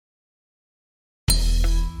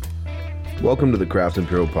Welcome to the Craft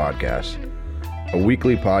Imperial Podcast, a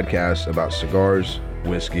weekly podcast about cigars,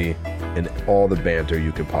 whiskey, and all the banter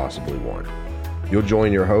you could possibly want. You'll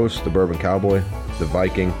join your host, the Bourbon Cowboy, the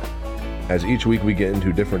Viking, as each week we get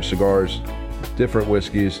into different cigars, different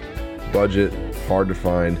whiskeys, budget, hard to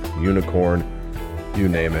find, unicorn, you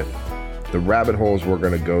name it. The rabbit holes we're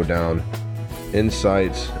going to go down,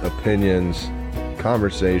 insights, opinions,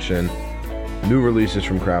 conversation, new releases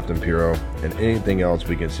from Craft Imperial, and anything else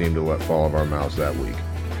we can seem to let fall of our mouths that week.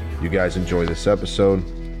 You guys enjoy this episode.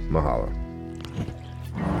 Mahalo.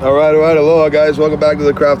 All right, hello guys. Welcome back to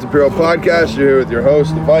the Craft Imperial Podcast. You're here with your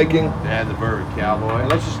host, the Viking. And the Bourbon Cowboy.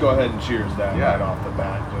 Let's just go ahead and cheers that right off the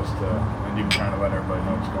bat, and you can kind of let everybody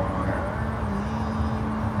know what's going on here.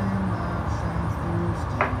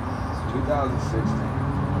 2016.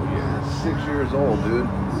 Oh yeah, 6 years old,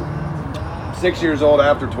 dude. 6 years old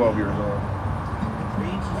after 12 years old.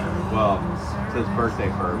 Well, it says birthday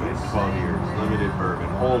bourbon, 12 years, limited bourbon,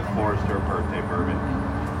 Old Forester birthday bourbon.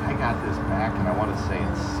 I got this back, and I want to say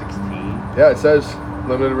it's 16. Yeah, it says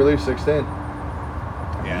limited release 16.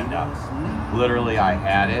 And literally, I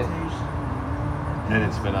had it, and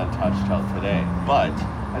it's been untouched till today. But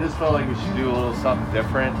I just felt like we should do a little something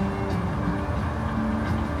different.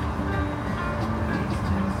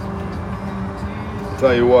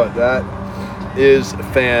 Tell you what, that is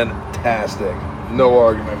fantastic. No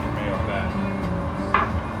argument for me on that.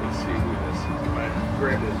 Let's see who this is. My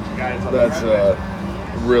grandma's guys on That's the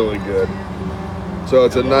really good. So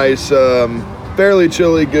it's a nice, fairly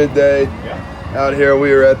chilly, good day out here.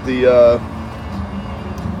 We are at the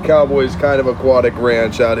Cowboys kind of aquatic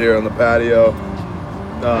ranch out here on the patio.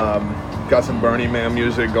 Got some Burning Man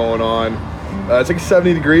music going on. It's like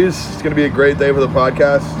 70 degrees. It's going to be a great day for the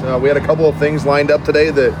podcast. We had a couple of things lined up today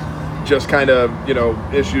that just kind of,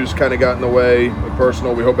 issues kind of got in the way.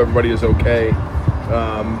 Personal, we hope everybody is okay.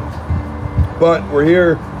 But we're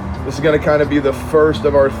here. This is going to kind of be the first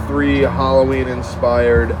of our 3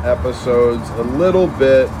 Halloween-inspired episodes. A little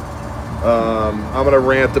bit. I'm going to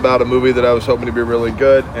rant about a movie that I was hoping to be really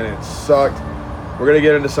good, and it sucked. We're going to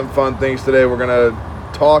get into some fun things today. We're going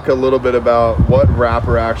to talk a little bit about what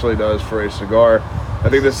wrapper actually does for a cigar. I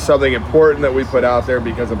think this is something important that we put out there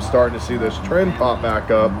because I'm starting to see this trend pop back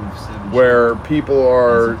up where people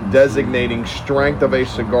are designating strength of a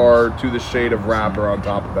cigar to the shade of wrapper on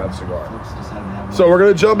top of that cigar. So we're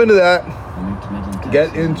going to jump into that,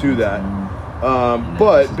 get into that.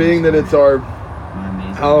 But being that it's our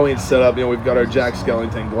Halloween setup, we've got our Jack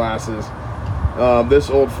Skellington glasses. This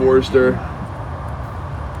Old Forester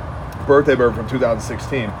birthday bourbon from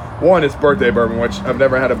 2016. One, it's birthday bourbon, which I've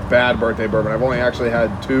never had a bad birthday bourbon. I've only actually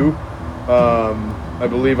had 2. I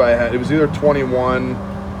believe it was either 21.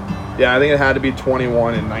 Yeah, I think it had to be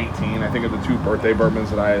 21 and 19. I think of the 2 birthday bourbons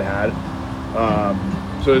that I had.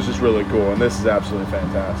 So it's just really cool, and this is absolutely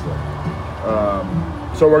fantastic.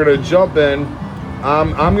 So we're going to jump in.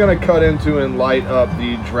 I'm going to cut into and light up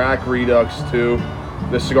the Drac Redux 2.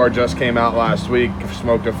 This cigar just came out last week. I've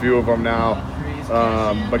smoked a few of them now,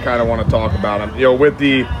 but kind of want to talk about them. With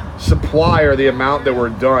the supplier, the amount that were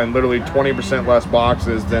done, literally 20% less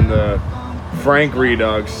boxes than the Frank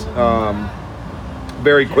Redux.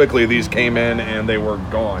 Very quickly, these came in and they were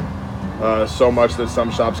gone. So much that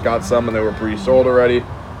some shops got some and they were pre-sold already,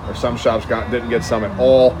 or some shops didn't get some at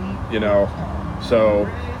all. So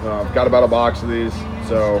I've got about a box of these.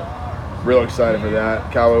 So real excited for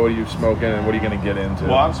that. Cowboy, what are you smoking and what are you going to get into?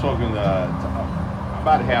 Well, I'm smoking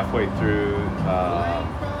about halfway through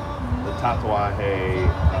the Tatuaje.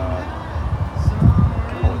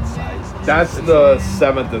 What size? That's the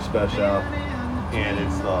 7th Especial. And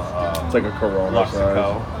it's the It's like a Corona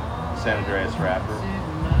Luxico size. San Andreas wrapper.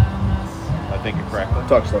 I think it correctly.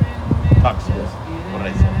 Tuxla. Tuxla. What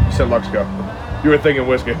did I say? You said Luxico. You were thinking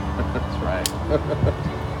whiskey. That's right.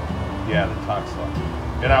 Yeah, the Tuxla.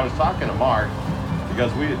 And I was talking to Mark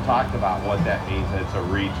because we had talked about what that means. It's a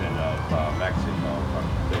region of Mexico, if I'm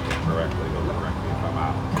thinking correctly. Go correct me if I'm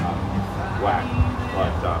out of whack.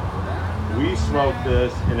 But we smoked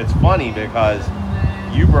this, and it's funny because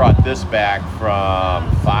you brought this back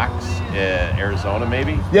from Fox in Arizona,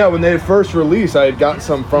 maybe? Yeah, when they first released, I had got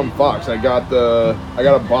some from Fox. I got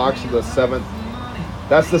a box of the 7th.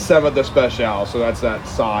 That's the 7th Especial, so that's that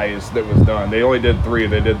size that was done. They only did 3.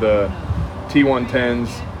 They did the T110s,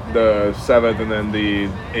 the 7th, and then the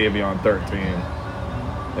Avion 13.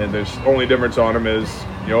 And the only difference on them is,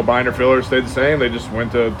 binder filler stayed the same. They just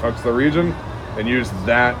went to Tuxla region and used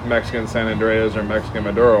that Mexican San Andreas or Mexican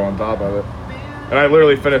Maduro on top of it. And I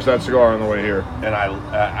literally finished that cigar on the way here. And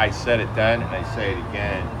I said it then, and I say it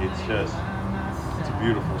again. It's a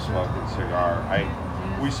beautiful smoking cigar.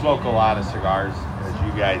 we smoke a lot of cigars, as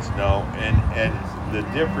you guys know, and the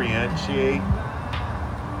differentiate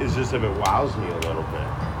is just if it wows me a little bit.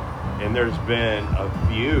 And there's been a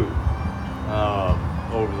few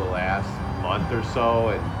over the last month or so,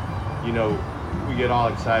 and you know, we get all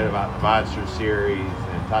excited about the Monster Series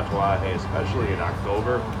and Tatuaje, especially in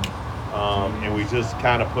October, and we just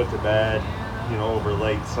kind of put to bed, you know, over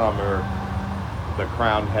late summer, the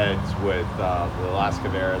Crown Heads with the Las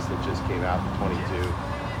Caveras that just came out in 22.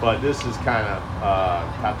 But this is kind of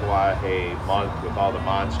Tatuaje month with all the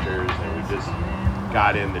monsters, and we just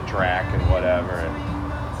got in the track and whatever, and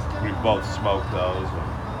we both smoked those.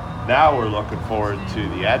 And now we're looking forward to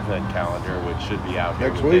the Advent calendar, which should be out here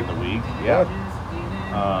Next within week. the week. Yeah.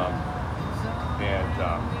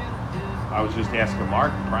 I was just asking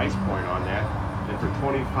Mark the price point on that, and for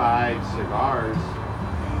 25 cigars,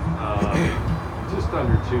 just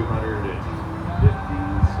under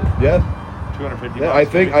 250. Yeah. 250 Yeah,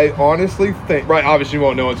 bucks, I honestly think, right, obviously you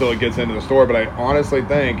won't know until it gets into the store, but I honestly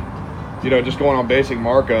think, you know, just going on basic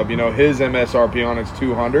markup, you know, his MSRP on it's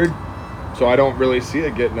 200, so I don't really see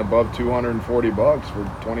it getting above 240 bucks for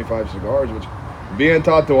 25 cigars, which being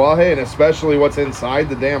Tatuaje and especially what's inside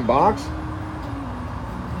the damn box,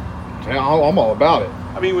 I'm all about it.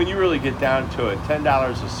 I mean, when you really get down to it,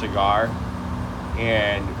 $10 a cigar,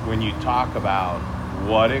 and when you talk about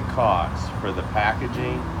what it costs for the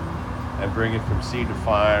packaging and bring it from seed to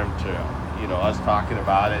farm to, you know, us talking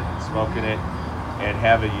about it and smoking it and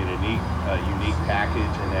have a unique package,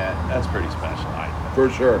 and that's pretty special, I think. For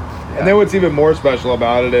sure. Yeah. And then what's even more special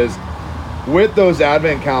about it is with those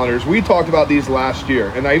advent calendars, we talked about these last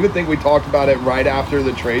year, and I even think we talked about it right after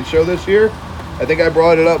the trade show this year. I think I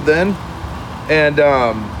brought it up then. And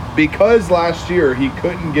because last year he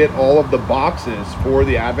couldn't get all of the boxes for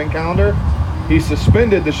the advent calendar, he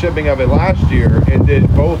suspended the shipping of it last year and did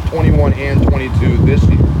both 21 and 22 this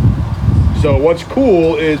year. So what's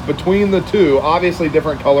cool is between the two, obviously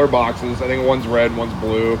different color boxes. I think one's red, one's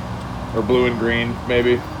blue, or blue and green,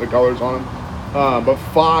 maybe, the colors on them. But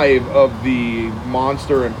 5 of the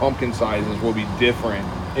monster and pumpkin sizes will be different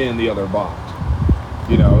in the other box.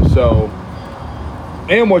 You know, so,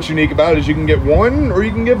 and what's unique about it is you can get one or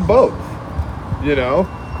you can get both, you know.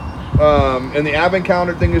 And the advent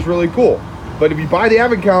calendar thing is really cool. But if you buy the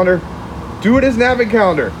advent calendar, do it as an advent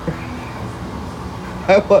calendar.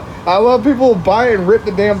 I love people buy it and rip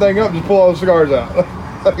the damn thing up, just pull all the cigars out.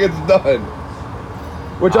 Like it's done.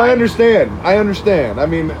 Which I understand. I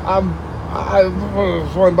mean,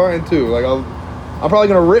 that's why I'm buying 2. Like I'm probably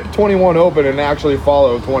gonna rip 21 open and actually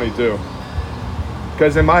follow 22.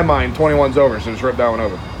 Because in my mind, 21's over, so just rip that one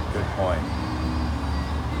open. Good point.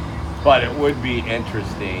 But it would be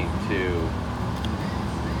interesting to,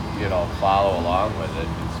 you know, follow along with it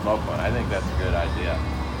and smoke one. I think that's a good idea.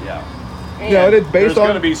 Yeah. And Yeah, it is based there's on-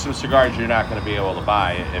 going to be some cigars you're not going to be able to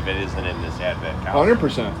buy if it isn't in this Advent calendar.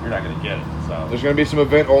 100%. You're not going to get it. So There's going to be some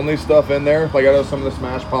event-only stuff in there. Like I know some of the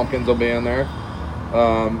Smash Pumpkins will be in there.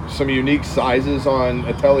 Some unique sizes on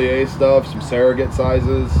Atelier stuff, some surrogate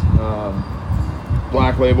sizes.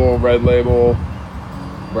 Black label, red label,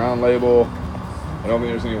 brown label. I don't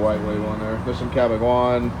think there's any white label in there. There's some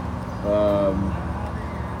Cabaguan.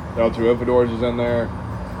 El Troubadours is in there.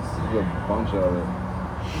 There's a bunch of it,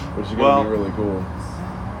 which is going to be really cool.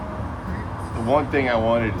 the one thing I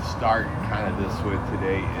wanted to start kind of this with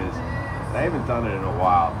today is, and I haven't done it in a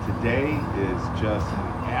while, today is just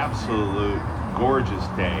an absolute gorgeous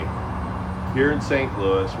day. Here in St.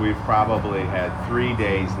 Louis, we've probably had 3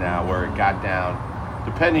 days now where it got down,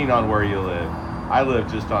 depending on where you live. I live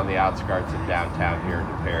just on the outskirts of downtown here in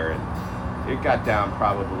De Pere, and it got down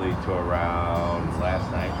probably to around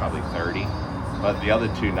last night, probably 30. But the other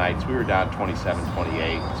 2 nights, we were down 27,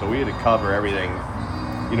 28. So we had to cover everything.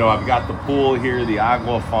 You know, I've got the pool here, the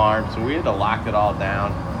Agua Farm, so we had to lock it all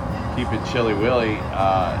down, keep it chilly willy,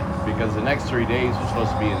 because the next 3 days are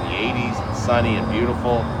supposed to be in the 80s, and sunny and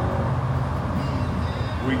beautiful.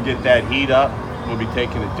 We can get that heat up. We'll be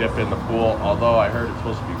taking a dip in the pool, although I heard it's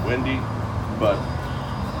supposed to be windy. But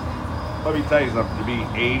let me tell you something, to be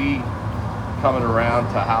 80 coming around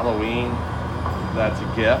to Halloween, that's a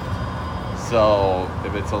gift. So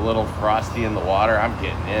if it's a little frosty in the water, I'm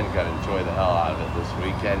getting in, gonna enjoy the hell out of it this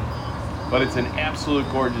weekend. But it's an absolute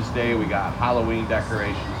gorgeous day. We got Halloween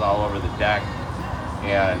decorations all over the deck,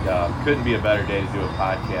 and couldn't be a better day to do a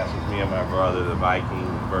podcast with me and my brother, the Viking,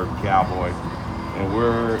 the Bourbon Cowboy, and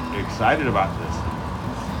we're excited about this.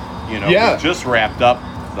 You know, Yeah. we just wrapped up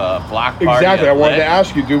the block party. Exactly. I at wanted to Lit.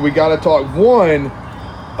 ask you, dude, we got to talk. One,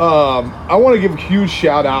 I want to give a huge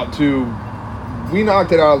shout out to, we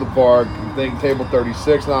knocked it out of the park. I think Table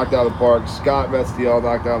 36 knocked out of the park. Scott Vestiel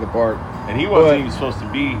knocked out of the park. And he wasn't But- even supposed to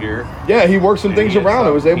be here. Yeah, he worked some And things he had around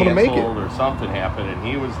and was something able to make it. canceled or something happened, and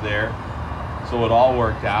he was there. So it all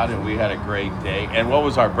worked out, and we had a great day. And what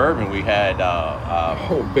was our bourbon? We had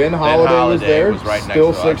Ben Holiday was there. was right next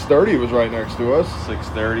Still to us. 630 was right next to us.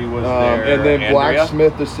 630 was there. And then Andrea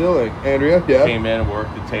Blacksmith Distilling. Andrea, yeah. came in and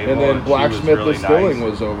worked the table. And then she was Blacksmith really Distilling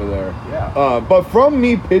nice. was over there. Yeah. But from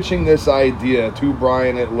me pitching this idea to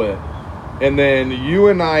Brian at Lit, and then you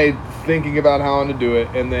and I thinking about how to do it,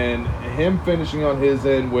 and then him finishing on his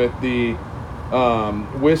end with the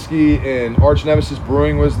whiskey, and Arch Nemesis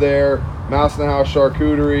Brewing was there, Mouse in the House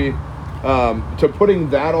Charcuterie, to putting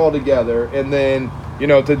that all together, and then, you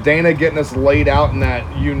know, to Dana getting us laid out in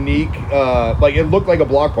that unique, like it looked like a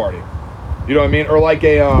block party. You know what I mean? Or like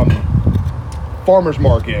a farmer's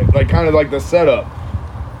market, like kind of like the setup.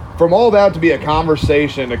 From all that to be a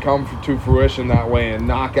conversation to come to fruition that way and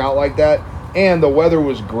knock out like that, and the weather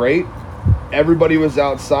was great. Everybody was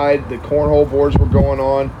outside. The cornhole boards were going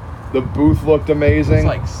on. The booth looked It amazing. was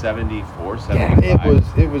like 74, yeah,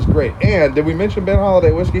 75. it was great. And did we mention Ben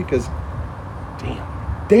Holiday whiskey? Because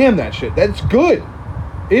damn that shit, that's good.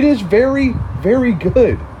 It is very, very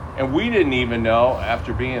good. And we didn't even know,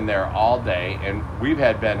 after being there all day, and we've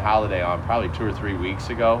had Ben Holiday on probably 2 or 3 weeks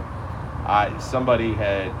ago. Somebody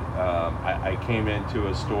had, I came into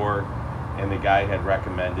a store and the guy had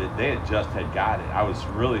recommended, they had just had got it. I was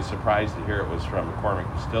really surprised to hear it was from McCormick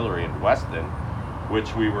Distillery in Weston,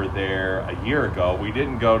 which we were there a year ago. We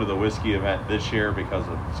didn't go to the whiskey event this year because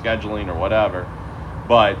of scheduling or whatever,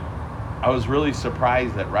 but I was really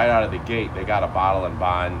surprised that right out of the gate they got a bottle and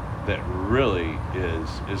bond that really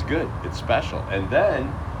is good. It's special. And then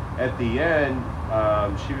at the end,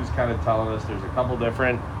 she was kind of telling us there's a couple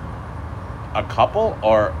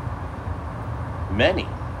or many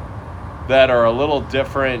that are a little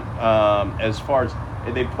different as far as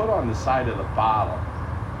they put on the side of the bottle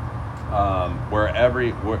where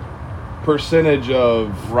Percentage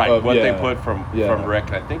of what yeah. they put from Rick.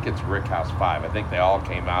 And I think it's Rick House 5. I think they all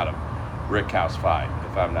came out of Rick House 5,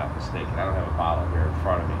 if I'm not mistaken. I don't have a bottle here in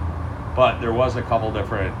front of me, but there was a couple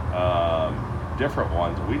different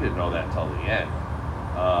ones. We didn't know that until the end.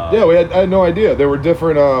 Yeah, I had no idea. There were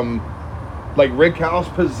different like Rick House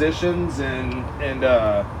positions and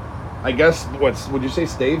I guess would you say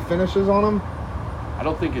stave finishes on them? I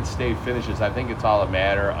don't think it's stave finishes. I think it's all a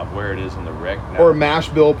matter of where it is in the Rick. Now, Or mash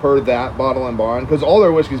bill per that bottle and bond, because all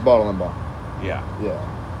their whiskey's bottle and bond. yeah.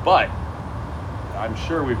 But But I'm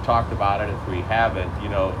sure we've talked about it. If we haven't, you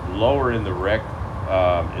know, lower in the Rick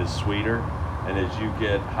is sweeter, and as you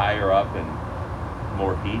get higher up and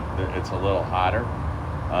more heat, it's a little hotter.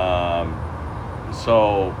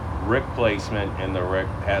 So Rick placement in the Rick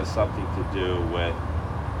has something to do with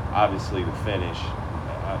obviously the finish,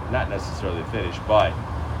 not necessarily the finish, but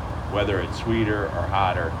whether it's sweeter or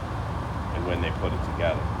hotter, and when they put it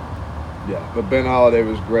together. yeah, but Ben Holiday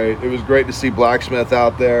was great. It was great to see Blacksmith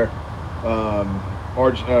out there.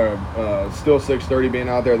 Still 630 being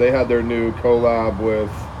out there. They had their new collab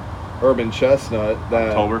with Urban Chestnut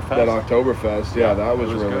that Oktoberfest. Yeah, that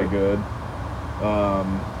was really good.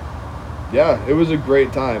 Yeah, it was a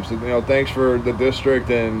great time. So, you know, thanks for the district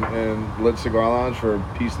and Lit Cigar Lounge for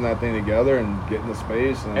piecing that thing together and getting the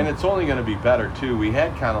space. And it's only going to be better too. We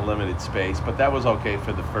had kind of limited space, but that was okay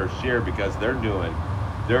for the first year because they're redeveloping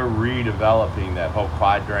that whole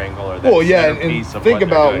quadrangle or that centerpiece of think what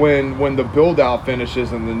about they're doing. when the build out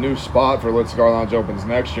finishes and the new spot for Lit Cigar Lounge opens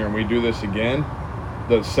next year and we do this again,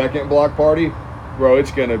 the second block party, bro,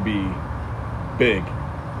 it's gonna be big.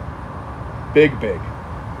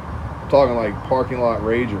 I'm talking like parking lot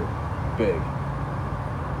rager big.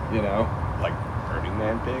 You know? Like Burning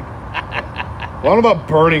Man big. Well, I don't know about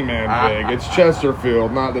Burning Man big. It's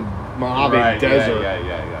Chesterfield, not the Mojave Right, Desert. Yeah.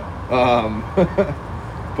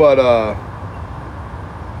 But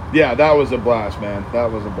yeah, that was a blast, man.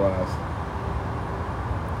 That was a blast.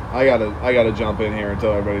 I gotta jump in here and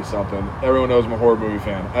tell everybody something. Everyone knows I'm a horror movie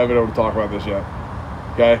fan. I haven't been able to talk about this yet.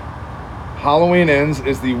 Okay? Halloween Ends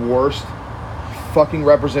is the worst fucking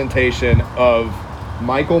representation of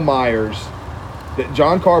Michael Myers that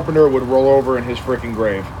John Carpenter would roll over in his freaking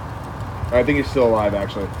grave. I think he's still alive,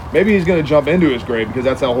 actually. Maybe he's gonna jump into his grave because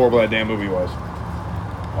that's how horrible that damn movie was.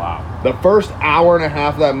 Wow. The first hour and a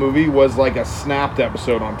half of that movie was like a Snapped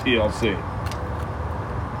episode on TLC.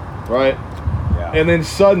 Right? Yeah. And then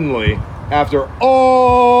suddenly, after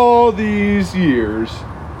all these years,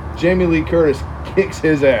 Jamie Lee Curtis kicks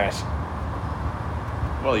his ass.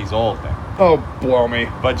 Well, he's old now. Oh, blow me.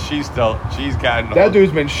 But she's gotten That old.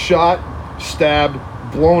 dude's been shot, stabbed,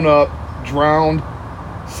 blown up, drowned,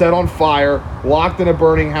 set on fire, locked in a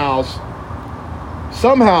burning house,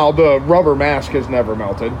 Somehow the rubber mask has never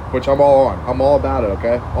melted, which I'm all on. I'm all about it,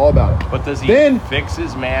 okay? All about it. But does he Then- fix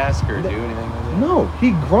his mask or do anything with it? No, he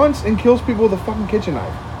grunts and kills people with a fucking kitchen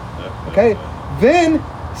knife. Okay? Then,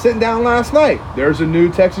 sitting down last night, there's a new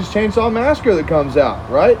Texas Chainsaw Massacre that comes out,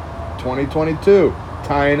 right? 2022.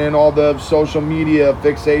 Tying in all the social media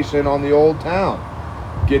fixation on the old town.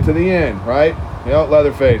 Get to the end, right? You know,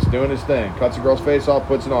 Leatherface doing his thing. Cuts a girl's face off,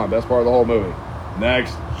 puts it on. Best part of the whole movie.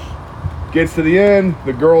 Next. Gets to the end,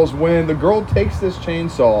 the girls win. The girl takes this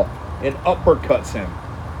chainsaw and uppercuts him,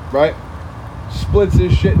 right? Splits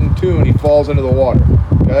his shit in two and he falls into the water,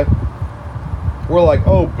 okay? We're like,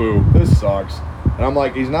 oh, boo, this sucks. And I'm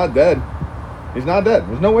like, he's not dead. He's not dead.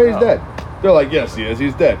 There's no way he's dead. They're like, yes, he is.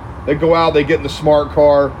 He's dead. They go out, they get in the smart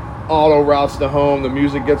car, auto routes to home, the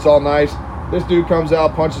music gets all nice. This dude comes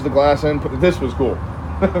out, punches the glass in. This was cool.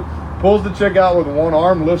 Pulls the chick out with one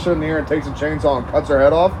arm, lifts her in the air, and takes a chainsaw and cuts her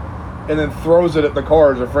head off, and then throws it at the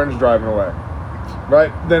car as her friend's driving away.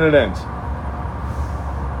 Right? Then it ends.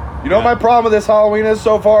 You know what my problem with this Halloween is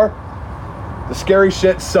so far? The scary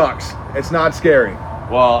shit sucks. It's not scary.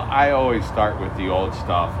 Well, I always start with the old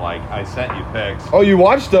stuff. Like, I sent you pics. Oh, you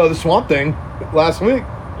watched the Swamp Thing last week?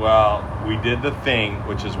 Well, we did The Thing,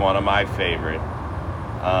 which is one of my favorite.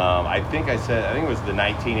 I think it was the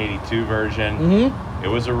 1982 version. Mm-hmm. It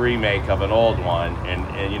was a remake of an old one,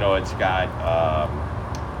 and you know, it's got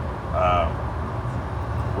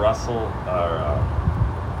Russell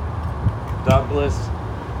Douglas.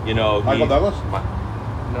 You know, Michael Douglas?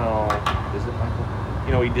 No, is it Michael?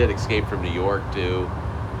 You know, he did Escape from New York too,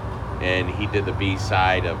 and he did the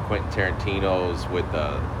B-side of Quentin Tarantino's with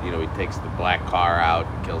the, you know, he takes the black car out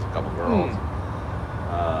and kills a couple girls.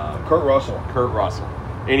 Kurt Russell. Kurt Russell.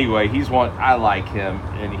 Anyway, he's one, I like him,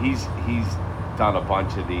 and he's done a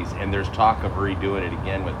bunch of these, and there's talk of redoing it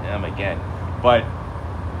again with him again. But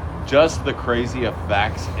just the crazy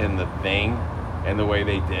effects in The Thing and the way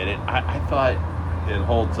they did it, I thought it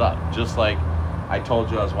holds up. Just like I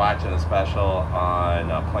told you, I was watching a special on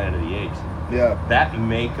Planet of the Apes. Yeah. That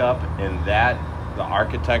makeup and the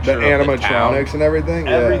architecture The of the town, animatronics and everything?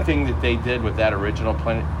 everything that they did with that original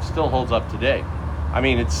Planet still holds up today. I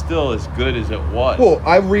mean, it's still as good as it was. Well,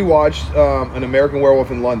 I rewatched An American Werewolf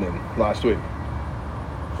in London last week.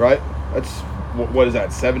 Right? That's, what is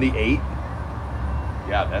that, 78?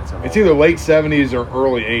 Yeah, that's an It's old- either late 70s or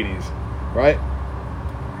early 80s. Right?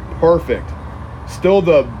 Perfect. Still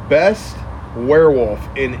the best werewolf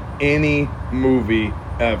in any movie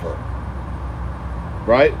ever.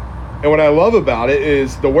 Right? And what I love about it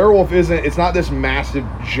is the werewolf it's not this massive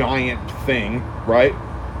giant thing, right?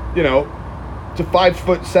 You know, it's a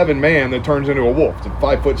 5'7" man that turns into a wolf. It's a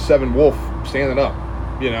 5'7" wolf standing up,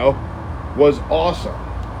 you know, was awesome.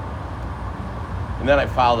 And then I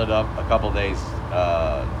followed it up a couple days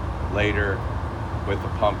later with the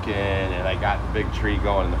pumpkin, and I got the big tree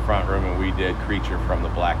going in the front room, and we did Creature from the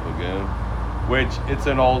Black Lagoon, which it's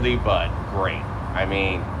an oldie but great. I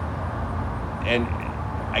mean, and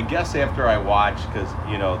I guess after I watched, because,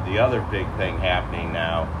 you know, the other big thing happening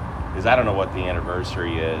now is I don't know what the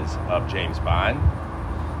anniversary is of James Bond,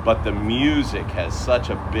 but the music has such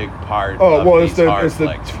a big part. Oh, of well, these it's the horror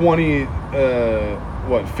flicks.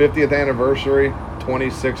 50th anniversary,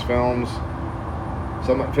 26 films,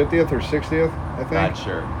 something 50th or 60th, I think. Not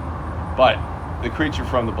sure, but the Creature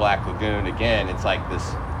from the Black Lagoon, again, it's like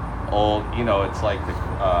this old, you know, it's like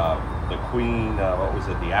the queen, what was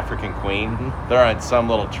it, the African queen? Mm-hmm. They're on some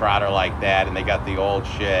little trotter like that, and they got the old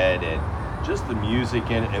shed and just the music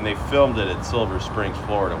in it, and they filmed it at Silver Springs,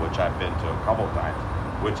 Florida, which I've been to a couple times,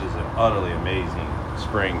 which is an utterly amazing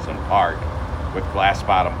springs and park with glass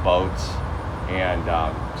bottom boats. And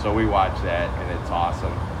so we watched that, and it's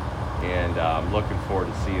awesome. And I'm looking forward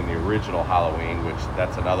to seeing the original Halloween, which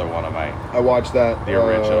that's another one of my, I watched that The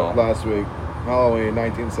original. last week. Halloween,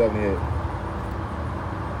 1978.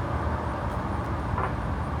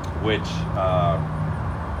 which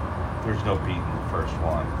there's no beating the first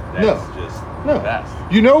one. No. That's just the best.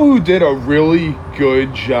 You know who did a really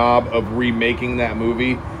good job of remaking that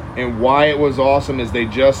movie, and why it was awesome is they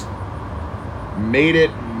just made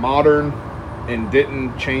it modern and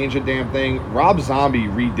didn't change a damn thing. Rob Zombie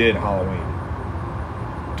redid Halloween.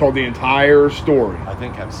 Told the entire story. I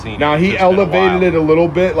think I've seen Now, it. he It's just been a elevated while. it a little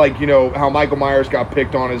bit, like, you know, how Michael Myers got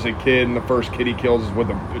picked on as a kid, and the first kid he kills is with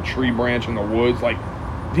a tree branch in the woods. Like,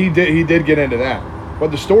 he did get into that. But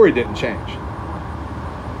the story didn't change.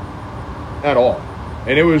 At all.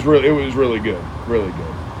 And it was really good. Really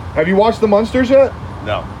good. Have you watched The Munsters yet?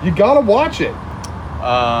 No. You gotta watch it.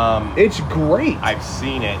 It's great. I've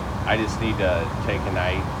seen it. I just need to take a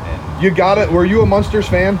night and You got it. Were you a Munsters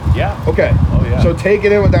fan? yeah. Okay. Oh, yeah. So take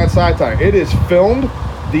it in with that satire. It is filmed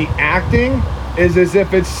the acting is as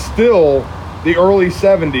if it's still the early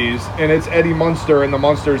 70s and it's Eddie Munster and the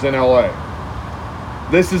Munsters in LA.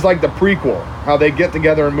 This is like the prequel, how they get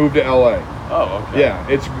together and move to LA. Oh, okay. Yeah,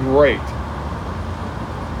 it's great.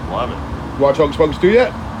 Love it. You watch Hocus Pocus 2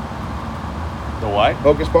 yet? The what?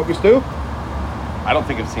 Hocus Pocus 2? I don't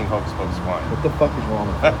think I've seen Hocus Pocus 1. What the fuck is wrong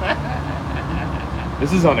with you?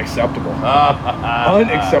 This is unacceptable.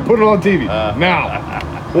 Unacceptable. Put it on TV. Now.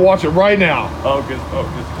 We'll watch it right now. Hocus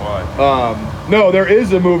Pocus 1. No, there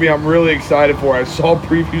is a movie I'm really excited for. I saw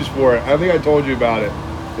previews for it. I think I told you about it.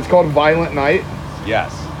 It's called Violent Night.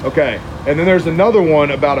 Yes. Okay. And then there's another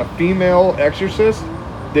one about a female exorcist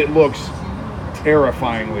that looks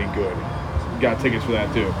terrifyingly good. Got tickets for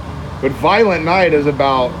that too. But Violent Night is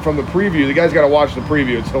about, from the preview, the guys got to watch the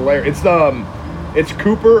preview. It's hilarious. It's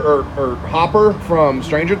Cooper or Hopper from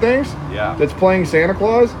Stranger Things. Yeah. That's playing Santa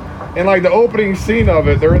Claus. And like the opening scene of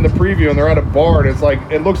it, they're in the preview and they're at a bar and it's like,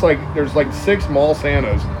 it looks like there's like 6 mall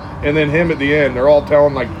Santas and then him at the end. They're all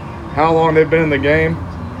telling like how long they've been in the game.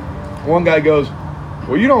 One guy goes,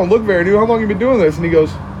 well, you don't look very new. How long have you been doing this? And he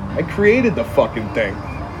goes, I created the fucking thing.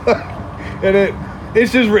 And it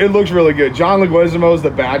looks really good. John Leguizamo's the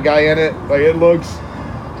bad guy in it. Like it looks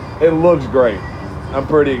great. I'm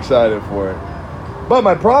pretty excited for it. But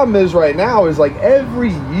my problem is right now is like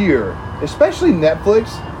every year, especially Netflix,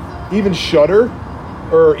 even Shudder,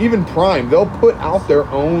 or even Prime, they'll put out their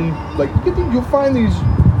own, like you'll find these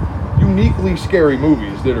uniquely scary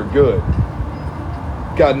movies that are good.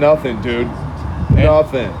 Got nothing, dude.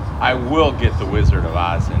 Nothing. I will get The Wizard of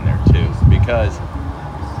Oz in there too, because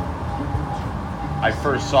I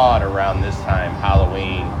first saw it around this time,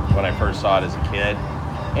 Halloween, when I first saw it as a kid.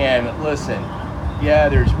 And listen, yeah,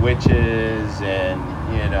 there's witches and,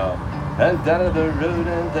 you know,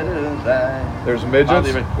 there's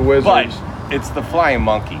midgets, wizards. But it's the flying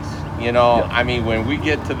monkeys. You know, Yeah. I mean, when we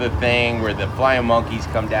get to the thing where the flying monkeys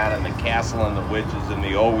come down and the castle and the witches and the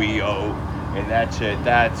OEO and that shit,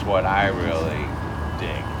 that's what I really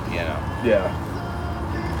dig, you know. Yeah.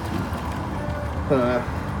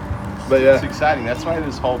 But yeah. It's exciting. That's why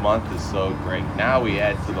this whole month is so great. Now we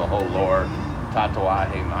add to the whole lore,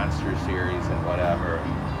 Tatuaje monster series and whatever.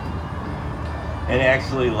 And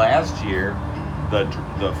actually last year,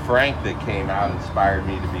 the Frank that came out inspired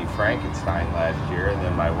me to be Frankenstein last year, and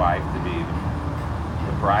then my wife to be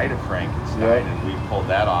the bride of Frankenstein, Yep. and we pulled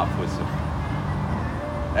that off with some.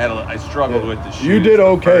 I struggled with the shoes. You did the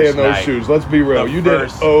okay first in those night. shoes. Let's be real. The You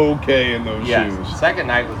first- did okay in those Yes. shoes. Second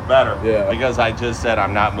night was better. Yeah. Because I just said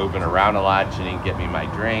I'm not moving around a lot. She didn't get me my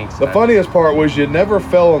drinks. The funniest part was you never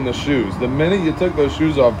fell in the shoes. The minute you took those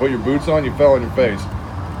shoes off, put your boots on, you fell on your face.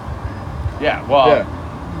 Yeah. Well. Yeah.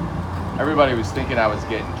 Everybody was thinking I was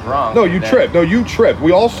getting drunk. No, you and then- tripped. No, you tripped.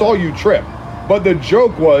 We all saw you trip. But the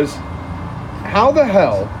joke was, how the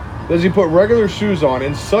hell does he put regular shoes on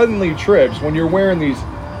and suddenly trips when you're wearing these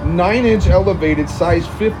 9-inch elevated size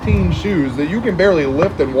 15 shoes that you can barely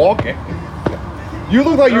lift and walk in? You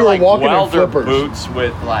look like They're you were like walking in welder flippers. boots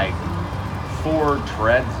with like 4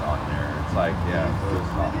 treads on there. It's like, yeah, it was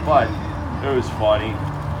tough. But it was funny.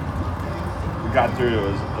 We got through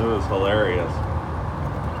it. It was hilarious.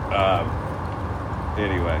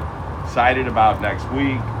 Anyway, excited about next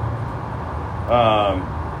week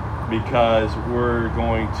because we're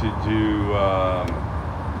going to do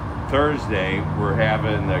Thursday. We're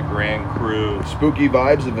having the Grand Cru. Spooky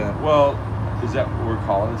Vibes event. Well, is that what we're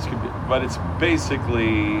calling this? But it's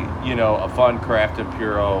basically, you know, a fun craft and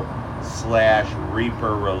puro /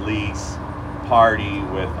 Reaper release party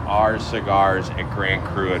with our cigars at Grand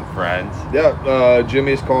Cru and Friends. Yeah,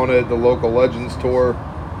 Jimmy's calling it the Local Legends Tour.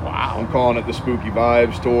 Wow. I'm calling it the Spooky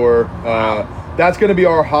Vibes Tour. Wow. That's going to be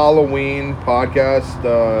our Halloween podcast.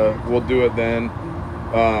 We'll do it then.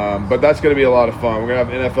 But that's going to be a lot of fun. We're going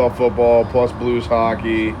to have NFL football plus Blues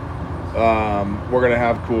hockey. We're going to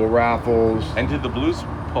have cool raffles. And did the Blues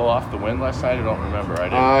pull off the win last night? I don't remember.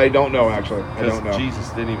 I don't know, actually. I don't know. Jesus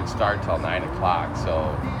didn't even start till 9 o'clock,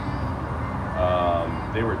 so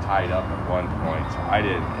they were tied up at one point. So I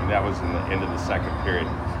didn't, and that was in the end of the second period.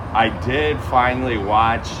 I did finally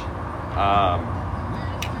watch. I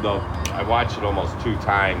watched it almost 2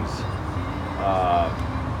 times.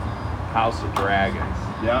 House of Dragons.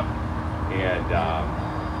 Yep. And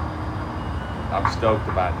I'm stoked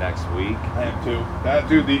about next week. I am too. That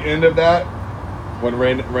dude, the end of that, when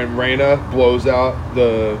Reyna blows out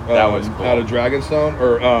the That was cool. out of Dragonstone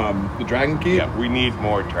or the Dragon Keep. Yeah, we need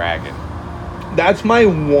more dragon. That's my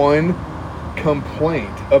one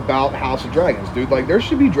complaint about House of Dragons, dude. Like, there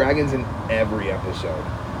should be dragons in every episode.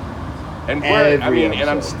 And where, Every and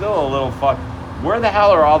I'm episode. still a little where the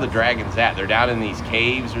hell are all the dragons at? They're down in these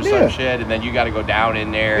caves or some shit, and then you got to go down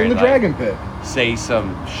in there in and the dragon pit. Say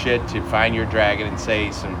some shit to find your dragon and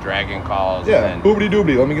say some dragon calls. Yeah, and boobity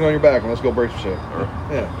doobity. Let me get on your back and let's go break some shit.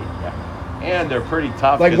 Yeah. And they're pretty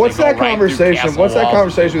tough. Like, what's that conversation? Right, what's that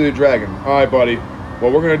conversation with your dragon? All right, buddy.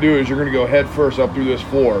 What we're gonna do is you're gonna go head first up through this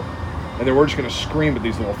floor, and then we're just gonna scream at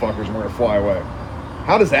these little fuckers and we're gonna fly away.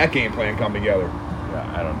 How does that game plan come together?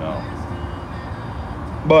 Yeah, I don't know.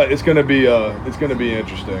 But it's gonna be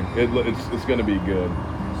interesting. It's gonna be good.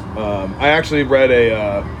 I actually read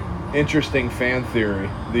a interesting fan theory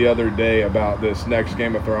the other day about this next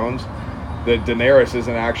Game of Thrones, that Daenerys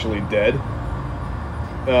isn't actually dead.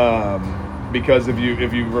 Because if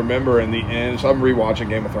you remember in the end, so I'm rewatching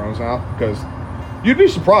Game of Thrones now because you'd be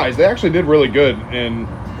surprised they actually did really good in.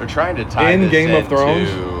 They're trying to tie in this Game of into, Thrones.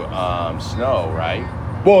 Snow, right?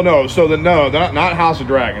 Well, no. So they're not House of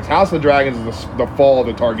Dragons. House of Dragons is the fall of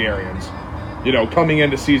the Targaryens. You know, coming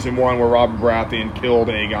into season 1 where Robert Baratheon killed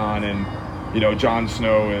Aegon and Jon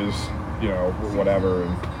Snow is whatever.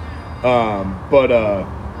 And, but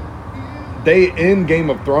they in Game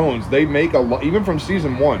of Thrones they make a lot, even from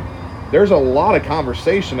season 1. There's a lot of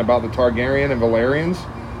conversation about the Targaryen and Valerians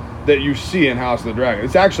that you see in House of the Dragon.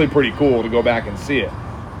 It's actually pretty cool to go back and see it.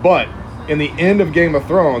 But in the end of Game of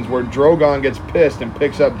Thrones, where Drogon gets pissed and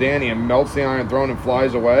picks up Dany and melts the Iron Throne and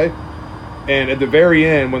flies away, and at the very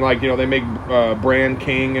end, when they make Bran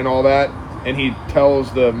king and all that, and he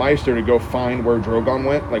tells the Maester to go find where Drogon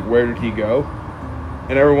went, like where did he go?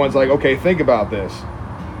 And everyone's like, okay, think about this.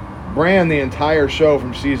 Bran, the entire show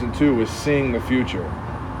from season 2, was seeing the future.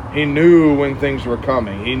 He knew when things were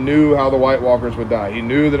coming. He knew how the White Walkers would die. He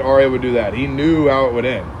knew that Arya would do that. He knew how it would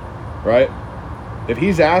end, right? If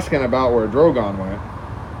he's asking about where Drogon went,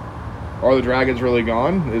 are the dragons really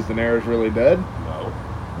gone? Is Daenerys really dead? No.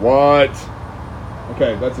 What?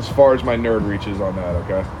 Okay, that's as far as my nerd reaches on that,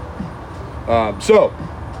 okay? So,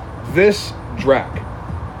 this Drac,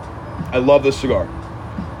 I love this cigar.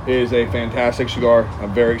 It is a fantastic cigar.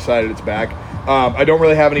 I'm very excited it's back. I don't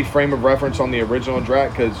really have any frame of reference on the original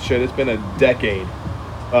Drac because, shit, it's been a decade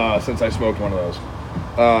since I smoked one of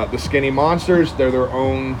those. The Skinny Monsters, they're their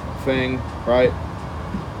own thing, right?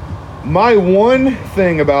 My one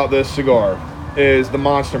thing about this cigar is the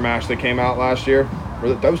Monster Mash that came out last year.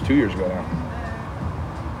 That was 2 years ago now.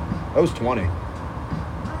 That was 20.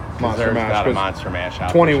 Monster Mash. Got a Monster Mash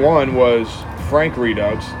out 21 was Frank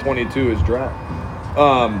Redux. 22 is Drac.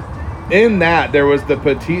 In that, there was the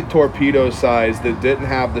Petite Torpedo size that didn't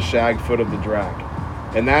have the shag foot of the Drac.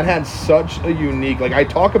 And that had such a unique... Like, I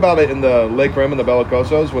talk about it in the Le Creme and the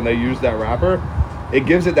Bellicosos when they use that wrapper. It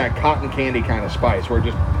gives it that cotton candy kind of spice where it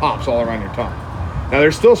just pops all around your tongue. Now,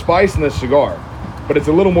 there's still spice in this cigar, but it's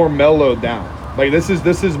a little more mellowed down. Like, this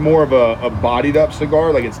is more of a bodied-up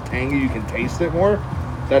cigar. Like, it's tangy. You can taste it more.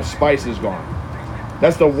 That spice is gone.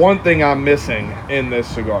 That's the one thing I'm missing in this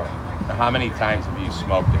cigar. How many times have you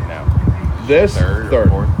smoked it now? This? Third.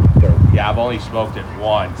 Yeah, I've only smoked it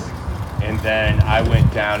once. And then I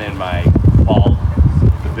went down in my vault,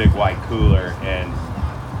 the big white cooler, and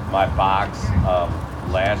my box of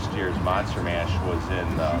last year's Monster Mash was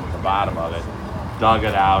in the bottom of it. Dug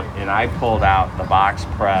it out, and I pulled out the box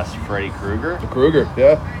press Freddy Krueger. The Krueger,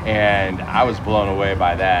 yeah. And I was blown away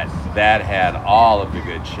by that. That had all of the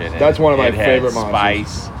good shit in it. That's one of my it favorite had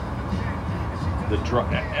spice.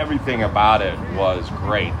 Everything about it was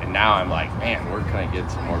great. And now I'm like, man, where can I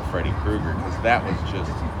get some more Freddy Krueger? Because that was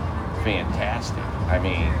just fantastic. I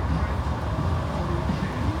mean,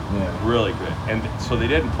 really good. And so they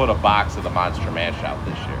didn't put a box of the Monster Mash out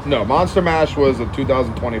this year. No, Monster Mash was a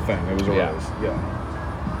 2020 thing. It was a release.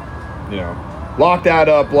 Yeah. Lock that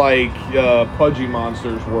up like Pudgy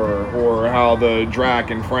Monsters were, or how the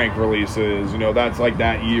Drac and Frank releases. That's like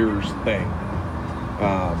that year's thing.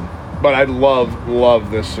 But I love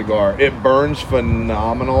this cigar. It burns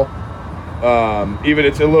phenomenal. Even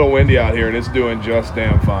it's a little windy out here, and it's doing just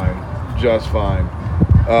damn fine. Just fine.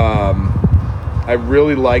 I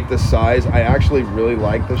really like the size. I actually really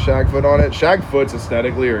like the shag foot on it. Shag foots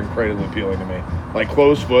aesthetically are incredibly appealing to me. Like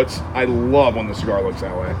closed foots, I love when the cigar looks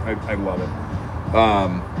that way. I love it.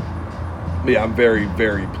 Yeah, I'm very,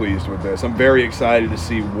 very pleased with this. I'm very excited to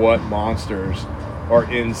see what monsters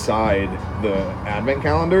are inside the advent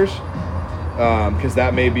calendars, because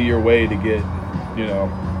that may be your way to get,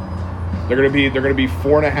 they're gonna be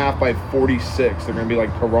 4.5 by 46. They're gonna be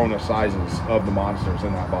like Corona sizes of the monsters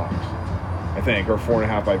in that box, I think, or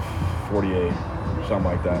 4.5 by 48,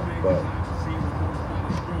 something like that. But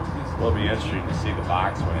it'll be interesting to see the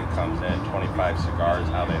box when it comes in. 25 cigars,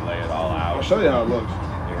 how they lay it all out. I'll show you how it looks.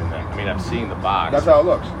 I mean, I've seen the box. That's how it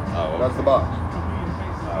looks. Oh, okay. That's the box.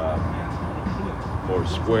 more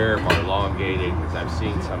square, more elongated? Because I've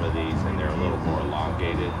seen some of these and they're a little more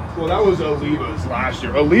elongated. Well, that was Oliva's last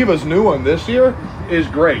year. Oliva's new one this year is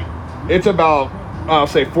great. It's about, I'll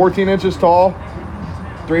say 14 inches tall,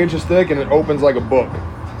 3 inches thick, and it opens like a book.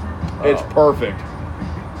 It's perfect.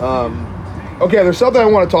 Okay, there's something I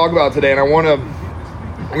want to talk about today, and we're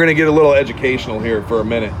going to get a little educational here for a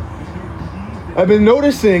minute. I've been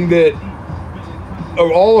noticing that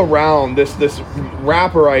all around this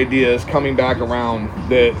wrapper idea is coming back around,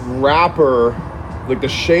 that wrapper, like the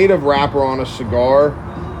shade of wrapper on a cigar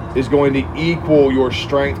is going to equal your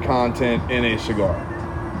strength content in a cigar.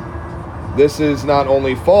 This is not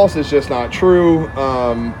only false, it's just not true.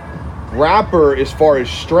 Wrapper, as far as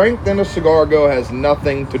strength in a cigar go, has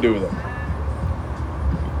nothing to do with it.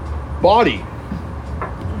 Body.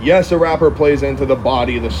 Yes, a wrapper plays into the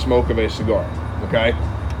body, the smoke of a cigar, okay?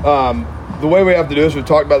 The way we have to do this, we've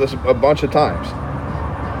talked about this a bunch of times.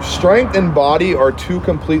 Strength and body are two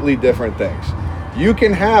completely different things. You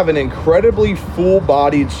can have an incredibly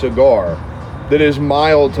full-bodied cigar that is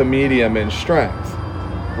mild to medium in strength,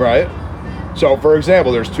 right? So, for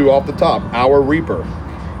example, there's two off the top. Our Reaper,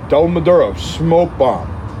 Del Maduro, Smoke Bomb,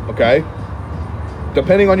 okay?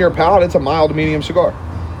 Depending on your palate, it's a mild to medium cigar,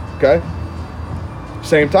 okay?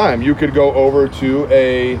 Same time, you could go over to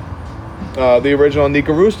the original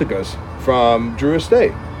Nica Rusticas from Drew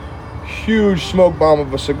Estate. Huge smoke bomb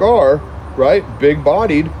of a cigar, right? Big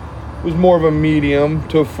bodied, was more of a medium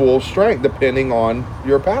to full strength depending on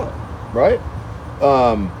your palate, right?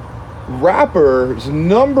 Wrapper's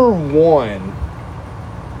number one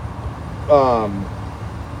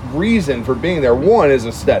reason for being there, one, is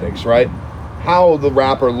aesthetics, right? How the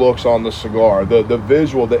wrapper looks on the cigar, the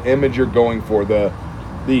visual, the image you're going for, the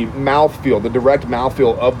mouthfeel, the direct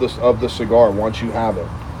mouthfeel of the cigar once you have it.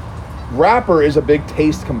 Wrapper is a big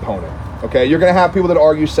taste component, okay? You're going to have people that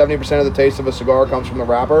argue 70% of the taste of a cigar comes from the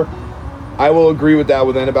wrapper. I will agree with that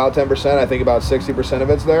within about 10%. I think about 60% of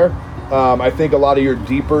it's there. I think a lot of your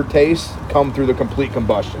deeper tastes come through the complete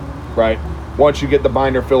combustion, right? Once you get the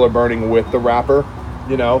binder filler burning with the wrapper,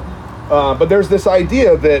 you know. But there's this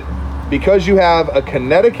idea that because you have a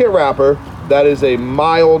Connecticut wrapper, that is a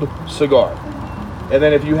mild cigar. And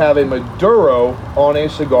then if you have a Maduro on a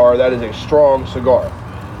cigar, that is a strong cigar.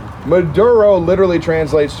 Maduro literally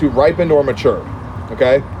translates to ripened or matured,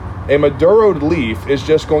 okay? A Maduroed leaf is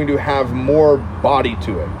just going to have more body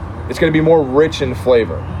to it. It's going to be more rich in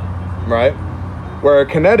flavor, right? Where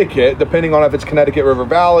Connecticut, depending on if it's Connecticut River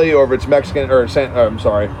Valley or if it's Mexican, or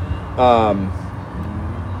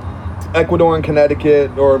Ecuadorian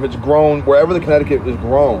Connecticut, or if it's grown, wherever the Connecticut is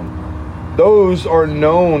grown, those are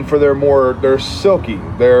known for they're silky,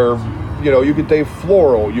 they're, you could say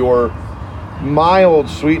floral, your mild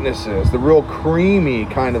sweetnesses, the real creamy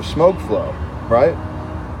kind of smoke flow, right?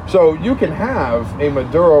 So you can have a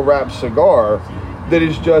Maduro wrapped cigar that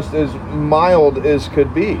is just as mild as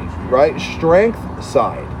could be, right? Strength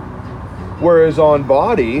side. Whereas on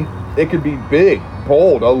body, it could be big,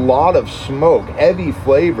 bold, a lot of smoke, heavy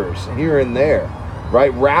flavors here and there,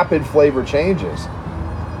 right? Rapid flavor changes.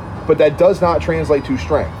 But that does not translate to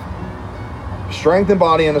strength. Strength and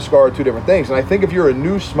body in a cigar are two different things. And I think if you're a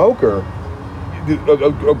new smoker,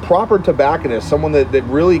 a proper tobacconist, someone that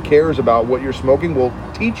really cares about what you're smoking, will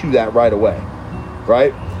teach you that right away,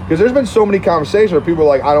 right? Because there's been so many conversations where people are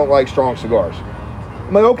like, I don't like strong cigars.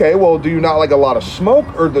 I'm like, okay, well, do you not like a lot of smoke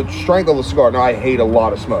or the strength of the cigar? No, I hate a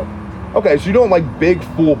lot of smoke. Okay, so you don't like big,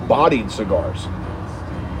 full-bodied cigars.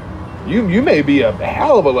 You may be a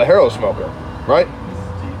hell of a Ligero smoker, right?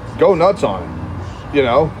 Go nuts on it.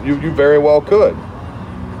 You very well could.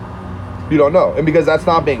 You don't know. And because that's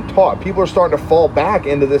not being taught, people are starting to fall back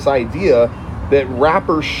into this idea that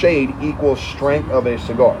wrapper shade equals strength of a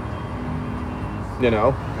cigar.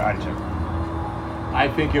 Gotcha. I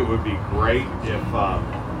think it would be great if, if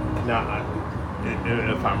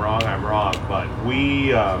I'm wrong, I'm wrong, but we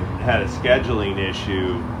had a scheduling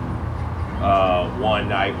issue one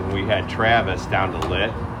night when we had Travis down to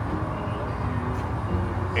Lit.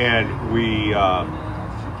 And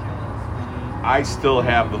I still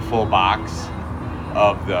have the full box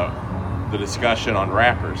of the discussion on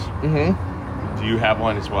wrappers. Mm-hmm. Do you have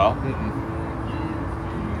one as well? Mm-mm.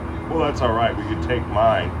 Well, that's all right. We could take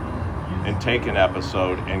mine and take an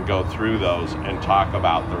episode and go through those and talk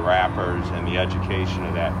about the wrappers and the education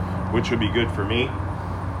of that, which would be good for me.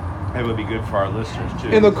 It would be good for our listeners too.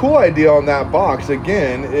 And the cool idea on that box,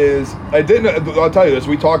 again, is I'll tell you this,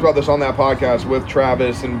 we talked about this on that podcast with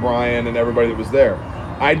Travis and Brian and everybody that was there.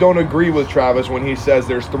 I don't agree with Travis when he says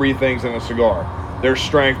there's three things in a cigar. There's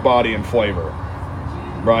strength, body, and flavor,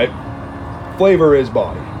 right? Flavor is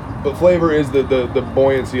body. But flavor is the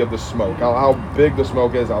buoyancy of the smoke, how big the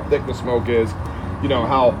smoke is, how thick the smoke is, you know,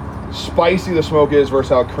 how spicy the smoke is versus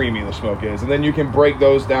how creamy the smoke is. And then you can break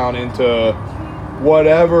those down into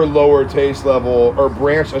whatever lower taste level, or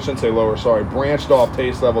branched off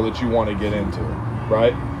taste level that you want to get into,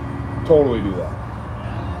 right? Totally do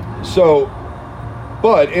that. So,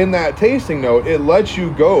 but in that tasting note, it lets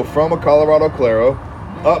you go from a Colorado Claro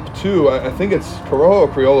up to, I think it's Corojo or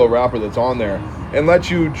Criollo wrapper that's on there, and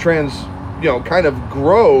lets you kind of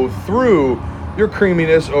grow through your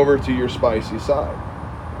creaminess over to your spicy side,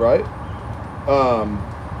 right?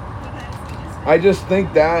 I just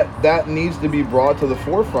think that needs to be brought to the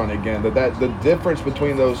forefront again, that the difference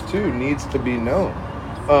between those two needs to be known.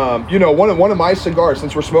 One of my cigars,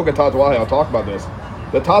 since we're smoking Tatuaje, I'll talk about this.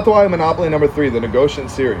 The Tatuaje Monopoly No. 3, the Negociant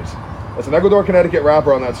Series. It's an Ecuador, Connecticut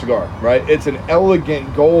wrapper on that cigar, right? It's an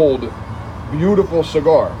elegant gold, beautiful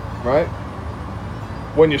cigar, right?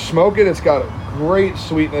 When you smoke it, it's got a great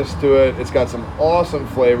sweetness to it. It's got some awesome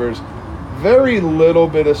flavors. Very little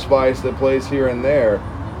bit of spice that plays here and there.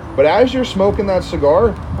 But as you're smoking that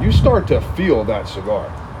cigar, you start to feel that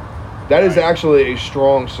cigar. That is actually a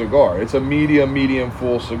strong cigar. It's a medium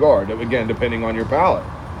full cigar, again, depending on your palate.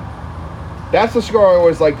 That's the cigar I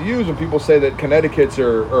always like to use when people say that Connecticut's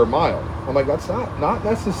are mild. I'm like, that's not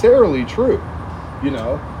necessarily true, you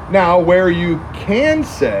know. Now, where you can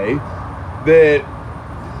say that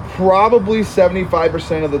probably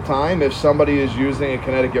 75% of the time, if somebody is using a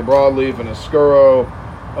Connecticut broadleaf, an Oscuro,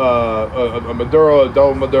 a Maduro, a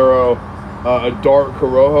double Maduro, a dark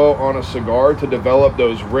Corojo on a cigar to develop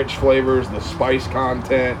those rich flavors, the spice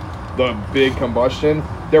content, the big combustion,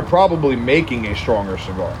 they're probably making a stronger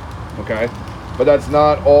cigar, okay? But that's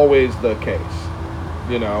not always the case,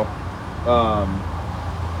 you know.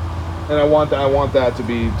 And I want that to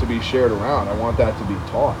be shared around. I want that to be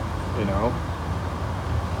taught, you know.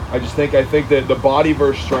 I think that the body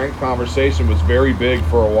versus strength conversation was very big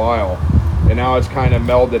for a while, and now it's kind of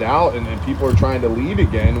melded out, and people are trying to lead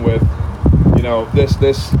again with, you know, this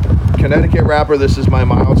Connecticut wrapper. This is my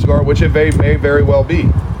mild cigar, which it may very well be,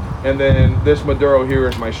 and then this Maduro here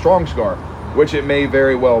is my strong cigar, which it may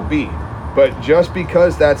very well be. But just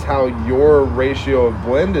because that's how your ratio of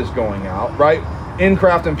blend is going out, right? In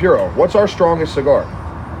Craft and Puro, what's our strongest cigar?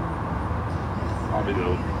 Probably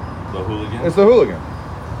the Hooligan. It's the Hooligan.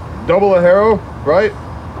 Double Ajero, right?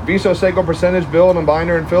 Viso Seco percentage build and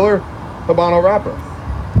binder and filler, Habano wrapper.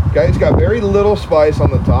 Okay, it's got very little spice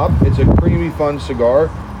on the top. It's a creamy, fun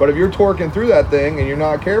cigar. But if you're torquing through that thing and you're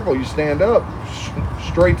not careful, you stand up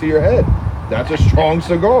straight to your head. That's a strong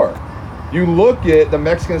cigar. You look at the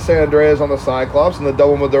Mexican San Andreas on the Cyclops and the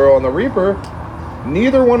Double Maduro on the Reaper,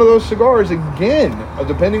 neither one of those cigars, again,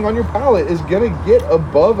 depending on your palate, is going to get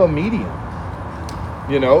above a medium.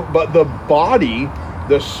 You know, but the body,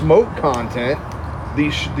 the smoke content,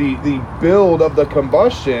 the build of the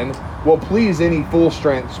combustion will please any full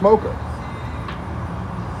strength smoker.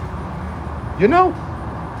 You know?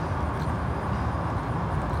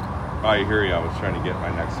 I hear you. I was trying to get my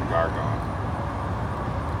next cigar going.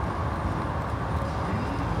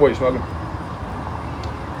 What are you smoking?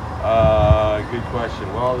 Good question.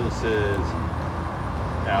 Well, this is,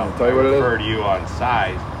 now I'll tell you what it is. I refer to you on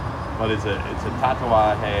size, but it's a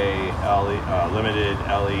Tatuaje limited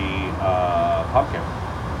LE pumpkin.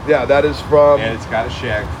 Yeah, that is from... And it's got a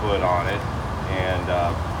shag foot on it, and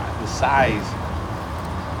the size,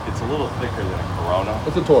 it's a little thicker than a Corona.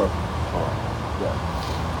 It's a Toro.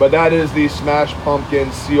 Yeah. But that is the Smash Pumpkin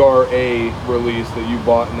CRA release that you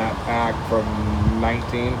bought in that pack from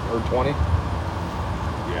 19 or 20.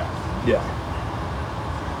 Yeah. Yeah.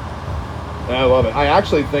 And I love it. I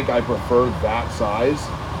actually think I prefer that size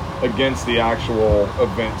against the actual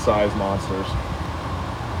event size monsters.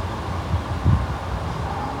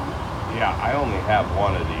 Yeah, I only have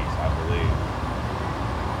one of these, I believe.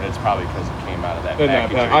 And it's probably because it came out of that In that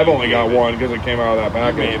package. pack. I've only got one because it came out of that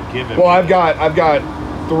package. You may have given well, me I've got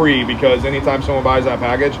 3 because anytime someone buys that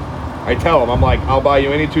package, I tell them, I'm like, I'll buy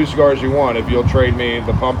you any 2 cigars you want if you'll trade me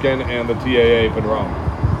the pumpkin and the TAA Padron.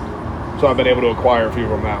 So I've been able to acquire a few of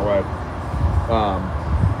them that way.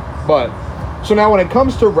 So now when it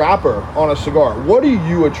comes to wrapper on a cigar, what do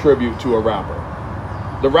you attribute to a wrapper?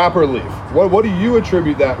 The wrapper leaf. What do you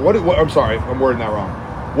attribute that? I'm sorry, I'm wording that wrong.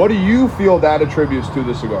 What do you feel that attributes to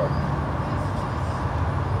the cigar?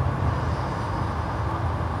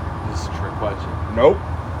 This is a trick question. Nope.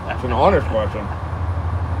 That's an honest question.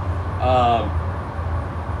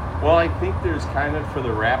 Well, I think there's kind of, for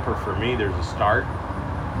the wrapper, for me, there's a start,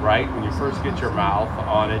 right? When you first get your mouth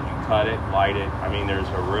on it, you cut it, light it. I mean, there's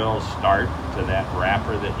a real start to that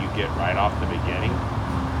wrapper that you get right off the beginning.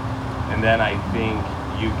 And then I think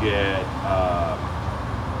you get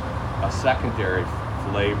a secondary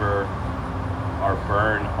flavor or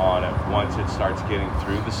burn on it once it starts getting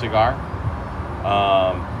through the cigar,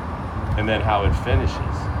 and then how it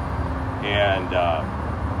finishes, and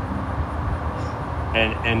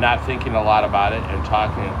not thinking a lot about it and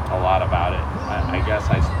talking a lot about it. I guess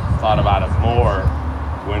I thought about it more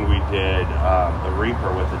when we did the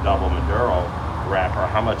Reaper with the double Maduro wrapper,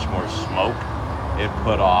 how much more smoke it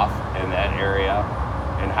put off in that area,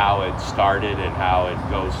 and how it started and how it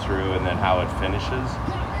goes through and then how it finishes.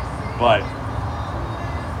 But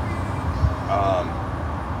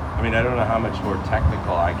I mean, I don't know how much more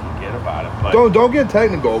technical I can get about it. But don't get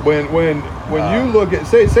technical. When you look at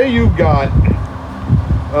say you've got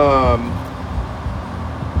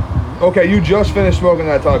okay, you just finished smoking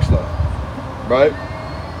that Tuxla, right?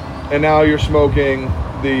 And now you're smoking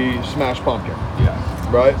the Smash Pumpkin. Yeah.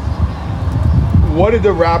 Right? What did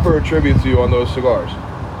the wrapper attribute to you on those cigars?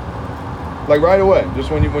 Like right away,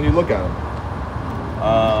 just when you look at them.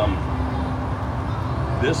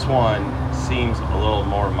 This one seems a little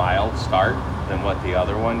more mild start than what the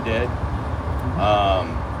other one did.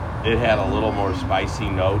 It had a little more spicy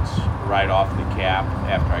notes right off the cap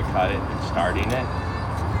after I cut it and starting it.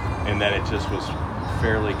 And then it just was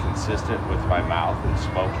fairly consistent with my mouth and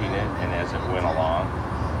smoking it, and as it went along.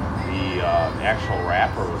 The actual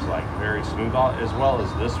wrapper was like very smooth, as well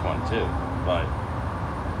as this one too. But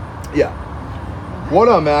yeah, what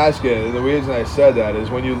I'm asking, and the reason I said that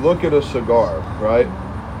is when you look at a cigar, right?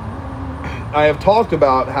 I have talked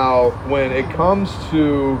about how when it comes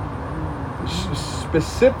to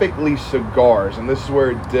specifically cigars, and this is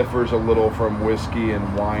where it differs a little from whiskey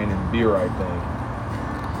and wine and beer, I think.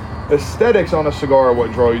 Aesthetics on a cigar are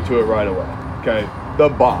what draw you to it right away. Okay, the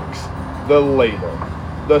box, the label,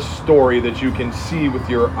 the story that you can see with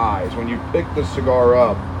your eyes when you pick the cigar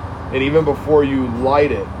up, and even before you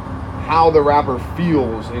light it, how the wrapper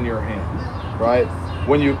feels in your hand, right?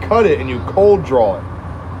 When you cut it and you cold draw it,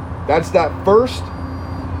 that's that first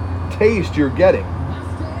taste you're getting.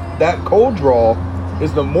 That cold draw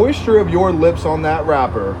is the moisture of your lips on that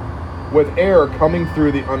wrapper with air coming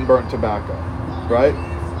through the unburnt tobacco, right?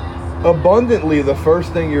 Abundantly, the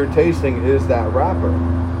first thing you're tasting is that wrapper.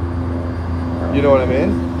 You know what I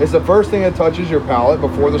mean? It's the first thing that touches your palate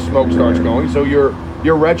before the smoke starts going. So your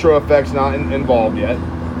retro effect's not involved yet.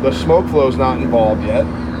 The smoke flow's not involved yet.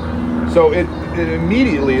 So it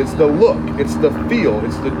immediately, it's the look, it's the feel,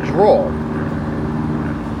 it's the draw.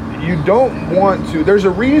 You don't want to, there's a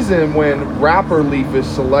reason when wrapper leaf is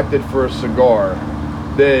selected for a cigar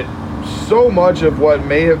that so much of what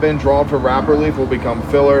may have been drawn for wrapper leaf will become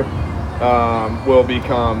filler, will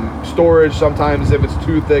become storage. Sometimes if it's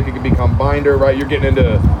too thick, it can become binder, right? You're getting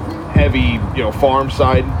into heavy, farm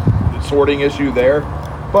side sorting issue there.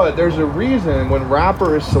 But there's a reason when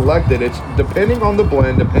wrapper is selected, it's depending on the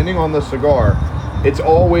blend, depending on the cigar, it's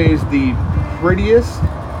always the prettiest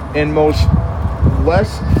and most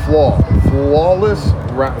less flawless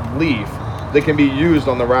leaf that can be used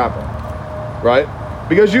on the wrapper, right?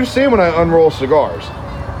 Because you've seen when I unroll cigars,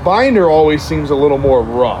 binder always seems a little more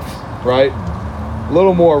rough, right? A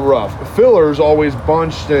little more rough. Filler's always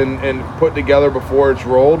bunched and put together before it's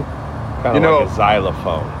rolled. Kind of like a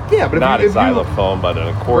xylophone. Yeah, but not a xylophone, but an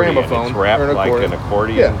accordion. It's wrapped like an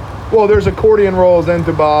accordion. Yeah. Well, there's accordion rolls,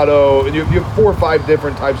 entubato, and you have 4 or 5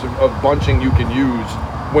 different types of bunching you can use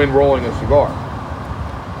when rolling a cigar.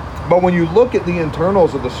 But when you look at the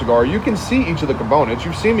internals of the cigar, you can see each of the components.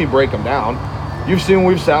 You've seen me break them down. You've seen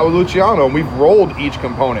we've sat with Luciano and we've rolled each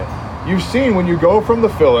component. You've seen when you go from the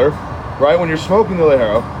filler, right, when you're smoking the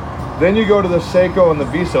Ligero, then you go to the Seco and the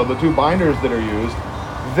Viso, the 2 binders that are used,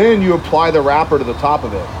 then you apply the wrapper to the top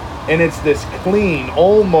of it. And it's this clean,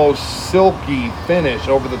 almost silky finish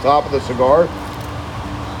over the top of the cigar.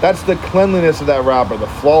 That's the cleanliness of that wrapper, the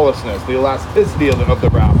flawlessness, the elasticity of the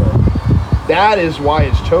wrapper. That is why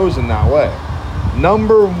it's chosen that way.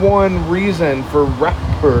 Number 1 reason for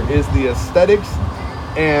wrapper is the aesthetics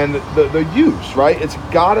and the use, right? It's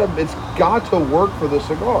got to work for the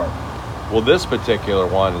cigar. Well, this particular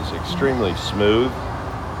one is extremely smooth,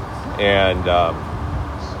 and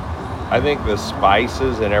I think the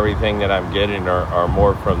spices and everything that I'm getting are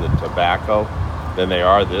more from the tobacco than they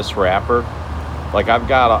are this wrapper. Like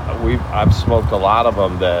I've smoked a lot of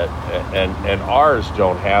them that, and ours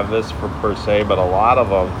don't have this per se, but a lot of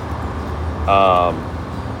them,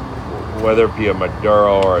 whether it be a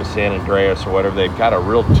Maduro or a San Andreas or whatever, they've got a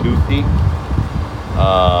real toothy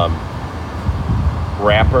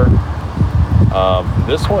wrapper.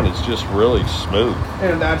 This one is just really smooth.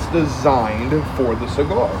 And that's designed for the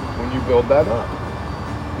cigar when you build that up,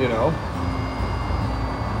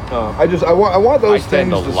 I want those I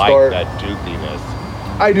tend things to to like start. that dookiness.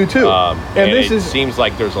 I do too. And it seems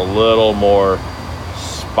like there's a little more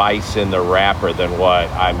spice in the wrapper than what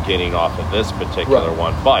I'm getting off of this particular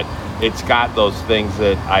one. But it's got those things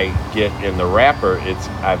that I get in the wrapper.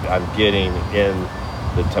 I'm getting in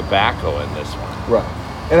the tobacco in this one. Right.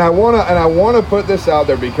 And I wanna put this out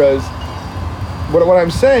there because what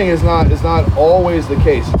I'm saying is not always the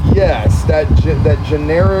case. Yes, that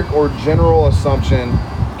generic or general assumption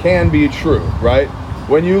can be true, right?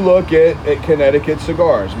 When you look at Connecticut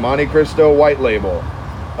cigars, Monte Cristo White Label,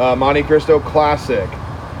 Monte Cristo Classic,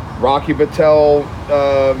 Rocky Patel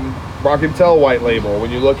White Label,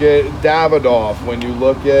 when you look at Davidoff, when you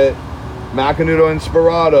look at Macanudo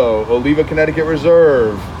Inspirado, Oliva Connecticut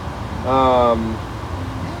Reserve,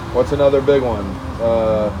 what's another big one?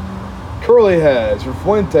 Curly Heads or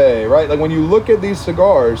Fuente, right? Like when you look at these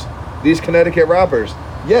cigars, these Connecticut wrappers,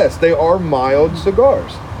 yes, they are mild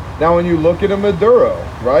cigars. Now, when you look at a Maduro,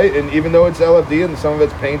 right, and even though it's LFD and some of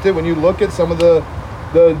it's painted, when you look at some of the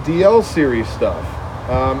DL series stuff,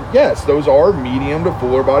 yes, those are medium to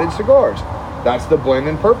fuller bodied cigars. That's the blend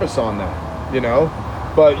and purpose on that, you know?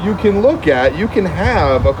 But you can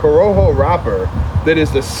have a Corojo wrapper that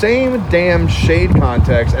is the same damn shade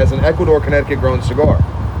context as an Ecuador Connecticut grown cigar,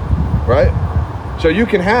 right? So you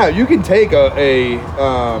can take a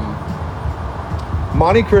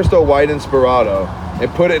Monte Cristo White Inspirado and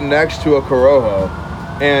put it next to a Corojo,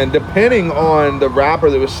 and depending on the wrapper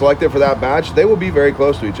that was selected for that batch, they will be very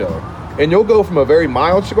close to each other. And you'll go from a very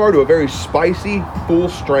mild cigar to a very spicy, full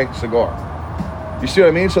strength cigar. You see what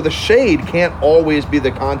I mean? So the shade can't always be the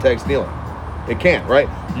context dealing. It can't, right?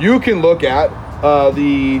 You can look at and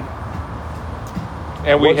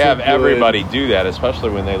we have everybody do that, especially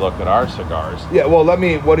when they look at our cigars. Yeah, well,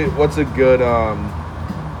 what's a good, I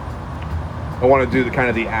want to do the kind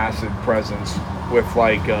of the acid presence with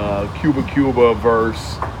like Cuba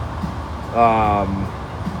versus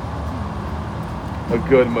a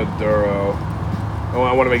good Maduro.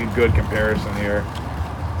 I want to make a good comparison here.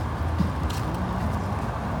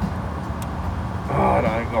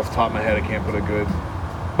 Off the top of my head, I can't put a good.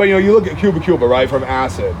 But you know, you look at Cuba, right, from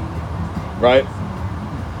acid, right?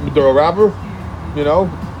 Maduro wrapper, you know,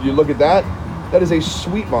 you look at that. That is a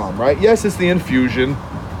sweet bomb, right? Yes, it's the infusion,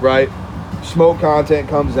 right? Smoke content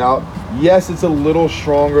comes out. Yes, it's a little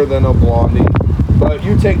stronger than a Blondie, but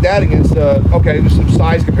you take that against just some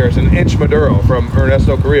size comparison, Inch Maduro from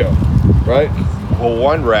Ernesto Carrillo, right? Well,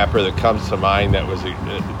 one wrapper that comes to mind that was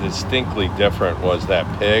distinctly different was that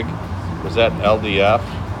Pig. Was that LDF?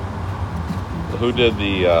 Who did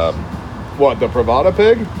the the Pravada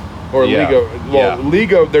Pig? Or Liga? Well, yeah.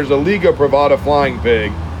 Liga. There's a Liga Pravada Flying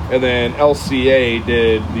Pig, and then LCA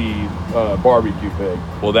did the barbecue pig.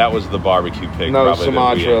 Well, that was the barbecue pig. No,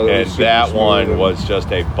 Sumatra. And that one was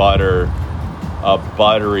just a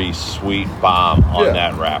buttery sweet bomb on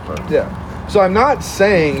that wrapper. Yeah. So I'm not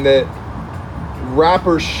saying that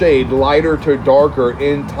wrapper shade, lighter to darker,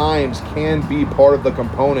 in times can be part of the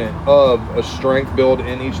component of a strength build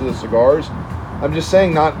in each of the cigars. I'm just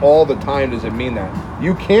saying not all the time does it mean that.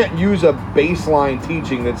 You can't use a baseline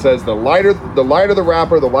teaching that says the lighter the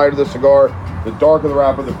wrapper, the lighter the cigar, the darker the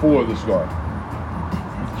wrapper, the fuller the cigar.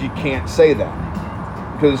 You can't say that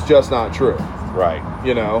because it's just not true. Right.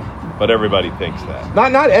 You know? But everybody thinks that.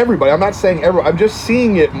 Not everybody. I'm not saying everybody. I'm just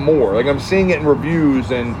seeing it more. Like I'm seeing it in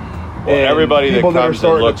reviews and everybody that comes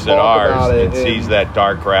and looks at ours and sees that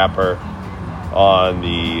dark wrapper on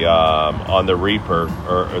the Reaper,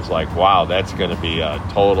 or it's like, wow, that's going to be a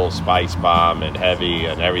total spice bomb and heavy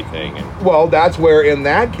and everything. And well, that's where in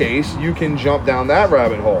that case you can jump down that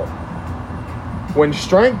rabbit hole. When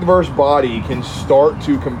strength versus body can start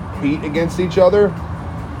to compete against each other,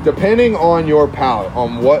 depending on your palate,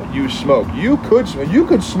 on what you smoke, you could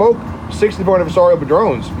smoke 64 Aniversario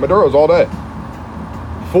Maduros all day.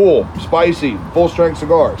 Full, spicy, full strength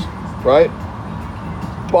cigars, right?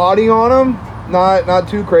 Body on them, not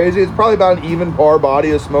too crazy. It's probably about an even par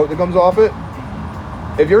body of smoke that comes off it.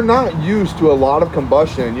 If you're not used to a lot of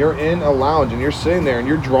combustion and you're in a lounge and you're sitting there and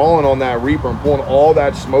you're drawing on that Reaper and pulling all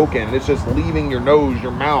that smoke in and it's just leaving your nose,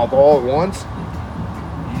 your mouth all at once,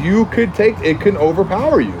 it can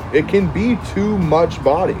overpower you. It can be too much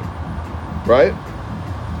body, right?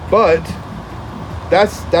 But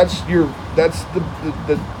that's the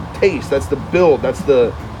taste, that's the build, that's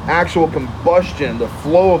the actual combustion, the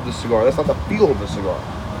flow of the cigar. That's not the feel of the cigar.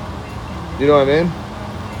 You know what I mean?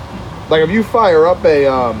 Like if you fire up the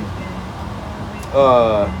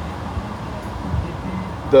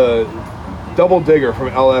Double Digger from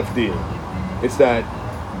LFD, it's that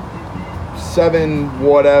 7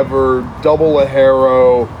 whatever double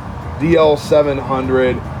Ajero DL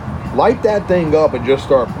 700. light that thing up and just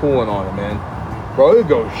start pulling on it, man. Bro, it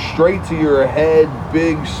goes straight to your head,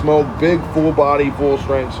 big smoke, big full body, full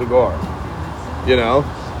strength cigar. You know?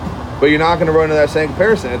 But you're not going to run into that same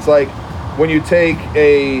comparison. It's like when you take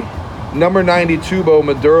a number 90 Tubo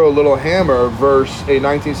Maduro Little Hammer versus a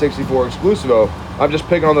 1964 Exclusivo. I'm just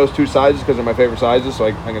picking on those two sizes because they're my favorite sizes, so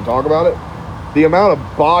I can talk about it. The amount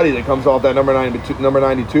of body that comes off that number 90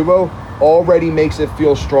 Tubo already makes it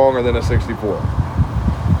feel stronger than a 64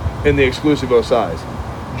 in the Exclusivo size,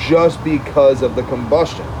 just because of the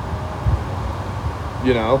combustion.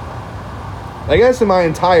 You know? I guess in my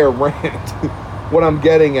entire rant, what I'm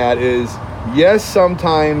getting at is, yes,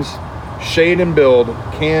 sometimes shade and build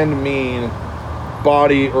can mean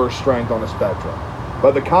body or strength on a spectrum.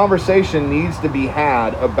 But the conversation needs to be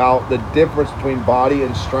had about the difference between body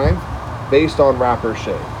and strength based on wrapper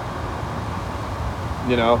shade.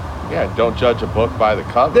 You know? Yeah, don't judge a book by the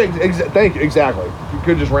cover. Thank you, exactly. You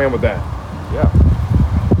could just ran with that. Yeah.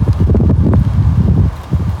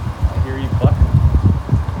 I hear you clucking.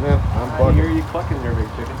 Yeah, I'm I bugging. hear you clucking there, big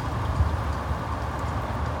chicken.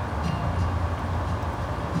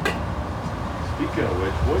 Speaking of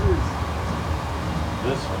which, what is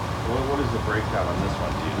this one? What is the breakdown on this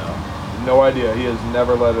one? Do you know? No idea. He has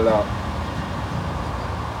never let it out.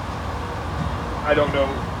 I don't know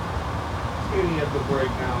any of the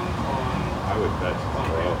breakdown on. I would bet it's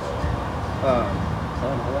gross.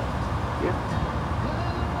 Yeah.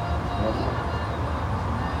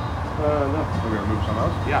 No. We're gonna move something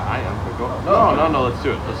else. Yeah, I am. But go. No. Let's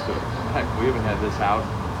do it. Heck, we haven't had this out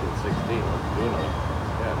since 16. Let's do another.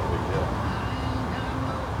 Yeah, no big deal.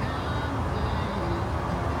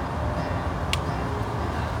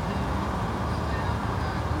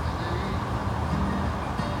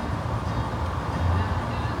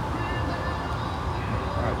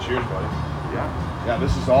 Cheers, buddy. Yeah. Yeah,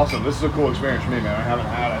 this is awesome. This is a cool experience for me, man. I haven't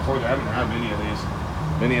had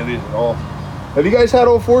many of these at all. Have you guys had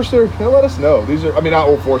Old Forester? Let us know. These are, not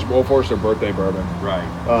Old Forester, but Old Forester birthday bourbon. Right.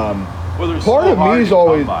 Well, there's part so of hard me is to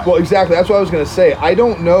always, come by. well, exactly. That's what I was gonna say. I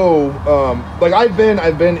don't know. Like I've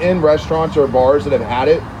been in restaurants or bars that have had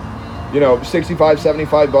it. $65,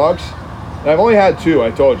 $75, and I've only had two. I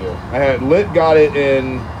told you. I had Lit got it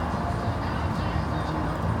in.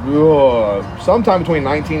 Sometime between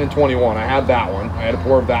 19 and 21. I had that one. I had a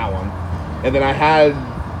pour of that one. And then I had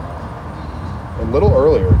a little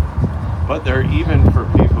earlier. But they're even for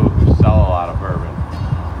people who sell a lot of bourbon.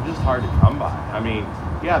 They're just hard to come by. I mean,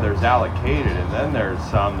 yeah, there's allocated, and then there's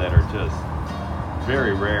some that are just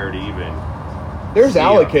very rare to even. There's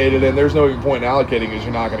allocated, and there's no even point in allocating because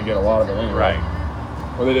you're not going to get a lot of it anyway.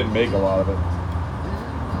 Right. Or they didn't make a lot of it.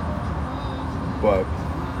 But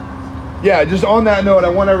yeah, just on that note, I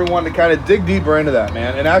want everyone to kind of dig deeper into that,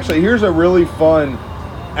 man. And actually, here's a really fun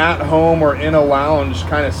at home or in a lounge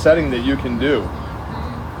kind of setting that you can do.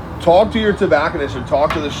 Talk to your tobacconist or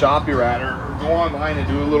talk to the shop you're at, or go online and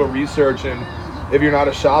do a little research. And if you're not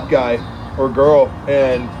a shop guy or girl,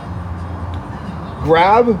 and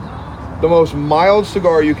grab the most mild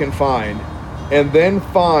cigar you can find, and then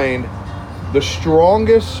find the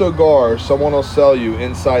strongest cigar someone will sell you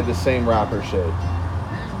inside the same wrapper shade.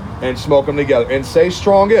 And smoke them together and say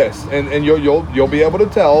strongest, and you'll be able to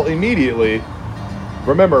tell immediately.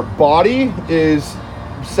 Remember, body is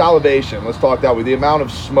salivation. Let's talk that way. The amount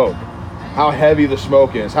of smoke, how heavy the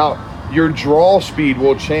smoke is, how your draw speed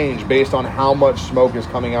will change based on how much smoke is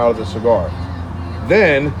coming out of the cigar.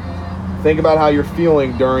 Then think about how you're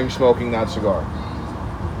feeling during smoking that cigar.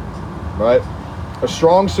 Right? A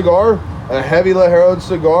strong cigar, a heavy La Herod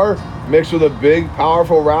cigar mixed with a big,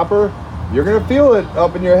 powerful wrapper. You're going to feel it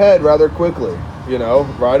up in your head rather quickly,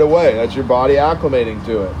 right away. That's your body acclimating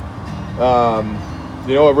to it.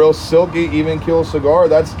 A real silky, even keel cigar,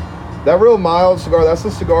 that real mild cigar, that's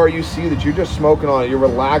the cigar you see that you're just smoking on it. You're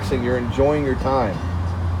relaxing, you're enjoying your time.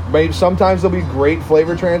 Maybe sometimes there'll be great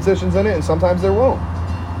flavor transitions in it, and sometimes there won't.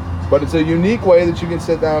 But it's a unique way that you can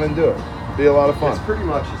sit down and do it. It'll be a lot of fun. It's pretty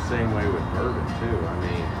much the same way with bourbon, too. I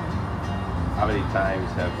mean, how many times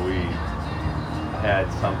have we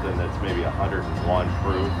had something that's maybe 101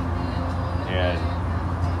 proof and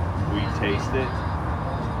we taste it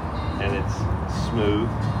and it's smooth?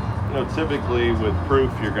 Typically with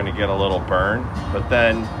proof you're going to get a little burn, but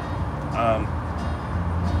then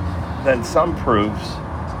some proofs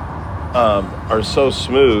are so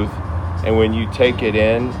smooth, and when you take it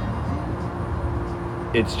in,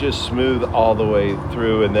 it's just smooth all the way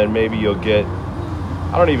through, and then maybe you'll get,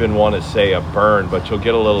 I don't even want to say a burn, but you'll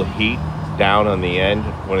get a little heat down on the end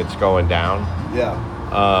when it's going down. Yeah.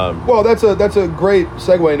 Well, that's a great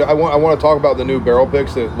segue. I want to talk about the new barrel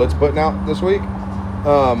picks that Lit's putting out this week.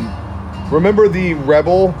 Remember the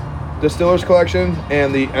Rebel Distillers Collection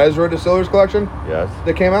and the Ezra Distillers Collection Yes.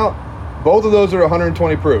 that came out, both of those are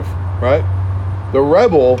 120 proof, right? The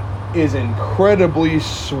Rebel is incredibly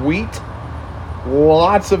sweet,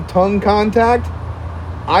 lots of tongue contact.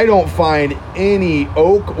 I don't find any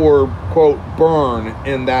oak or, quote, burn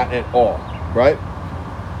in that at all, right?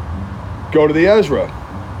 Go to the Ezra.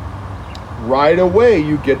 Right away,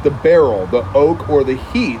 you get the barrel, the oak or the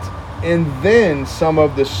heat, and then some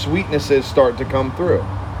of the sweetnesses start to come through.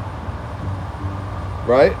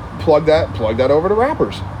 Right? Plug that over to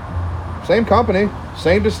Wrappers. Same company,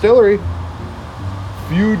 same distillery,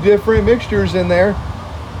 few different mixtures in there,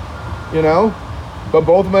 you know, but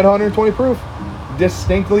both of them at 120 proof.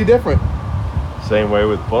 Distinctly different. Same way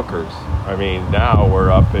with Booker's. I mean, now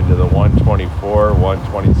we're up into the 124,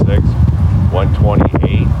 126,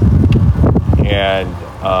 128, and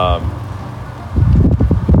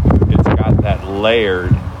it's got that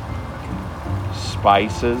layered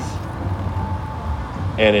spices,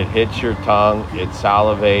 and it hits your tongue, it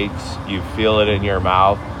salivates, you feel it in your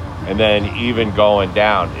mouth, and then even going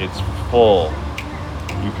down, it's full.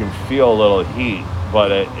 You can feel a little heat,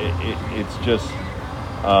 but it's just,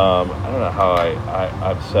 I don't know how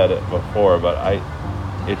I've said it before, but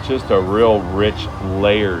it's just a real rich,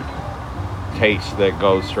 layered taste that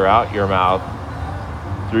goes throughout your mouth,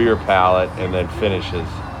 through your palate, and then finishes.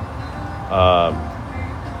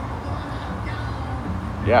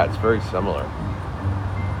 Yeah, it's very similar.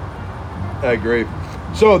 I agree.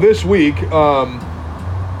 So this week, you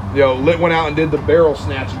know, Lit went out and did the barrel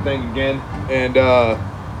snatching thing again, and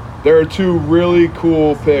there are two really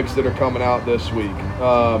cool picks that are coming out this week.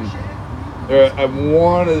 One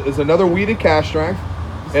is another wheated cask strength,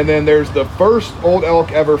 and then there's the first Old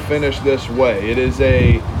Elk ever finished this way. It is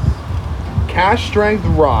a cask strength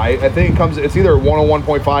rye. I think it comes. It's either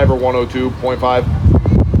 101.5 or 102.5,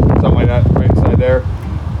 something like that, right inside there.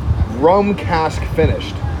 Rum cask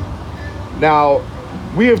finished. Now,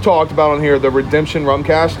 we have talked about on here the Redemption rum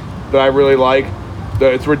cask that I really like.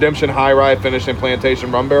 It's Redemption High Rye finished in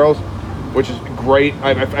plantation rum barrels, which is great.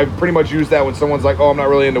 I pretty much use that when someone's like, oh, I'm not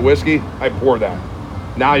really into whiskey. I pour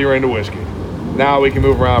that. Now you're into whiskey. Now we can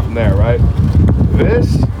move around from there, right?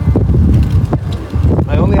 This,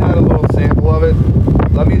 I only had a little sample of it.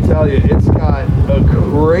 Let me tell you, it's got a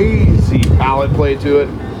crazy palate play to it.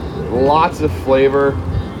 Lots of flavor.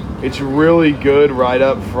 It's really good right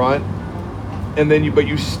up front. And then but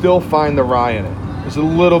you still find the rye in it. There's a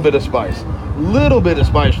little bit of spice. Little bit of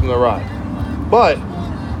spice from the rye. But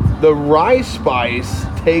the rye spice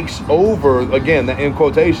takes over, again, in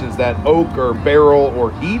quotations, that oak or barrel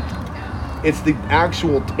or heat. It's the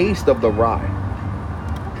actual taste of the rye.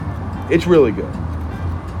 It's really good.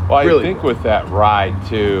 Well, really I think good. with that rye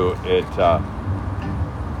too, it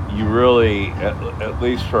you really, at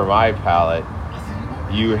least for my palate,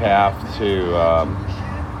 you have to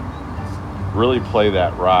really play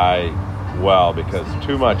that rye well, because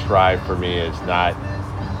too much rye for me is not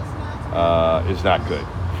good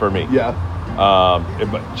for me. Yeah.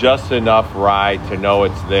 But just enough rye to know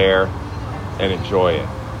it's there and enjoy it.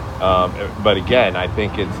 But again, I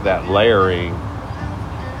think it's that layering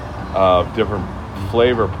of different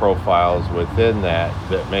flavor profiles within that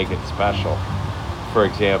make it special. For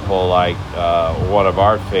example, like one of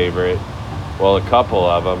our favorite, well, a couple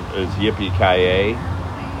of them is Yippee-Ki-Yay,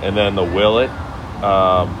 and then the Willet.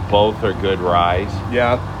 Both are good ryes.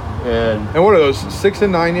 Yeah. And what are those, 6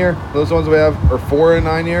 and 9 year? Those ones we have, or 4 and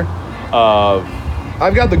 9 year?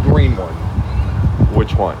 I've got the green one.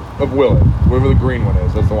 Which one? Of Willet. Whatever the green one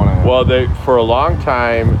is. That's the one I have. Well, for a long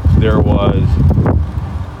time, there was,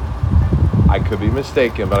 I could be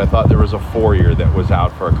mistaken, but I thought there was a 4-year that was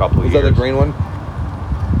out for a couple of years. Is that the green one?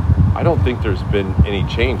 I don't think there's been any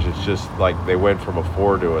change. It's just like they went from a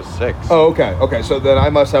 4 to a 6. Oh, okay. Okay, so then I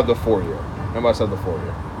must have the 4-year. I must have the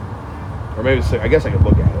 4-year. Or maybe 6. I guess I could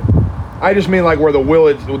look at it. I just mean like where the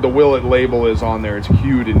Willet label is on there. It's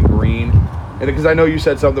hued in green. And because I know you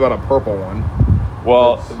said something about a purple one.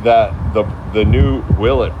 Well, the new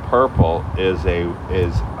Willet Purple is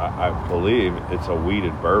I believe it's a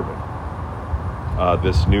wheated bourbon.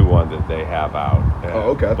 This new one that they have out.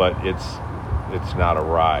 Oh, okay. But it's not a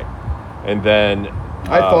rye. And then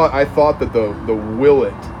I thought that the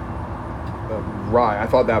Willet rye, I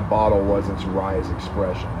thought that bottle was its rye's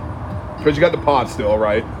expression. Because you got the pot still,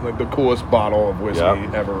 right? Like the coolest bottle of whiskey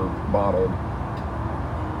ever bottled.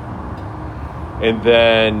 And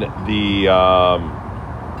then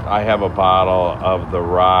I have a bottle of the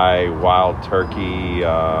rye Wild Turkey.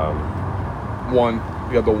 One.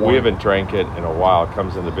 You got the one. We haven't drank it in a while. It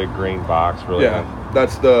comes in the big green box. Really. Yeah,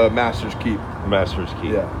 that's the Master's Keep. Master's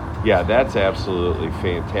Keep. Yeah. Yeah, that's absolutely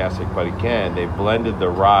fantastic. But again, they've blended the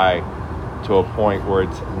rye to a point where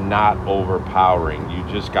it's not overpowering. You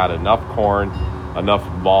just got enough corn, enough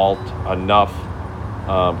malt, enough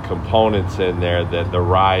components in there that the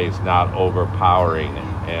rye is not overpowering,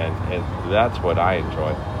 and that's what I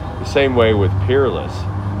enjoy. The same way with Peerless.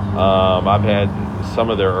 I've had some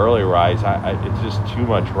of their early ryes. It's just too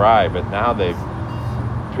much rye, but now they've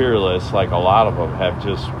Peerless, like a lot of them, have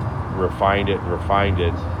just refined it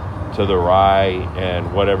to the rye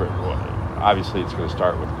and whatever. Obviously, it's going to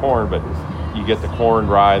start with corn, but you get the corn,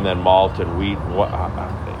 rye, and then malt and wheat,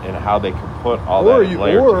 and how they can put all that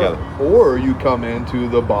layered together. Or you come into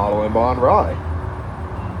the bottle and bond rye,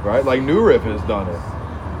 right? Like New Riff has done it,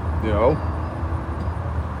 you know.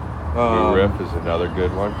 New Riff is another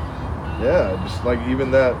good one. Yeah, just like even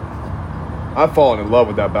that. I've fallen in love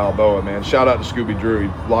with that Balboa, man. Shout out to Scooby Drew. He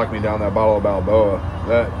locked me down that bottle of Balboa.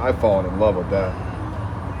 I've fallen in love with that.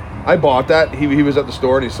 I bought that. He was at the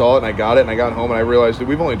store and he saw it and I got it and I got home and I realized that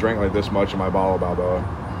we've only drank like this much in my bottle of Balboa.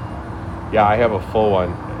 Yeah, I have a full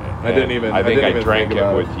one. I think I drank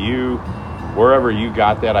it with you. Wherever you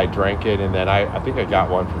got that, I drank it, and then I think I got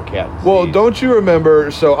one from Cat. Well, don't you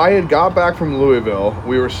remember? So I had got back from Louisville.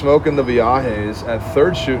 We were smoking the Viajes at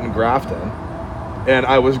Third Shoot in Grafton, and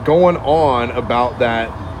I was going on about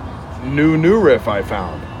that new Riff I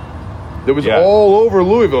found. That was all over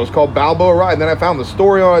Louisville. It's called Balboa Rye, and then I found the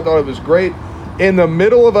story on it. I thought it was great. In the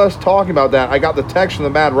middle of us talking about that, I got the text from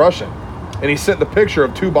the Mad Russian, and he sent the picture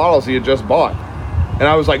of 2 bottles he had just bought. And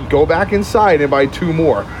I was like, go back inside and buy 2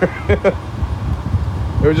 more.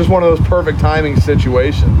 It was just one of those perfect timing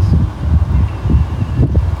situations.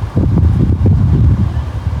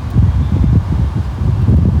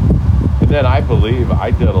 And then I believe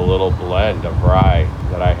I did a little blend of rye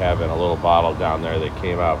that I have in a little bottle down there that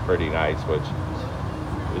came out pretty nice, which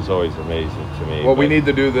is always amazing to me. What we need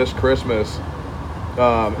to do this Christmas,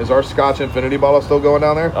 is our Scotch Infinity bottle still going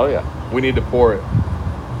down there? Oh, yeah. We need to pour it.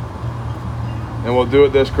 And we'll do it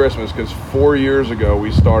this Christmas because 4 years ago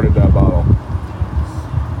we started that bottle.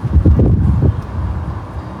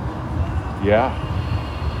 Yeah.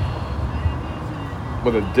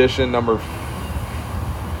 With edition number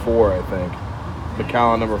 4, I think.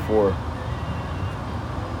 Macallan number 4.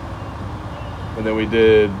 And then we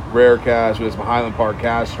did Rare Cask. We did some Highland Park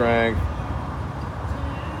Cask Strength.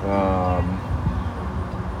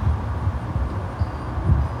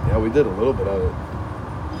 Yeah, we did a little bit of it.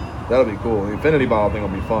 That'll be cool. The Infinity bottle thing will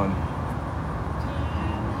be fun.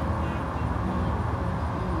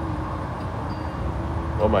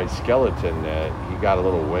 Well, my skeleton, he got a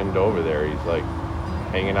little wind over there. He's like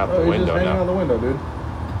hanging out the he's window just hanging now. out the window, dude.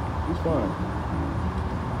 He's fine.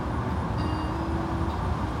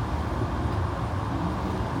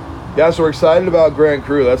 Yeah, so we're excited about Grand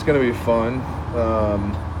Cru. That's going to be fun.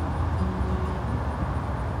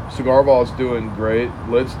 Cigar Vault's doing great.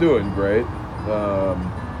 Lit's doing great.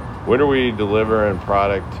 When are we delivering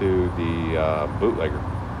product to the bootlegger?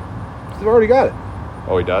 They've already got it.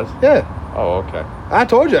 Oh, he does? Yeah. Oh, okay. I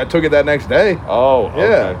told you I took it that next day. Oh,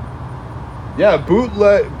 okay. Yeah,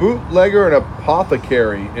 bootlegger and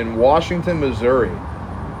apothecary in Washington, Missouri.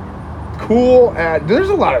 Cool. There's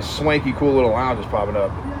a lot of swanky, cool little lounges popping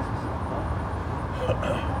up.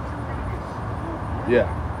 Yeah.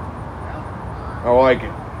 I like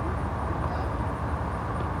it.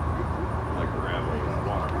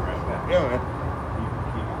 Yeah, man.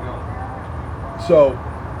 So,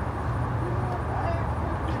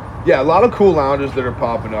 yeah, a lot of cool lounges that are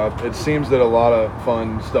popping up. It seems that a lot of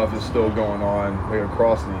fun stuff is still going on like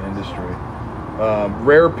across the industry.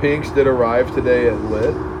 Rare Pinks did arrive today at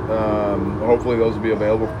Lit. Hopefully those will be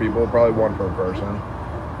available for people. Probably one per person.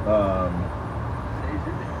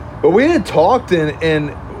 But we had talked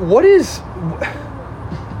and what is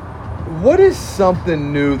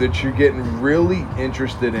something new that you're getting really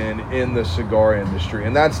interested in the cigar industry?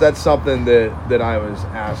 And that's something that I was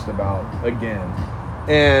asked about again.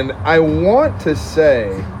 And I want to say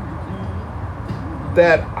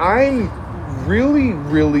that I'm really,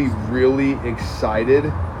 really, really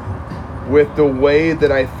excited with the way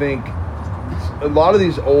that I think a lot of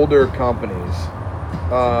these older companies,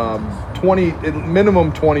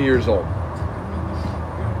 minimum 20 years old,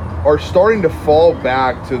 are starting to fall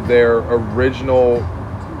back to their original,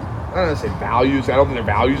 I don't want to say values. I don't think their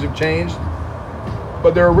values have changed,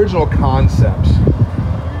 but their original concepts,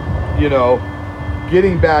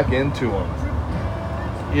 getting back into them,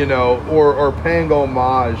 or paying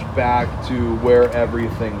homage back to where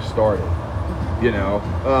everything started,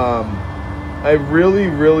 I really,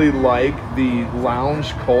 really like the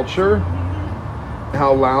lounge culture,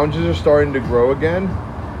 how lounges are starting to grow again,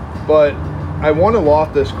 but I want to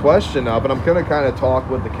loft this question up, and I'm going to kind of talk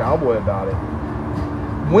with the cowboy about it.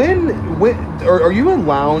 When are you a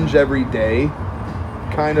lounge every day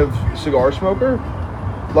kind of cigar smoker?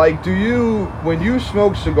 Like, when you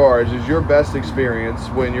smoke cigars, is your best experience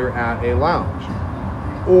when you're at a lounge?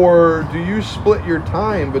 Or do you split your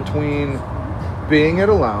time between being at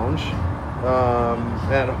a lounge,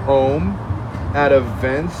 at home, at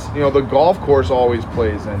events? You know, the golf course always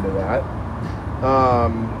plays into that.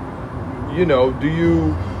 You know,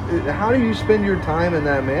 how do you spend your time in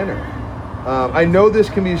that manner? I know this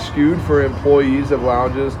can be skewed for employees of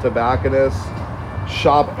lounges, tobacconists,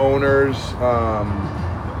 shop owners,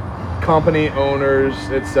 company owners,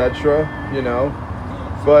 etc., you know,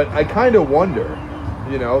 but I kind of wonder,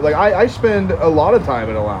 you know, like I spend a lot of time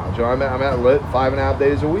in a lounge. You know, I'm at Lit 5.5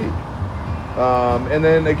 days a week, and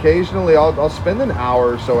then occasionally I'll spend an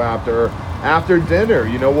hour or so after dinner.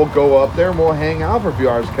 You know, we'll go up there and we'll hang out for a few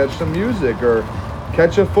hours, catch some music or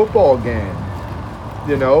catch a football game,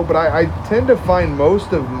 you know, but I tend to find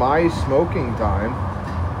most of my smoking time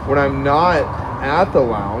when I'm not at the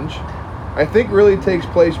lounge, I think really takes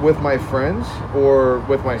place with my friends or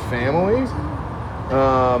with my family,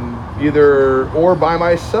 or by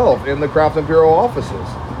myself in the Craft Imperial offices,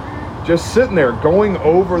 just sitting there going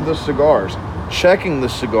over the cigars, checking the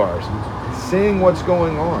cigars, seeing what's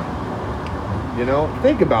going on. You know,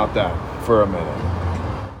 think about that for a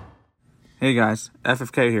minute. Hey guys,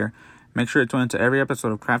 FFK here. Make sure to tune into every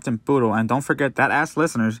episode of Craft and Poodle, and don't forget that as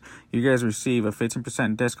listeners, you guys receive a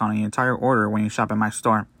 15% discount on your entire order when you shop at my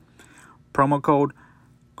store. Promo code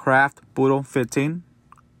CraftPoodle15.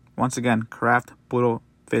 Once again,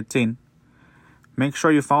 CraftPoodle15. Make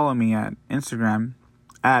sure you follow me at Instagram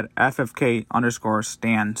at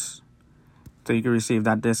FFK_stands so you can receive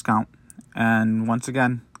that discount. And once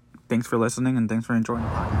again, thanks for listening and thanks for enjoying the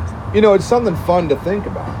podcast. You know, it's something fun to think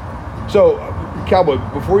about. So, Cowboy,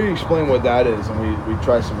 before you explain what that is, and we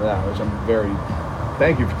try some of that, which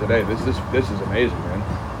thank you for today. This is amazing, man.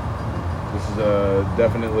 This is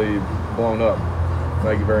definitely blown up.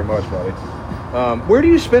 Thank you very much, buddy. Where do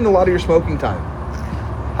you spend a lot of your smoking time?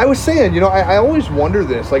 I was saying, you know, I always wonder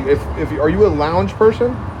this. Like, if are you a lounge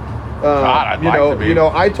person? God, I'd like to be. You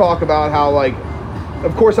know, I talk about how, like,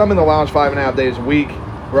 of course, I'm in the lounge 5.5 days a week,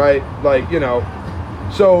 right? Like, you know,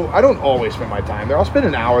 so I don't always spend my time there. I'll spend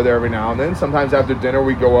an hour there every now and then. Sometimes after dinner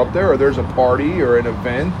we go up there, or there's a party or an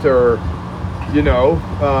event, or, you know,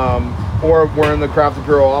 or we're in the Craft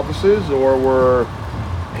Imperial offices, or we're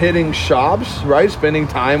hitting shops, right? Spending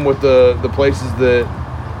time with the places that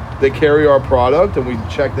carry our product, and we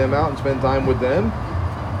check them out and spend time with them.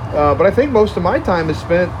 But I think most of my time is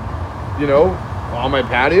spent, you know, on my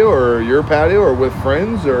patio or your patio or with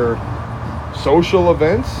friends or social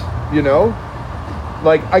events, you know.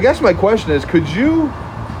 Like, I guess my question is, could you,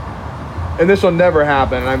 and this will never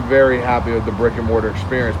happen, and I'm very happy with the brick and mortar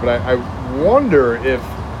experience, but I wonder if,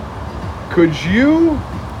 could you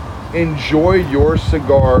enjoy your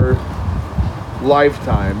cigar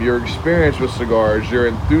lifetime, your experience with cigars, your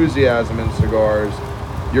enthusiasm in cigars,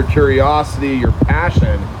 your curiosity, your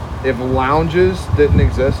passion, if lounges didn't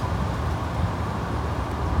exist?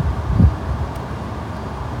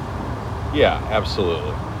 Yeah,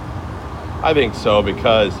 absolutely. I think so,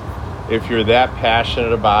 because if you're that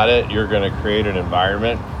passionate about it, you're going to create an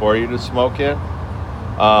environment for you to smoke in.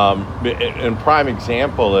 And prime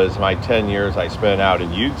example is my 10 years I spent out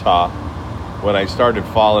in Utah. When I started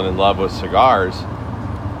falling in love with cigars,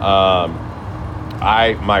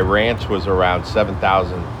 my ranch was around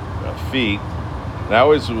 7,000 feet. And I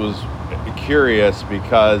always was curious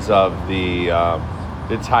because of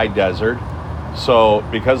it's high desert. So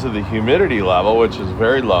because of the humidity level, which is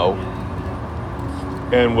very low,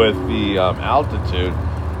 and with the altitude,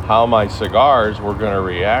 how my cigars were going to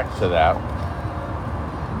react to that.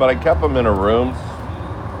 But I kept them in a room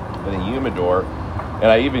in a humidor, and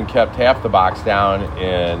I even kept half the box down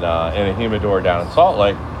in a humidor down in Salt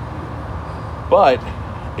Lake. But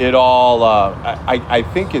it all, I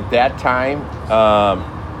think at that time,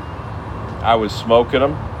 I was smoking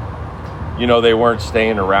them. You know, they weren't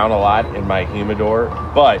staying around a lot in my humidor,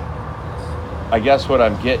 but I guess what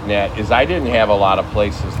I'm getting at is I didn't have a lot of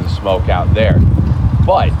places to smoke out there,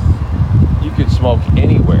 but you could smoke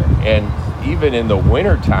anywhere. And even in the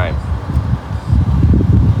wintertime,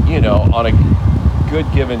 you know, on a good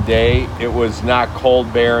given day, it was not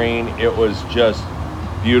cold bearing. It was just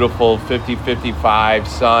beautiful 50-55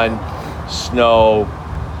 sun, snow,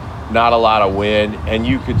 not a lot of wind, and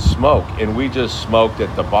you could smoke. And we just smoked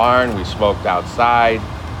at the barn. We smoked outside.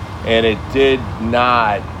 And it did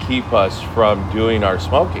not keep us from doing our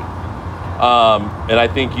smoking. And I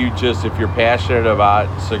think if you're passionate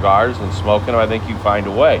about cigars and smoking them, I think you find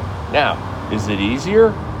a way. Now, is it easier?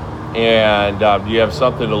 And do you have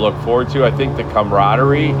something to look forward to? I think the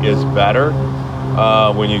camaraderie is better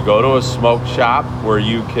when you go to a smoke shop where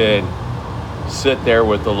you can sit there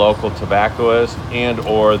with the local tobaccoist and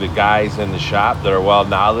or the guys in the shop that are well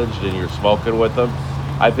knowledgeable and you're smoking with them.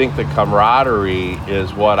 I think the camaraderie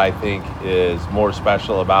is what I think is more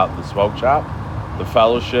special about the smoke shop, the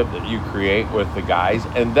fellowship that you create with the guys,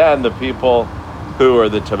 and then the people who are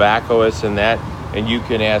the tobacconists and you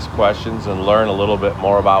can ask questions and learn a little bit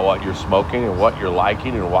more about what you're smoking and what you're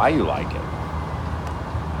liking and why you like it.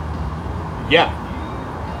 Yeah.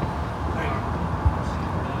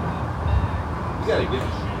 You gotta give it.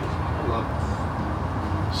 I love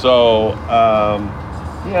it. So,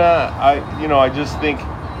 I just think,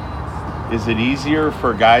 is it easier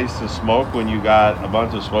for guys to smoke when you got a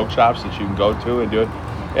bunch of smoke shops that you can go to and do it?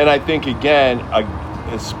 And I think, again,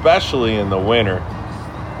 especially in the winter,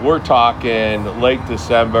 we're talking late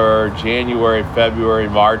December, January, February,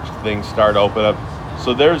 March, things start to open up.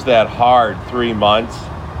 So there's that hard 3 months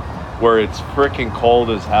where it's freaking cold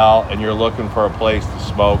as hell and you're looking for a place to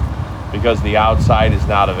smoke because the outside is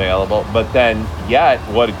not available. But then yet,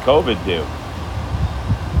 what did COVID do?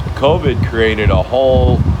 COVID created a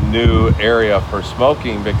whole new area for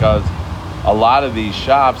smoking because a lot of these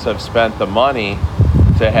shops have spent the money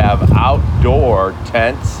to have outdoor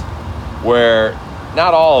tents where,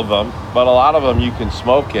 not all of them, but a lot of them you can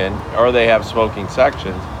smoke in, or they have smoking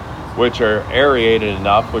sections which are aerated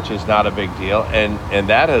enough, which is not a big deal, and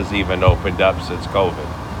that has even opened up since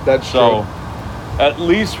COVID. That's so true. At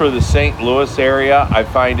least for the St. Louis area, I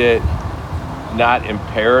find it not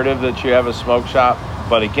imperative that you have a smoke shop.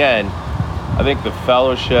 But again, I think the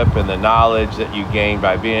fellowship and the knowledge that you gain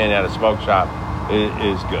by being at a smoke shop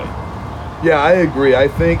is good. Yeah, I agree. I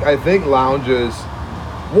think lounges,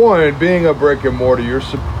 one, being a brick and mortar, you're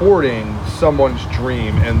supporting someone's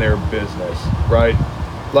dream and their business, right?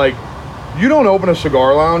 Like, you don't open a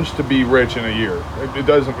cigar lounge to be rich in a year. It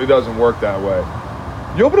doesn't work that way.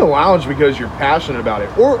 You open a lounge because you're passionate about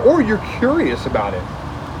it, or you're curious about it.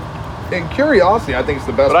 And curiosity, I think, is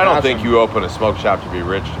the best. But I don't passion. think you open a smoke shop to be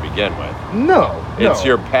rich to begin with. No.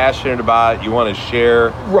 You're passionate about it. You want to share.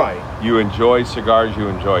 Right. You enjoy cigars. You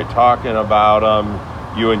enjoy talking about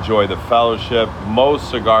them. You enjoy the fellowship. Most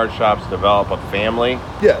cigar shops develop a family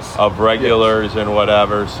of regulars and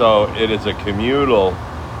whatever. So it is a communal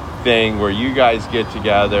thing where you guys get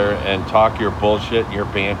together and talk your bullshit and your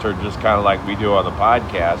banter, just kind of like we do on the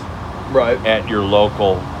podcast, right, at your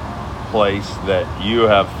local place that you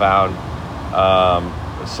have found,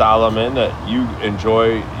 Solomon, that you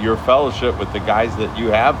enjoy your fellowship with the guys that you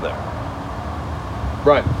have there.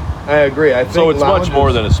 Right, I agree. I think so. It's lounges, much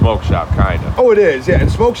more than a smoke shop, kind of. Oh, it is. Yeah,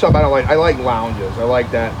 and smoke shop, I don't like. I like lounges. I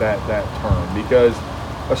like that term because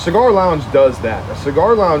a cigar lounge does that. A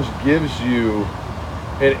cigar lounge gives you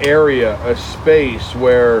an area, a space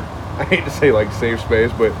where, I hate to say like safe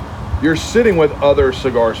space, but you're sitting with other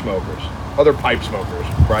cigar smokers, other pipe smokers,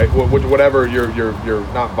 right? Whatever your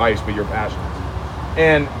not vice, but your passion is.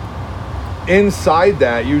 And inside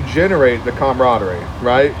that, you generate the camaraderie,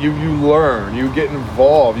 right? You learn, you get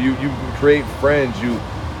involved, you create friends, you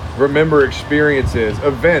remember experiences,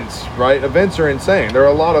 events, right? Events are insane. They're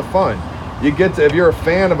a lot of fun. You get to, if you're a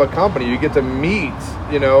fan of a company, you get to meet,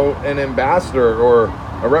 an ambassador or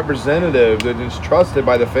a representative that is trusted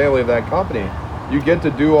by the family of that company. You get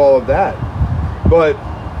to do all of that. But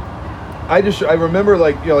I remember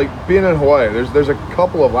like being in Hawaii, there's a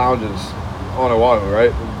couple of lounges on Oahu,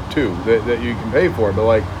 right? 2 that you can pay for, but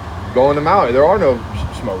like going to Maui, there are no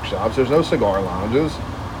smoke shops, there's no cigar lounges.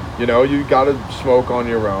 You got to smoke on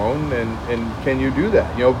your own, and can you do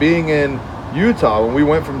that? Being in Utah, when we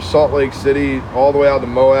went from Salt Lake City all the way out to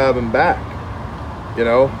Moab and back, there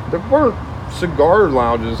weren't cigar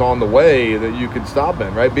lounges on the way that you could stop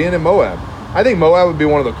in, right? Being in Moab, I think Moab would be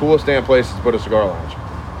one of the coolest damn places to put a cigar lounge.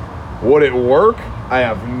 Would it work? I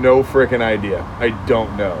have no freaking idea. I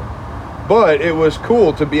don't know. But it was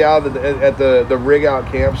cool to be out at the rig out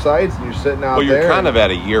campsites, and you're sitting out there. Well, you're kind of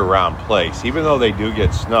at a year-round place, even though they do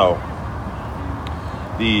get snow.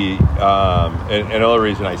 Another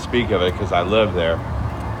reason I speak of it, because I live there,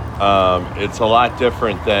 it's a lot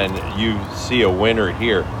different than you see a winter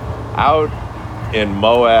here. Out in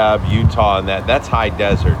Moab, Utah, and that's high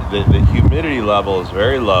desert. The humidity level is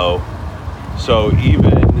very low. So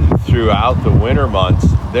even throughout the winter months,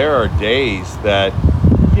 there are days that,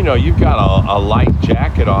 you've got a light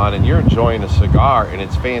jacket on and you're enjoying a cigar and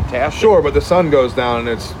it's fantastic. Sure, but the sun goes down and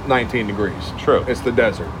it's 19 degrees. True. It's the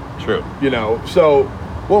desert. True. So,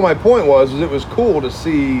 well, my point was it was cool to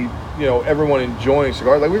see, you know, everyone enjoying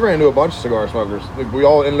cigars. Like, we ran into a bunch of cigar smokers. Like, we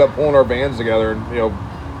all ended up pulling our vans together and, you know,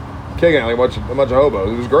 kicking it like a bunch of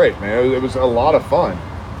hobos. It was great, man. It was a lot of fun.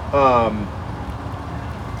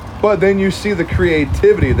 But then you see the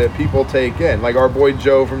creativity that people take in. Like our boy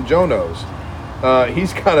Joe from Joe Knows.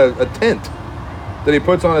 He's got a tent that he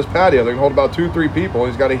puts on his patio. They can hold about 2-3 people,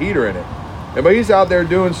 and he's got a heater in it. But he's out there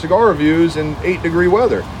doing cigar reviews in 8-degree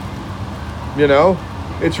weather. You know?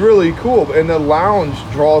 It's really cool. And the lounge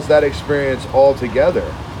draws that experience all together.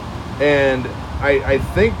 And I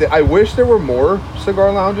think that I wish there were more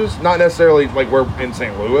cigar lounges. Not necessarily like we're in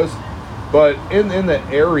St. Louis, but in the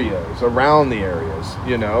areas, around the areas,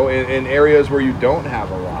 you know, in areas where you don't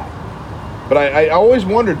have a lot. But I always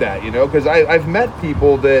wondered that, you know, because I've met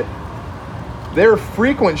people that they're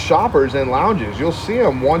frequent shoppers in lounges. You'll see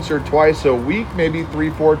them once or twice a week, maybe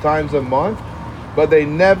 3-4 times a month, but they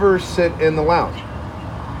never sit in the lounge.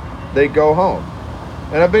 They go home.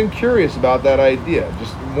 And I've been curious about that idea.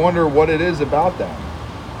 Just wonder what it is about that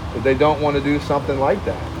they don't want to do something like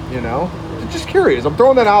that, you know? Just curious. I'm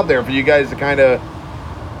throwing that out there for you guys to kind of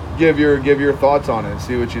give your thoughts on it and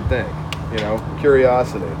see what you think. You know,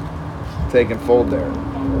 curiosity taking fold there.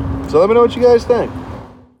 So let me know what you guys think.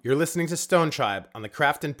 You're listening to Stone Tribe on the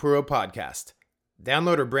Craft and Puro podcast.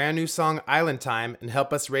 Download our brand new song Island Time and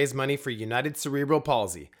help us raise money for United Cerebral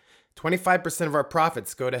Palsy. 25% of our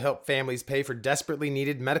profits go to help families pay for desperately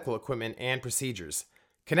needed medical equipment and procedures.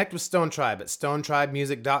 Connect with Stone Tribe at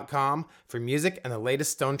stonetribemusic.com for music and the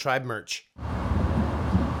latest Stone Tribe merch.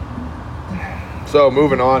 So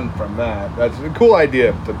moving on from that, that's a cool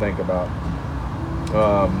idea to think about.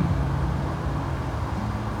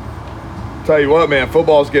 Tell you what, man,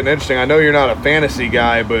 football's getting interesting. I know you're not a fantasy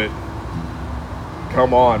guy, but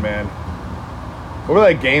come on, man. What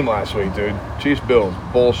was that game last week, dude? Chiefs-Bills,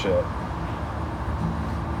 bullshit.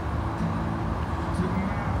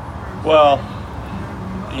 Well,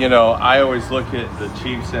 you know, I always look at the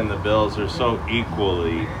Chiefs and the Bills. They're so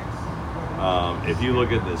equally. If you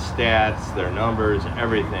look at the stats, their numbers,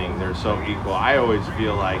 everything, they're so equal. I always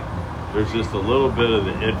feel like there's just a little bit of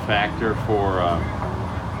the it factor for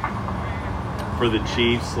the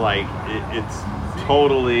Chiefs. Like it's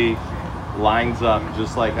totally lines up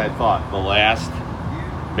just like I thought. The last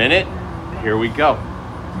minute, here we go.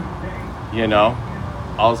 You know,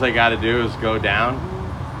 all they got to do is go down,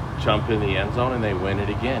 jump in the end zone, and they win it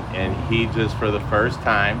again. And he just, for the first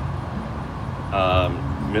time,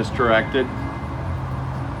 misdirected,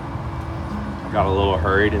 got a little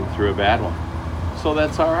hurried and threw a bad one. So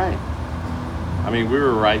that's all right. I mean, we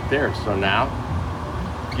were right there. So now,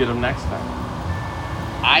 get them next time.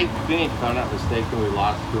 I think, if I'm not mistaken, we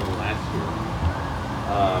lost to them last year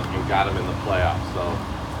and got them in the playoffs. So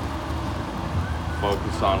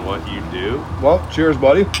focus on what you do. Well, cheers,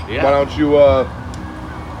 buddy. Yeah. Why don't you let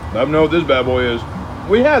them know what this bad boy is?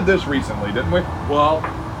 We had this recently, didn't we? Well,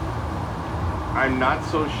 I'm not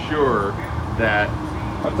so sure that.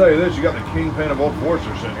 I'll tell you this, you got the kingpin of Old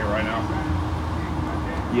Forester sitting here right now.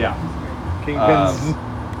 Yeah. Kingpins.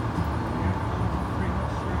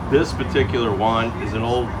 This particular one is an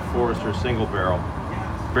Old Forester single barrel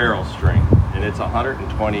string, and it's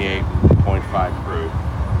 128.5 proof.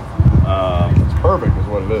 It's perfect is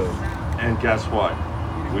what it is. And guess what?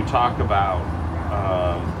 We talk about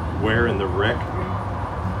where in the rick.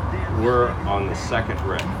 We're on the second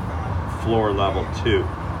rick, floor level 2.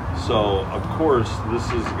 So of course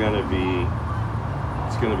this is going to be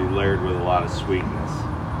layered with a lot of sweetness.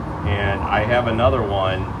 And I have another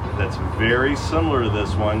one that's very similar to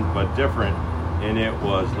this one but different, and it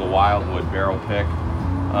was the Wildwood barrel pick.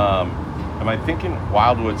 Am I thinking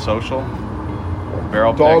Wildwood Social?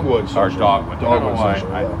 Barrel Dogwood pick? Or Social. Dogwood. Dogwood I don't know Social,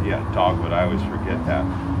 why yeah, Dogwood. I always forget that.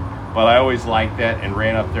 But I always liked that and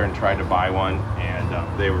ran up there and tried to buy one, and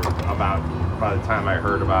they were about, by the time I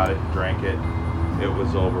heard about it and drank it, it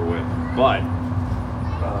was over with. But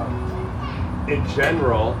in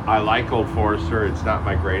general, I like Old Forester. It's not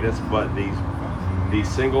my greatest, but these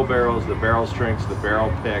single barrels, the barrel strengths, the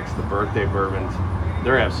barrel picks, the birthday bourbons,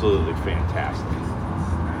 they're absolutely fantastic.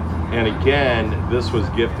 And again, this was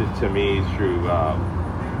gifted to me through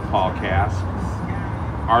Paul Cass,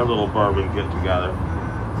 our little bourbon get together.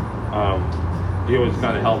 He always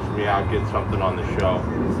kind of helps me out, get something on the show.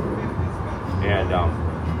 And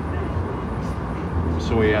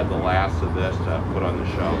so we had the last of this to put on the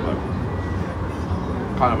show, but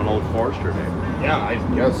kind of an Old Forester day. Yeah, I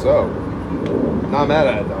guess so. Not mad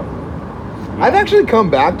at it though. I've actually come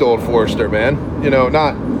back to Old Forester, man. You know,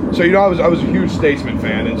 I was a huge Statesman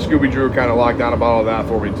fan, and Scooby Drew kind of locked down a bottle of that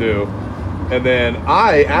for me too. And then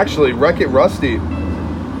I actually Wreck-It Rusty.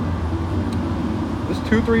 This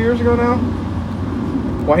 2-3 years ago now.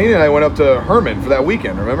 Wahine and I went up to Herman for that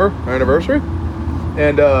weekend, remember? Our anniversary?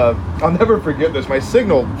 And I'll never forget this. My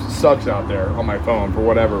signal sucks out there on my phone for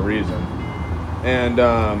whatever reason. And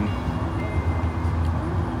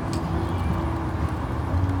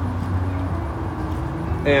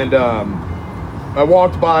I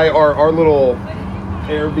walked by our little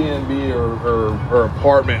Airbnb or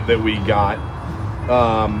apartment that we got.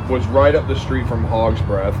 Was right up the street from Hog's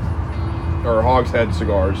Breath, or Hog's Head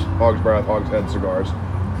Cigars. Hog's Breath, Hog's Head Cigars.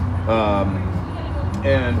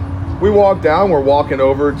 And we walked down. We're walking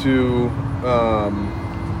over to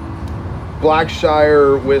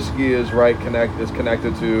Blackshire Whiskey is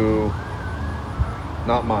connected to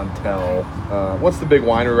not Montel. What's the big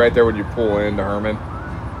winery right there when you pull into Herman?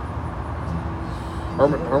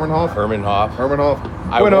 Hermanhof? Hermanhof.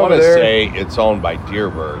 I Went want over to there. say it's owned by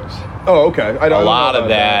Dierbergs. Oh, okay. I don't A know lot about of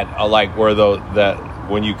that, like where that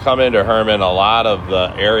when you come into Herman, a lot of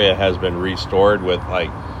the area has been restored with like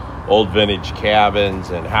old vintage cabins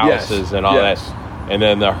and houses and all that. And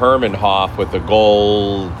then the Hermanhof with the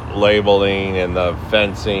gold labeling and the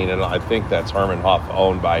fencing, and I think that's Hermanhof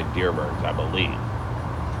owned by Dierbergs, I believe.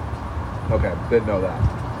 Okay, didn't know that.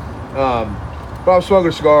 But I was smoking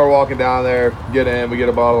a cigar, walking down there, get in, we get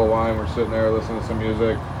a bottle of wine, we're sitting there listening to some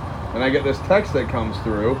music, and I get this text that comes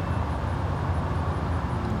through,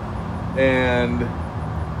 and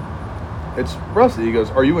it's Rusty. He goes,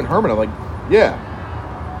 "Are you in Herman?" I'm like, "Yeah."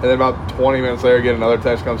 And then about 20 minutes later, I get another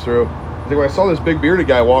text comes through. I think when I saw this big bearded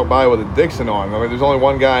guy walk by with a Dixon on. I mean, there's only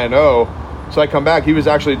one guy I know. So I come back. He was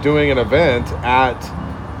actually doing an event at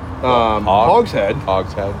Hog's Head.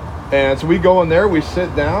 Hog's Head. And so we go in there, we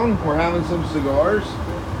sit down, we're having some cigars,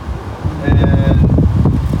 and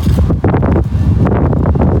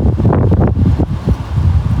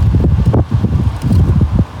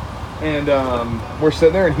we're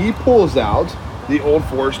sitting there, and he pulls out the Old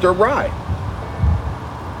Forester Rye.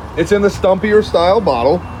 It's in the stumpier style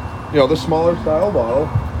bottle, you know, the smaller style bottle.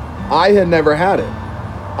 I had never had it.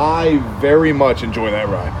 I very much enjoy that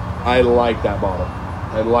rye. I like that bottle.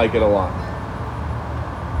 I like it a lot.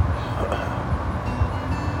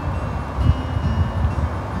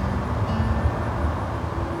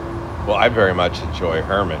 Well, I very much enjoy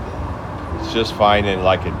Herman. It's just finding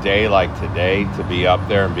like a day like today to be up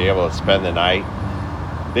there and be able to spend the night.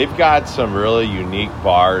 They've got some really unique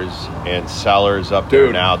bars and cellars up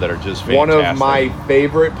there now that are just fantastic. One of my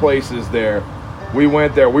favorite places there. We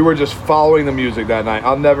went there. We were just following the music that night.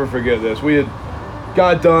 I'll never forget this. We had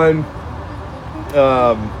got done.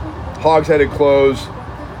 Hog's Head had closed.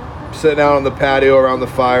 Sitting out on the patio around the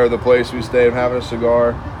fire of the place we stayed, having a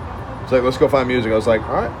cigar. It's like, let's go find music. I was like,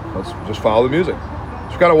 all right, let's just follow the music.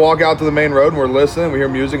 So we kind of walk out to the main road, and we're listening. We hear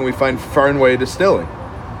music, and we find Fernweh Distilling.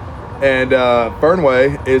 And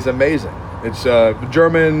Fernweh is amazing. It's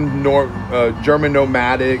German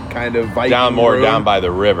nomadic kind of Viking down by the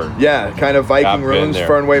river. Yeah, kind of Viking ruins. there.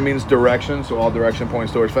 Fernweh means direction, so all direction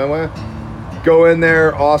points towards Fernweh. Go in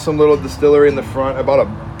there, awesome little distillery in the front. I bought a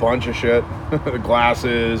bunch of shit,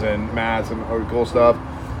 glasses and mats and other cool stuff.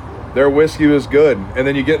 Their whiskey was good. And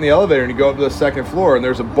then you get in the elevator and you go up to the second floor, and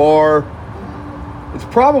there's a bar. It's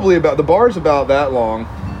probably the bar's about that long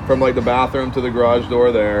from like the bathroom to the garage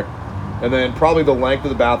door there. And then probably the length of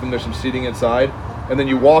the bathroom, there's some seating inside. And then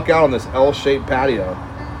you walk out on this L-shaped patio.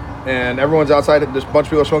 And everyone's outside. There's a bunch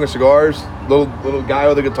of people smoking cigars. Little guy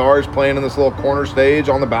with a guitar is playing in this little corner stage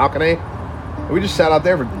on the balcony. And we just sat out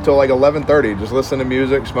there till like 11:30, just listening to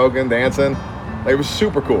music, smoking, dancing. Like, it was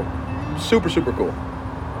super cool. Super, super cool.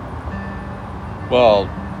 Well,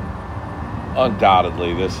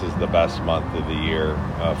 undoubtedly, this is the best month of the year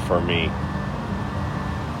for me.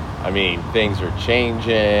 I mean, things are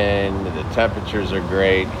changing, the temperatures are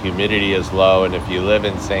great, humidity is low, and if you live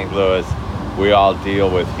in St. Louis, we all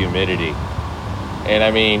deal with humidity. And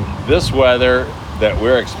I mean, this weather that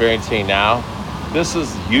we're experiencing now, this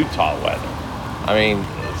is Utah weather. I mean,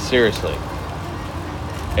 seriously.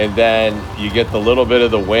 And then you get the little bit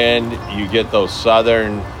of the wind, you get those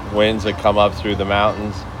southern winds that come up through the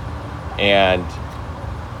mountains, and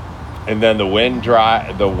then the wind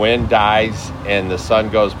dies and the sun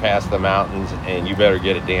goes past the mountains, and you better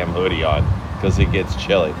get a damn hoodie on because it gets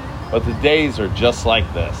chilly. But the days are just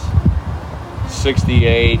like this.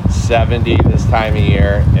 68, 70 this time of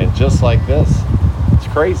year, and just like this. It's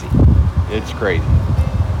crazy. It's crazy.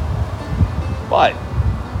 But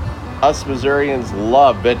us Missourians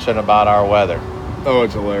love bitching about our weather. Oh,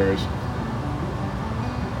 it's hilarious.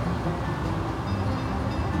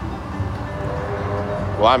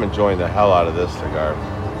 Well, I'm enjoying the hell out of this cigar.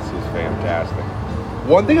 This is fantastic.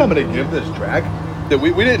 One thing I'm going to give this track, that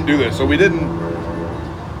we didn't do this, so we didn't,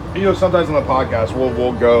 you know, sometimes on the podcast,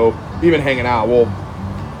 we'll go, even hanging out, we'll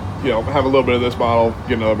have a little bit of this bottle,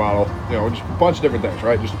 get another bottle, just a bunch of different things,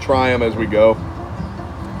 right? Just try them as we go.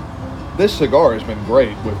 This cigar has been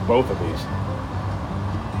great with both of these.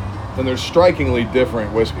 And they're strikingly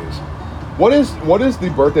different whiskeys. What is the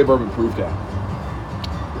birthday bourbon proof at?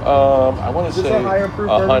 I want to Is this say a higher proof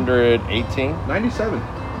bourbon? 118. 97.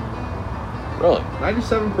 Really?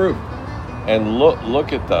 97 proof. And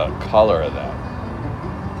look at the color of that.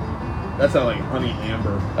 That's not like honey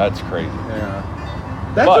amber. That's crazy. Yeah.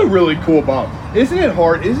 That's a really cool bottle. Isn't it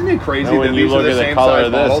hard? Isn't it crazy And that when you these are look the at the same color size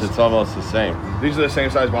of this, bottles? it's almost the same. These are the same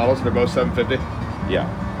size bottles, and they're both 750. Yeah.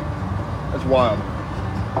 That's wild.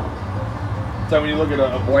 So when you look at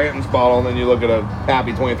a Blanton's bottle and then you look at a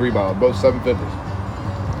Pappy 23 bottle, both 750s.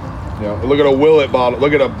 Look at a Willet bottle.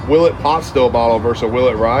 Look at a Willet pot still bottle versus a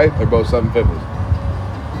Willet rye. They're both 750s.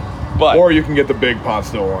 But Or you can get the big pot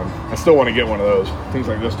still one. I still want to get one of those. Things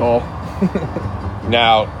like this tall.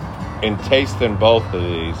 now, in tasting both of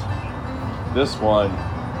these, this one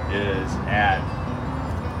is at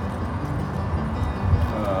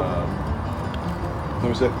Let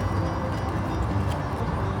me see.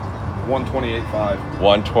 128.5.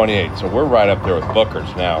 128. So we're right up there with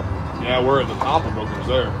Booker's now. Yeah, we're at the top of Booker's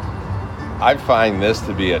there. I find this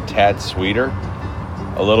to be a tad sweeter,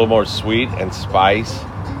 a little more sweet and spice,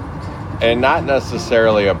 and not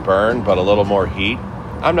necessarily a burn, but a little more heat.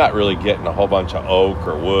 I'm not really getting a whole bunch of oak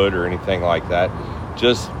or wood or anything like that.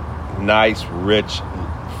 Just nice, rich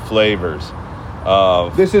flavors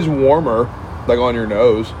of. This is warmer, like on your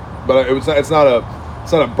nose, but it's not a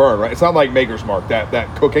burn, right? It's not like Maker's Mark,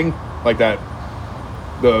 that cooking, like that.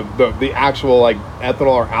 The actual like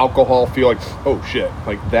ethanol or alcohol feel like, oh shit,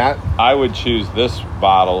 like that. I would choose this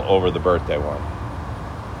bottle over the birthday one.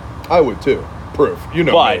 I would too. Proof, But me.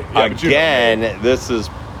 Yeah, but again, this is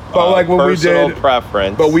But like when personal we did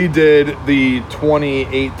preference. But we did the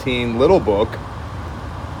 2018 Little Book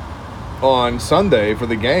on Sunday for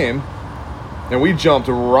the game, and we jumped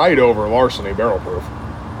right over Larceny Barrel Proof.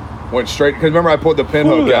 Went straight, because remember I pulled the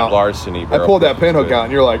pinhook that out. Larceny I Barrel pulled that Proof is pinhook good. out,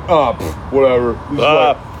 and you're like, oh, whatever.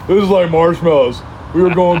 This is like marshmallows. We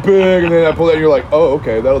were going big, and then I pulled that, and you're like, oh,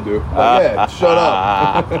 okay, that'll do. I'm like, yeah, shut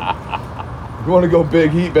up. If you want to go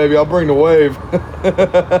big heat, baby, I'll bring the wave.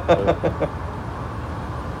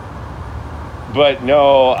 But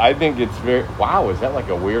no, I think it's very. Wow, is that like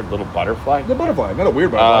a weird little butterfly? The butterfly, not a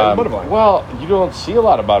weird butterfly, it's a butterfly. Well, you don't see a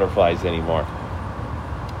lot of butterflies anymore.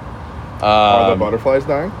 Are the butterflies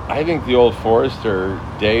dying? I think the Old Forester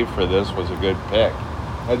Dave for this was a good pick.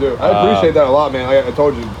 I do. I appreciate that a lot, man. I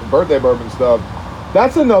told you, birthday bourbon stuff.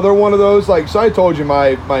 That's another one of those, like, so I told you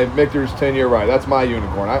my Michter's 10-year ride. That's my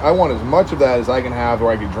unicorn. I want as much of that as I can have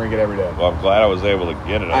where I can drink it every day. Well, I'm glad I was able to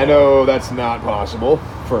get it. I know that's not possible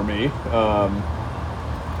for me.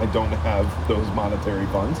 I don't have those monetary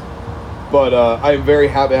funds. But I'm very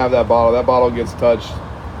happy to have that bottle. That bottle gets touched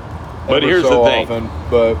But ever here's so the thing. often.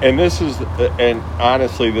 But And this is, and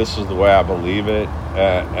honestly, this is the way I believe it,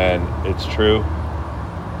 and it's true.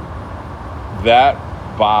 That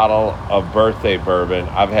bottle of birthday bourbon,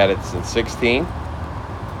 I've had it since 16.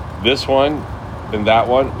 This one and that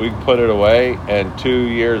one, we put it away, and 2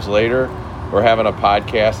 years later, we're having a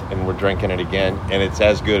podcast and we're drinking it again, and it's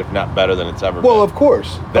as good, if not better, than it's ever been. well, of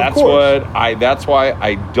course. That's of course. that's why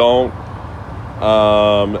I don't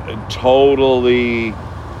totally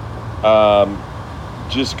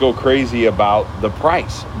just go crazy about the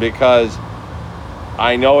price, because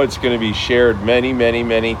I know it's going to be shared many, many,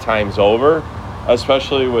 many times over,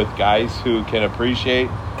 especially with guys who can appreciate,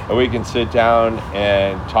 and we can sit down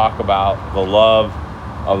and talk about the love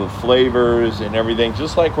of the flavors and everything,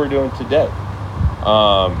 just like we're doing today.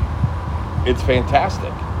 It's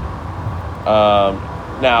fantastic.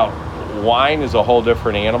 Now, wine is a whole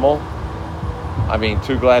different animal. I mean,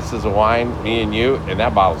 2 glasses of wine, me and you, and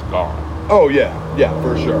that bottle's gone. Oh, yeah,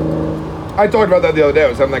 for sure. I talked about that the other day. I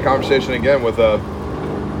was having that conversation again with a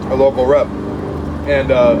local rep. And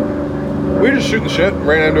we were just shooting the shit,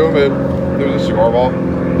 ran into him, and there was a cigar ball.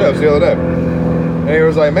 Yeah, it was the other day. And he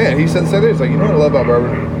was like, man, he said, he's like, you know what I love about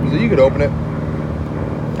bourbon? He said, you could open it,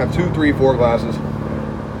 have 2, 3, 4 glasses,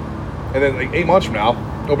 and then like 8 months from now,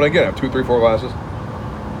 open it again, have 2, 3, 4 glasses.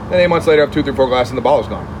 Then 8 months later, have 2, 3, 4 glasses, and the bottle's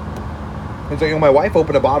gone. He's like, my wife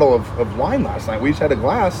opened a bottle of wine last night. We just had a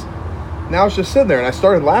glass. Now it's just sitting there, and I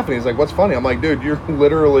started laughing. He's like, what's funny? I'm like, dude, you're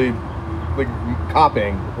literally like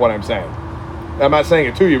copying what I'm saying. I'm not saying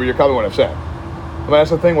it to you, but you're copying what I've said. I mean, that's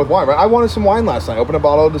the thing with wine, right? I wanted some wine last night. Opened a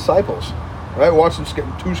bottle of Disciples, right? Watched some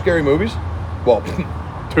 2 scary movies. Well,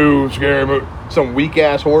 2 scary movies. Some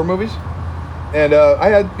weak-ass horror movies. And I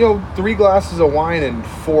had, 3 glasses of wine in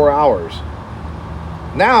 4 hours.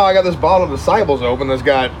 Now I got this bottle of Disciples open that's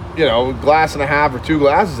got glass and a half or 2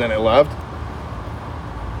 glasses in it left.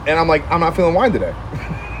 And I'm like, I'm not feeling wine today.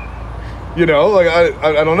 I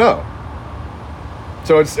don't know.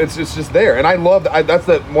 So it's just there. And I love that's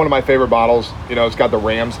one of my favorite bottles. It's got the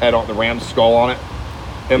ram's head on, the ram's skull on it.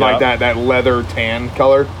 And like that leather tan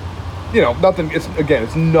color. Nothing,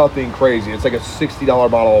 it's nothing crazy. It's like a $60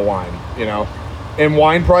 bottle of wine, And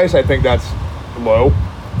wine price, I think that's low,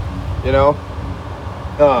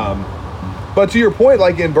 But to your point,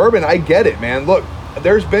 like in bourbon, I get it, man. Look,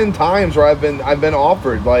 there's been times where I've been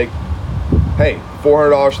offered like, hey,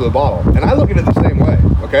 $400 for the bottle. And I look at it the same way,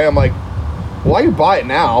 okay? I'm like, well, I can buy it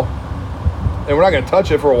now, and we're not going to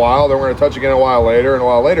touch it for a while. Then we're going to touch it again a while later.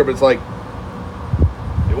 But it's like,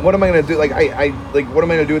 what am I going to do? Like, what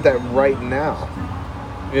am I going to do with that right now?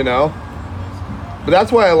 But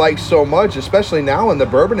that's why I like so much, especially now in the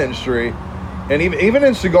bourbon industry, and even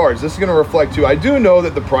in cigars. This is going to reflect too. I do know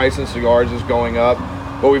that the price in cigars is going up,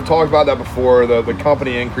 but we've talked about that before. The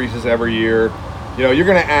company increases every year. You're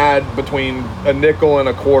going to add between a nickel and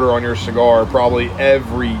a quarter on your cigar probably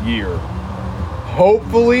every year.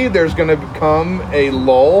 Hopefully, there's going to become a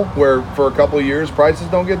lull where for a couple of years prices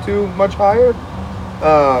don't get too much higher.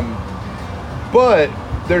 But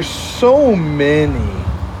there's so many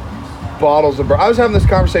bottles of bourbon. I was having this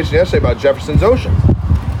conversation yesterday about Jefferson's Ocean.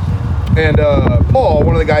 And Paul,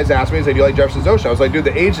 one of the guys, asked me, he said, do you like Jefferson's Ocean? I was like, dude,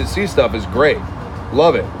 the Aged at Sea stuff is great.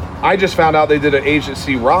 Love it. I just found out they did an Aged at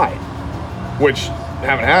Sea rye, which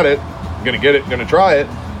haven't had it. Gonna get it, gonna try it.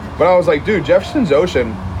 But I was like, dude, Jefferson's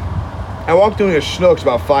Ocean. I walked doing a Schnucks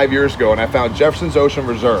about 5 years ago, and I found Jefferson's Ocean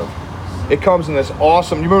Reserve. It comes in this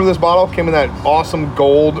awesome, you remember this bottle? Came in that awesome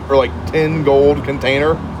gold or like tin gold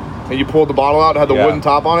container, and you pulled the bottle out, it had the wooden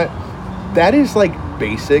top on it. That is like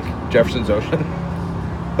basic Jefferson's Ocean.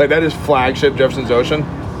 Like that is flagship Jefferson's Ocean.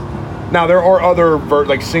 Now there are other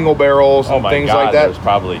like single barrels and things like that. There's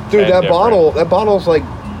probably 10 dude, that different. bottle's like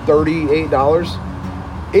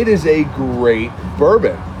 $38. It is a great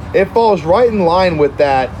bourbon. It falls right in line with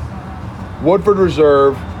that Woodford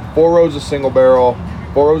Reserve, 4 rows of single barrel,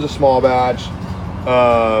 4 rows of small batch,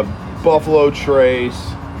 Buffalo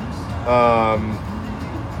Trace.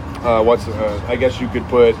 I guess you could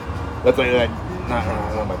put that's like that.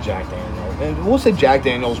 Not my Jack Daniels. And we'll say Jack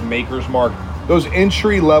Daniels Maker's Mark. Those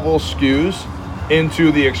entry level SKUs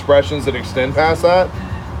into the expressions that extend past that.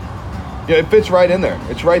 Yeah, it fits right in there.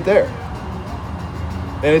 It's right there,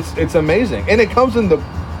 and it's amazing. And it comes in the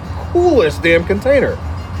coolest damn container.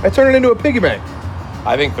 I turn it into a piggy bank.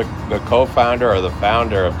 I think the co-founder or the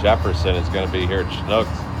founder of Jefferson is going to be here at Schnucks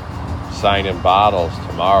signing bottles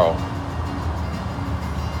tomorrow.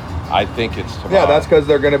 I think it's tomorrow. Yeah, that's because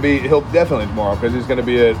he'll definitely tomorrow, because he's going to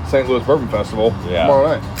be at St. Louis Bourbon Festival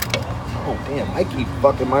tomorrow night. Oh, damn, I keep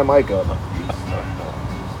fucking my mic up.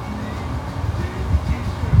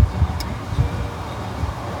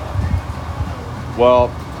 Well,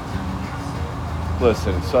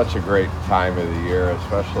 listen, it's such a great time of the year,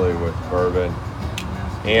 especially with bourbon.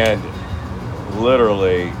 And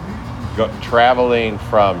literally traveling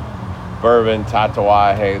from Bourbon,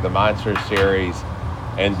 Tatuaje, the Monster Series,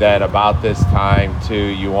 and then about this time too,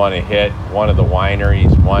 you want to hit one of the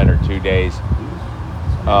wineries 1 or 2 days,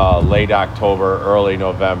 late October, early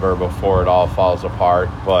November, before it all falls apart,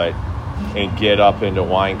 and get up into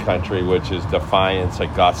wine country, which is Defiance,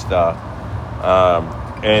 Augusta,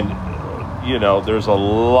 and there's a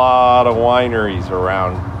lot of wineries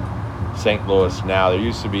around St. Louis now. There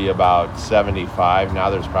used to be about 75. Now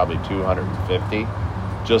there's probably 250.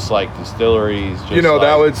 Just like distilleries. Just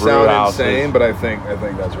that would sound houses. Insane, but I think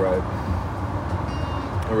that's right.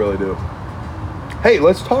 I really do. Hey,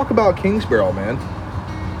 let's talk about King's Barrel, man.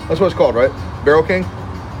 That's what it's called, right? Barrel King?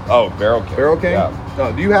 Oh, Barrel King. Barrel King?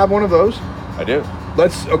 Yeah. Do you have one of those? I do.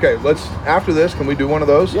 Let's after this, can we do one of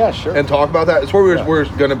those? Yeah, sure. And talk about that. It's where we're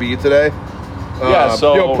going to be today.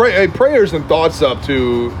 So prayers and thoughts up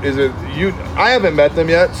to, is it you? I haven't met them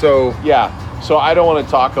yet, so yeah. So I don't want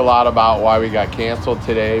to talk a lot about why we got canceled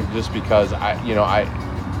today, just because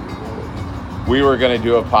we were going to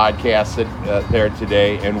do a podcast there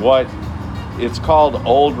today, and it's called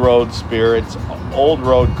Old Road Spirits, Old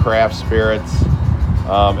Road Craft Spirits,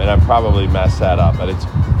 and I probably messed that up, but it's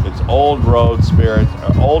Old Road Spirits,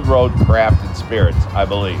 Old Road Crafted Spirits, I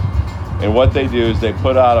believe. And what they do is they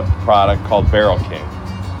put out a product called Barrel King,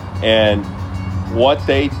 and what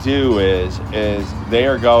they do is they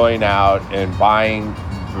are going out and buying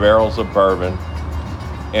barrels of bourbon,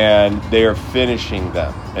 and they are finishing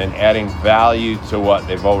them and adding value to what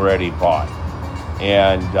they've already bought.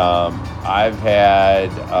 And I've had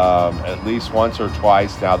at least once or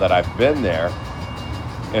twice now that I've been there,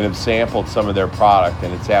 and have sampled some of their product,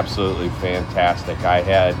 and it's absolutely fantastic. I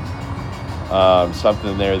had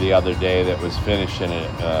something there the other day that was finished in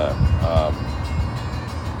a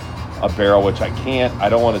barrel, which I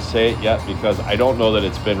don't want to say it yet because I don't know that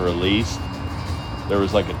it's been released. There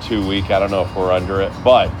was like a 2-week, I don't know if we're under it,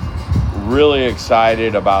 but really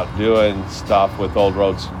excited about doing stuff with Old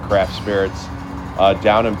Roads Craft Spirits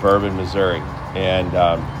down in Bourbon, Missouri. And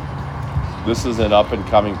this is an up and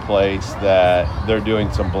coming place that they're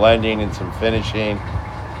doing some blending and some finishing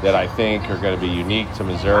that I think are going to be unique to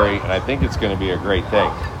Missouri, and I think it's going to be a great thing.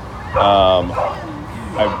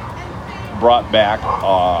 I brought back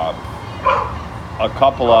a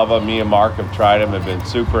couple of them. Me and Mark have tried them, have been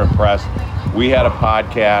super impressed. We had a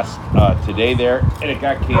podcast today there, and it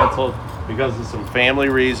got canceled because of some family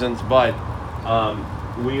reasons, but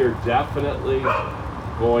we are definitely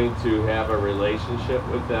going to have a relationship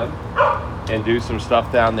with them and do some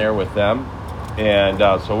stuff down there with them, and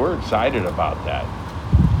so we're excited about that.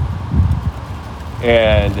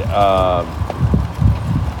 And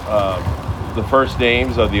the first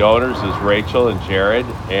names of the owners is Rachel and Jared,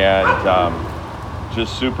 and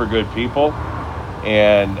just super good people,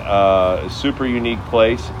 and a super unique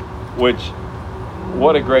place, which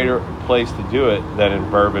what a greater place to do it than in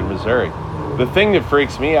Bourbon, Missouri. The thing that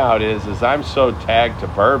freaks me out is I'm so tagged to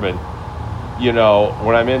bourbon, you know,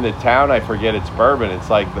 when I'm in the town, I forget it's bourbon. It's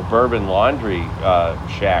like the Bourbon Laundry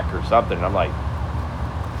Shack or something. And I'm like,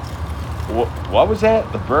 what was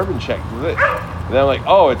that? The Bourbon Shack. And I'm like,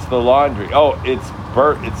 oh, it's the laundry. Oh,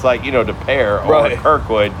 it's like, you know, De Pere or Right.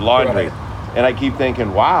 Kirkwood Laundry. Right. And I keep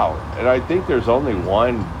thinking, wow. And I think there's only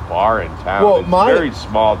one bar in town. Well, It's a very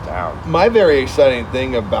small town. My very exciting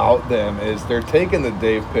thing about them is they're taking the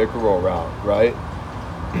Dave Pickerel route, right?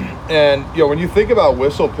 And, you know, when you think about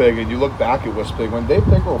Whistle Pig and you look back at Whistle Pig, when Dave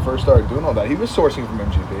Pickerel first started doing all that, he was sourcing from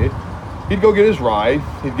MGP. He'd go get his rye,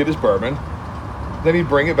 he'd get his bourbon, then he'd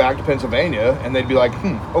bring it back to Pennsylvania, and they'd be like,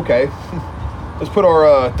 okay, let's put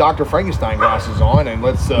our Dr. Frankenstein glasses on, and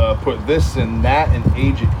let's put this and that and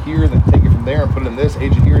age it here, then take it from there and put it in this,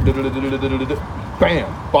 age it here,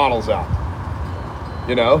 bam, bottles out.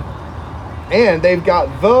 You know? And they've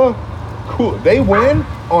got the cool, they win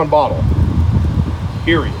on bottle.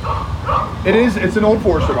 Period. It's an Old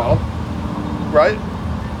Forester bottle, right?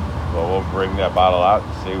 Well, we'll bring that bottle out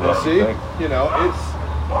and see what you think. You know,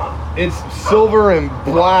 it's silver and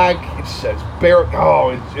black. It says Barrett. Oh,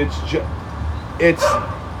 it's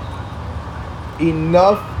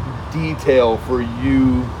enough detail for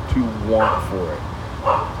you to want for it,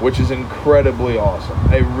 which is incredibly awesome.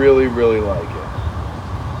 I really, really like it.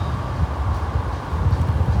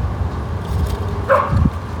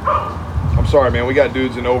 I'm sorry, man. We got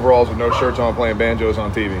dudes in overalls with no shirts on playing banjos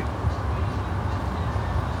on TV.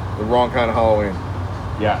 The wrong kind of Halloween.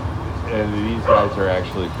 Yeah, and these guys are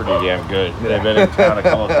actually pretty damn good. They've been in town a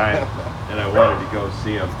couple of times, and I wanted to go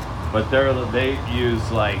see them. But they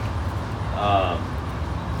use like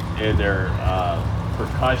in their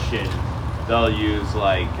percussion, they'll use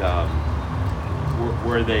like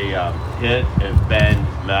where they hit and bend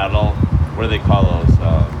metal. What do they call those?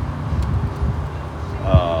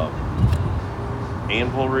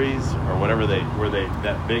 Anvilries or whatever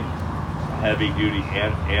that big heavy duty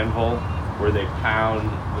anvil where they pound,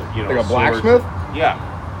 you know, Like a swords. blacksmith? Yeah.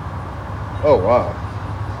 Oh, wow.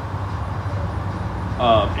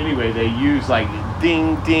 Anyway, they use like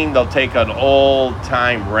ding ding. They'll take an old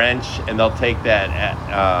time wrench and they'll take that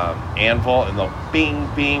anvil and they'll bing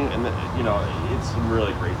bing, and you know, it's some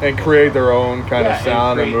really great. And create their own kind of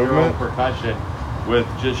sound and create their own movement. percussion with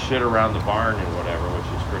just shit around the barn and whatever, which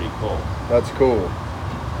is pretty cool. That's cool.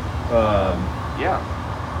 Yeah.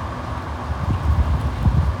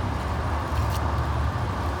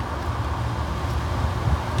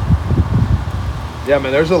 Yeah,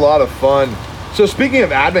 man, there's a lot of fun. So speaking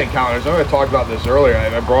of advent calendars, I know I talked about this earlier.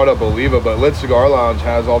 I brought up Oliva, but Lit Cigar Lounge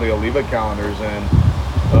has all the Oliva calendars, and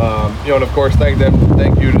you know, and of course, thank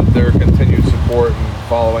you to their continued support and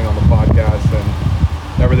following on the podcast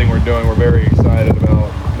and everything we're doing. We're very excited about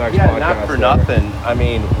next podcast. Yeah, not for there. nothing. I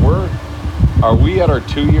mean, are we at our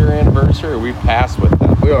 2-year anniversary? Or we passed with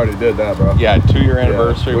them? We already did that, bro. Yeah, 2-year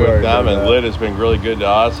anniversary we with already them, did and that. Lit has been really good to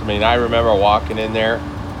us. I mean, I remember walking in there.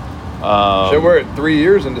 So we're at 3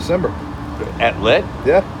 years in December. At Lit,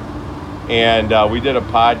 Yeah. and we did a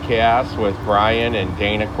podcast with Brian and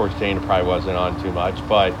Dana. Of course, Dana probably wasn't on too much,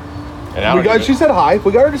 but She said hi.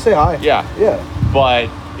 We got her to say hi. Yeah. Yeah. But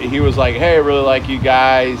he was like, "Hey, I really like you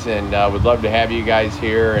guys, and would love to have you guys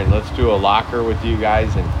here, and let's do a locker with you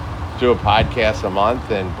guys, and do a podcast a month."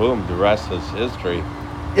 And boom, the rest is history.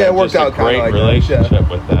 Yeah, it And worked just out a great kind of like relationship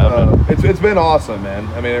with them. It's been awesome, man.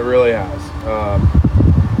 I mean, it really has.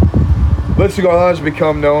 Lit Cigar Lounge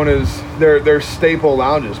become known as their staple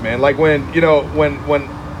lounges, man. Like when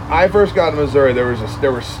I first got to Missouri, there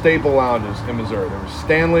were staple lounges in Missouri. There was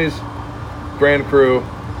Stanley's, Grand Cru,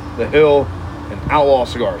 The Hill, and Outlaw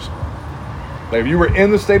Cigars. Like if you were in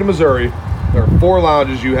the state of Missouri, there were 4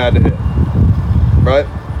 lounges you had to hit. Right?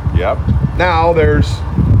 Yep. Now there's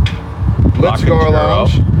Lit Cigar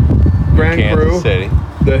Lounge, Grand Cru, City.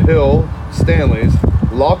 The Hill, Stanley's,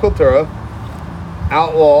 La Cultura,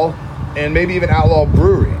 Outlaw, and maybe even Outlaw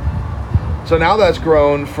Brewery. So now that's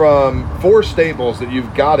grown from 4 staples that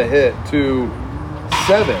you've got to hit to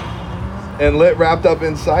 7. And Lit wrapped up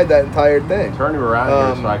inside that entire thing. Turn him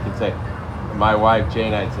around here so I can say, my wife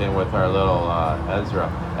Jane, I'd in with our little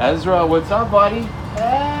Ezra. Ezra, what's up, buddy?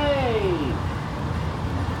 Hey!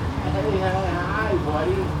 Hey, hi,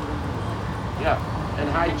 buddy. Yeah, and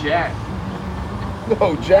hi, Jack.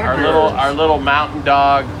 No, Jack. Our little mountain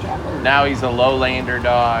dog. Now he's a lowlander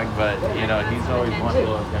dog, but you know he's always wanted to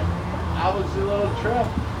look at. How was your little trip?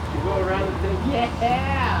 You go around and think,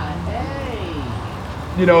 yeah,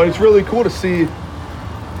 hey. You know, it's really cool to see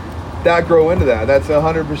that grow into that. That's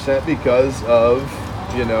 100% because of,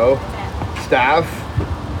 you know, staff,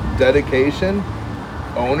 dedication,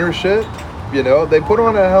 ownership. You know, they put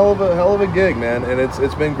on a hell of a gig, man, and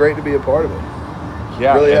it's been great to be a part of it.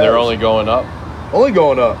 Yeah, really and they're has. only going up. Only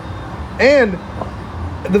going up. And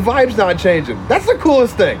the vibe's not changing. That's the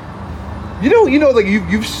coolest thing. You know, like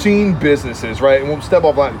you've seen businesses, right? And we'll step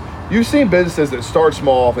off line. You've seen businesses that start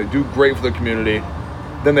small, they do great for the community,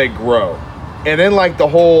 then they grow. And then like the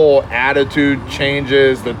whole attitude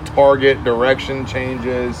changes, the target direction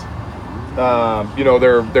changes. You know,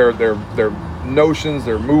 their notions,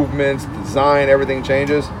 their movements, design, everything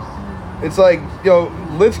changes. It's like, you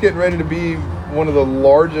know, Lit's getting ready to be one of the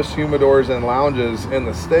largest humidors and lounges in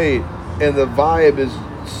the state, and the vibe is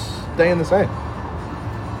staying the same.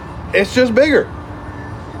 It's just bigger,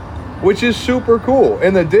 which is super cool.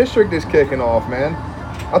 And the district is kicking off, man.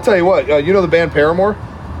 I'll tell you what, you know the band Paramore?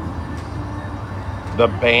 The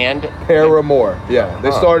band? Paramore, yeah.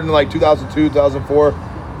 They started in like 2002, 2004.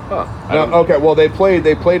 Huh. No, okay, well they played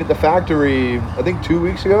at the Factory, I think 2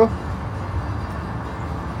 weeks ago.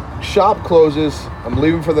 Shop closes, I'm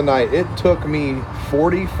leaving for the night. It took me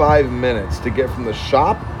 45 minutes to get from the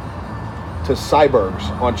shop to Cyberg's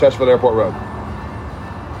on Chesterfield Airport Road.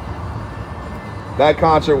 That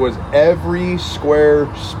concert was every square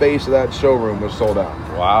space of that showroom was sold out.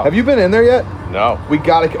 Wow. Have you been in there yet? No. We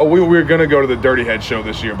were gonna go to the Dirty Head show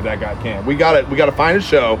this year, but that got canned. We gotta find a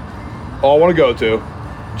show all I want to go to.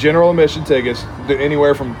 General admission tickets,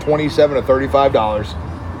 anywhere from $27 to $35.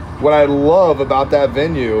 What I love about that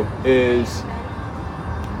venue is,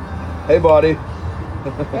 hey buddy.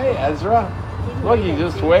 Hey Ezra. Look, you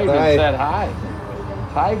just waved and said hi.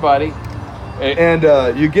 Hi, buddy. And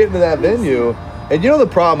you get into that venue, and you know the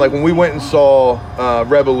problem, like when we went and saw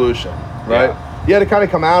Revolution, right? Yeah. You had to kind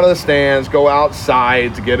of come out of the stands, go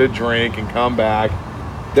outside to get a drink, and come back.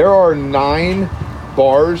 There are 9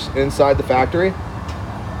 bars inside the Factory,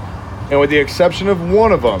 and with the exception of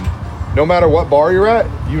one of them, no matter what bar you're at,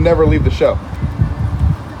 you never leave the show.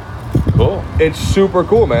 Cool. It's super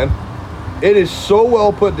cool, man. It is so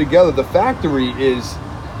well put together. The Factory is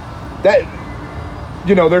that,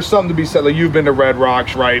 you know, there's something to be said. Like, you've been to Red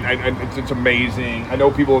Rocks, right? It's amazing. I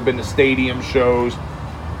know people have been to stadium shows,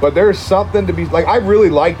 but there's something to be, like, I really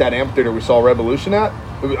like that amphitheater we saw Revolution at.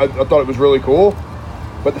 I thought it was really cool.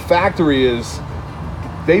 But the Factory is,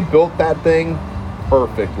 they built that thing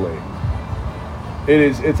perfectly.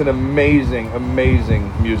 It's an amazing,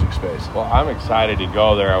 amazing music space. Well, I'm excited to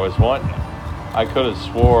go there. I could have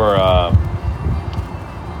swore,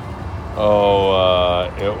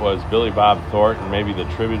 it was Billy Bob Thornton, maybe the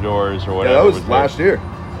Troubadours or whatever. Yeah, that was last year.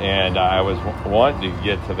 And I was wanting to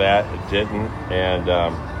get to that, it didn't. And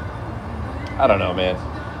I don't know, man.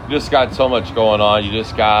 You just got so much going on. You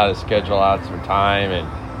just got to schedule out some time, and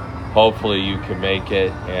hopefully you can make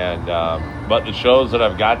it. And but the shows that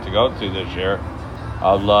I've got to go to this year,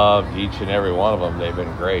 I loved each and every one of them. They've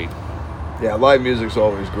been great. Yeah, live music's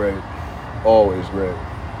always great. Always great.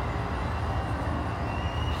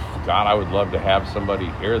 God, I would love to have somebody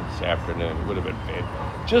here this afternoon. It would have been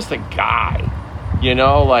fantastic. Just a guy. You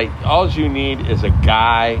know, like, all you need is a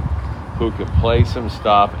guy who can play some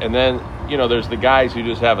stuff. And then, you know, there's the guys who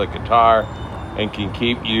just have a guitar and can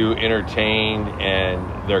keep you entertained,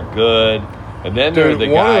 and they're good. And then there are the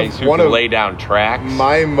guys who can lay down tracks.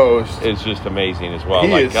 It's just amazing as well.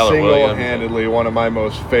 He like is Keller single-handedly one of my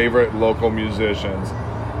most favorite local musicians.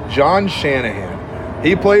 John Shanahan.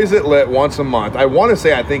 He plays at Lit once a month. I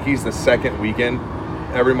think he's the second weekend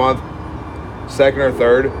every month, second or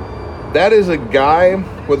third. That is a guy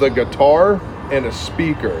with a guitar and a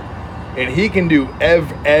speaker, and he can do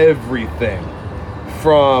everything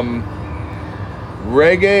from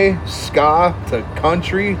reggae, ska, to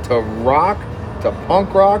country, to rock, to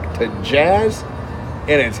punk rock, to jazz,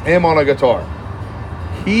 and it's him on a guitar.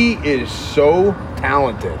 He is so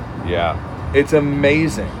talented. Yeah. It's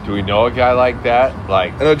amazing. Do we know a guy like that?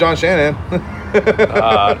 Like, I know John Shannon.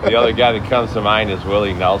 the other guy that comes to mind is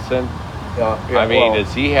Willie Nelson. I mean,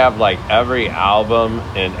 does he have like every album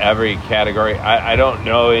in every category? I don't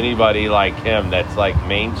know anybody like him that's like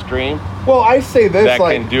mainstream. Well, I say this that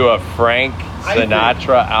like can do a Frank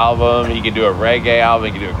Sinatra album. He can do a reggae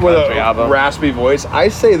album. He can do a country album. Raspy voice. I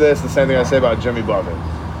say this the same thing I say about Jimmy Buffett.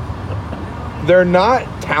 They're not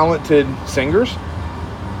talented singers.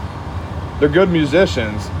 They're good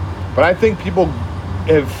musicians, but I think people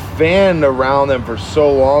have fanned around them for so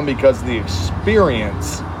long because of the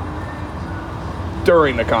experience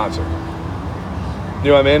during the concert. You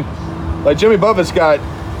know what I mean? Like Jimmy Buffett's got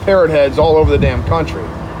parrot heads all over the damn country.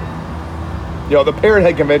 You know, the Parrot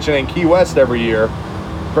Head Convention in Key West every year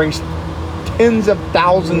brings tens of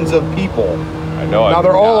thousands of people. I know. Now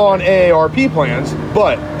they're all on AARP plans,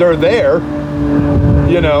 but they're there.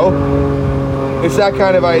 You know, it's that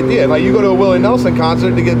kind of idea. Like you go to a Willie Nelson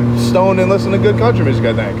concert to get stoned and listen to good country music,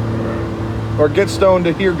 I think, or get stoned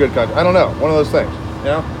to hear good country. I don't know. One of those things. You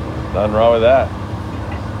know? Nothing wrong with that.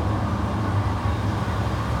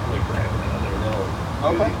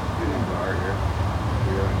 Okay.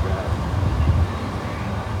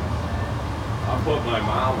 I'll put my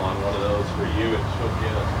mom on one of those for you, and she'll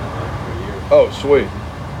get us one for you. Oh, sweet.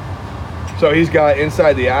 So he's got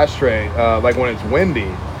inside the ashtray, like when it's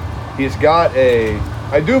windy, he's got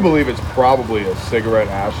I do believe it's probably a cigarette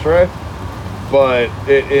ashtray, but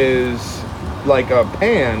it is like a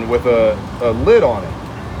pan with a lid on it.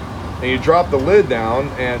 And you drop the lid down,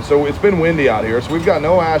 and so it's been windy out here, so we've got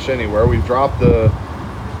no ash anywhere. We've dropped the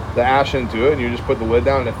ash into it, and you just put the lid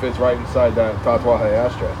down, and it fits right inside that Tatuaje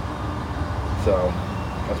ashtray. So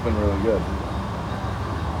that's been really good.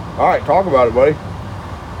 All right, talk about it, buddy.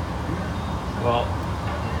 Well,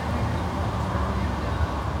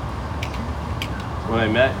 when I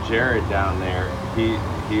met Jared down there, he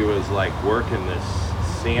was like working this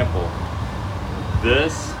sample.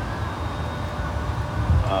 This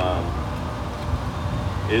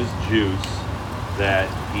is juice that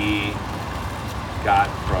he got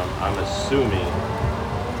from, I'm assuming,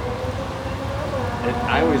 and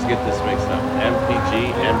I always get this mixed up,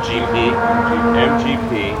 MGP,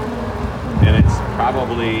 and it's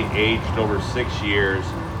probably aged over 6 years,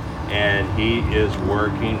 and he is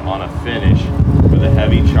working on a finish with a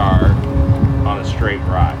heavy char on a straight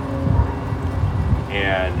rye.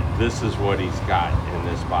 And this is what he's got in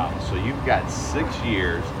this bottle. So you've got 6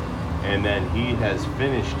 years, and then he has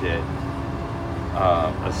finished it,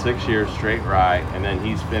 a 6-year straight rye, and then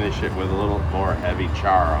he's finished it with a little more heavy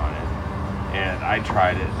char on it. And I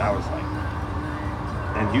tried it, and I was like,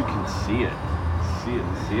 and you can see it. See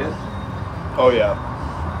it? Oh yeah.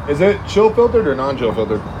 Is it chill filtered or non-chill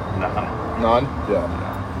filtered? Non? Yeah.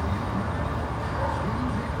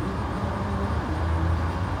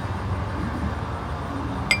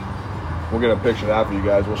 We'll get a picture of that for you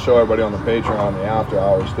guys. We'll show everybody on the Patreon the after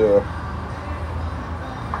hours too.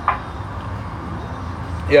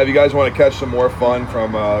 Yeah, if you guys want to catch some more fun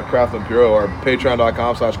from Craft and Puro, or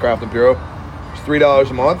patreon.com/Craft and Puro. It's $3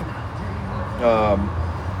 a month.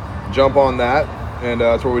 Jump on that, and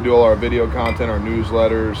that's where we do all our video content, our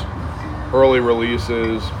newsletters, early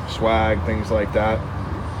releases, swag, things like that.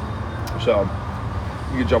 So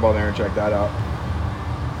you can jump on there and check that out.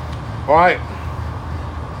 All right.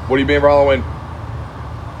 What are you being for Halloween?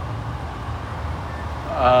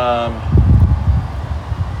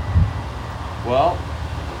 Well,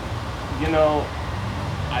 you know,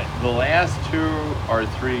 the last 2 or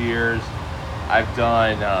 3 years, I've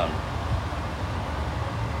done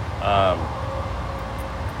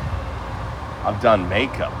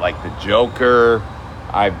makeup, like the Joker.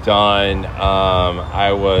 I've done.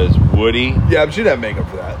 I was Woody. Yeah, but you didn't have makeup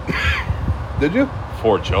for that. Did you?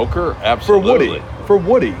 For Joker, absolutely. For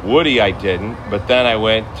Woody. Woody, I didn't. But then I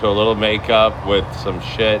went to a little makeup with some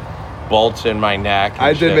shit, bolts in my neck.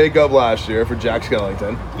 I did makeup last year for Jack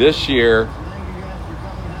Skellington. This year,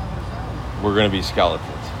 we're going to be skeletons.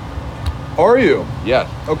 Are you? Yes.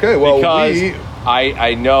 Okay, well, because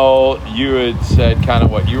I know you had said kind of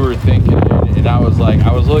what you were thinking, and I was like,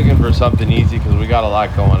 I was looking for something easy because we got a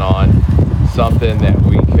lot going on, something that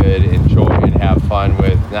we could enjoy and have fun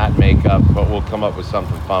with, not makeup, but we'll come up with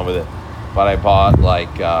something fun with it. But I bought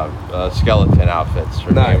like skeleton outfits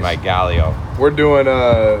for me and my Galio. We're doing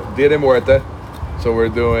Dia de Muerte, so we're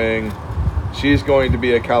doing She's going to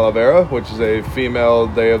be a Calavera, which is a female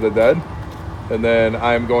Day of the Dead. And then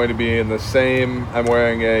I'm going to be in the same, I'm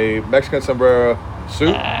wearing a Mexican sombrero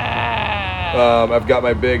suit. I've got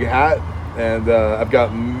my big hat, and I've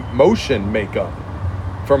got motion makeup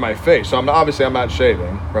for my face. So I'm not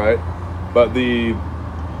shaving, right? But the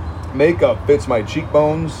makeup fits my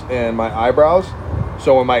cheekbones and my eyebrows.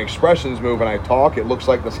 So when my expressions move and I talk, it looks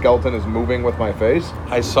like the skeleton is moving with my face.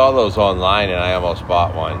 I saw those online and I almost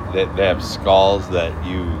bought one. They have skulls that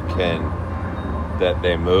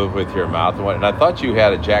they move with your mouth. And I thought you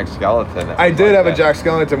had a Jack Skeleton. I did have a Jack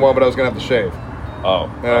Skellington one, but I was going to have to shave. Oh.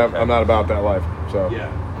 And okay. I'm not about that life. So, Yeah.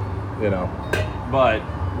 you know. But,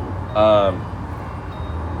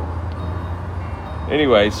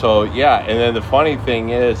 anyway, so yeah. And then the funny thing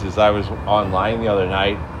is I was online the other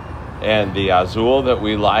night, and the Azul that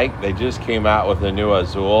we like, they just came out with a new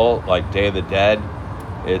Azul, like Day of the Dead.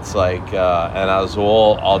 It's like an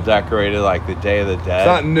Azul all decorated like the Day of the Dead. It's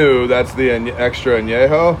not new. That's the extra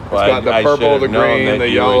añejo. It's Well, got the I purple, the should've known green, that the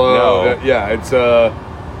you would yellow. know. Yeah, it's so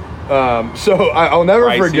I'll never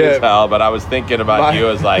Pricey forget. as hell, but I was thinking about you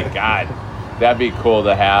as like, God, that'd be cool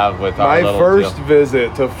to have with our My little first deal.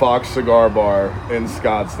 visit to Fox Cigar Bar in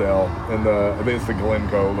Scottsdale, I think it's the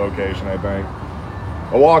Glencoe location, I think.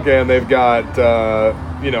 I walk in, they've got,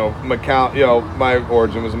 McAllen, my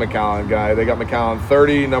origin was a McAllen guy. They got McAllen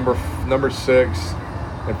 30, number 6,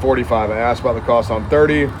 and 45. I asked about the cost on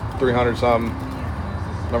 30, 300 something.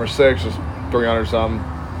 Number 6 is 300 something.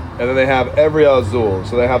 And then they have every Azul.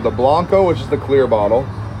 So they have the Blanco, which is the clear bottle.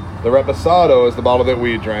 The Reposado is the bottle that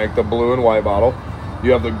we drank, the blue and white bottle.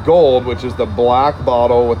 You have the Gold, which is the black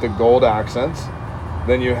bottle with the gold accents.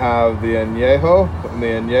 Then you have the Añejo, and the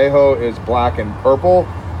Añejo is black and purple.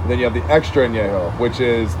 And then you have the Extra Añejo, which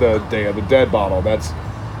is the Day of the Dead bottle. It's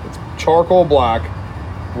charcoal black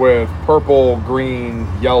with purple, green,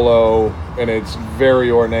 yellow, and it's very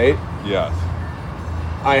ornate. Yes.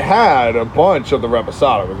 I had a bunch of the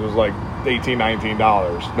Reposado, which was like $18,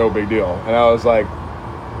 $19, no big deal. And I was like,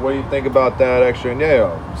 what do you think about that Extra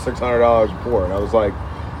Añejo? $600 a pour. And I was like,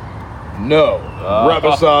 no,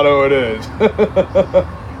 Reposado it is.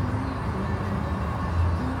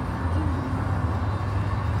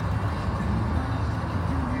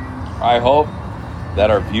 I hope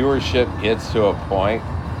that our viewership gets to a point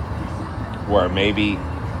where maybe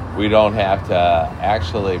we don't have to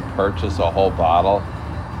actually purchase a whole bottle,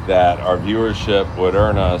 that our viewership would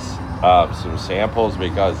earn us some samples,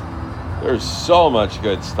 because there's so much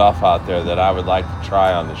good stuff out there that I would like to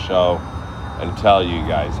try on the show and tell you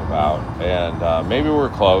guys about. And maybe we're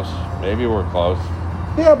close.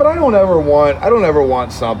 Yeah, but I don't ever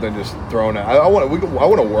want something just thrown out. I want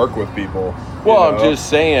to work with people. Well, you know? I'm just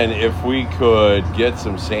saying, if we could get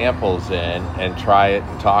some samples in and try it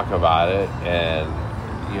and talk about it, and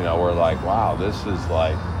we're like, wow, this is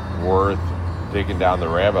like worth digging down the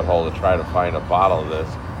rabbit hole to try to find a bottle of this,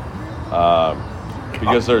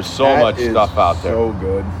 because there's so much stuff out there. So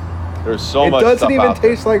good. There's so much stuff out there. It doesn't even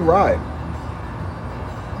taste like rye.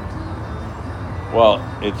 Well,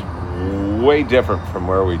 it's way different from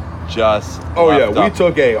where we just left up. We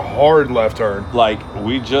took a hard left turn. Like,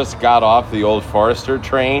 we just got off the Old Forester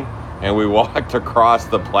train and we walked across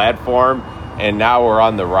the platform, and now we're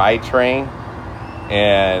on the rye train.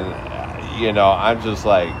 And I'm just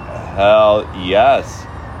like, hell yes.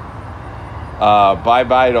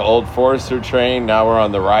 Bye-bye to Old Forester train. Now we're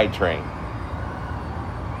on the rye train.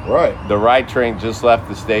 Right. The rye train just left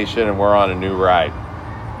the station and we're on a new ride.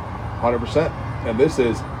 100%. And this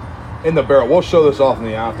is in the barrel. We'll show this off in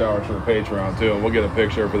the after hours for the Patreon too, and we'll get a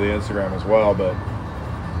picture for the Instagram as well. But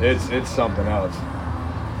it's something else.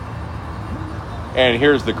 And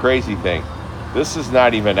here's the crazy thing. This is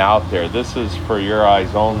not even out there. This is for your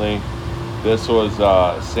eyes only. This was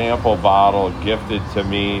a sample bottle gifted to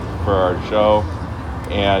me for our show.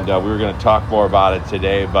 And we were going to talk more about it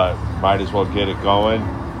today, but might as well get it going.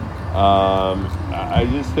 I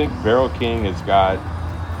just think Barrel King has got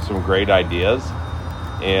some great ideas.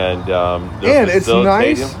 And it's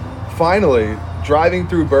nice, finally, driving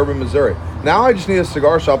through Bourbon, Missouri. Now I just need a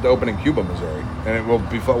cigar shop to open in Cuba, Missouri. And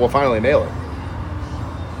we'll finally nail it.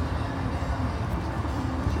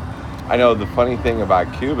 I know the funny thing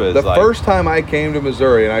about Cuba is the first time I came to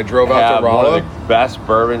Missouri and I drove out to Rolla, one of the best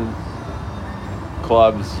bourbon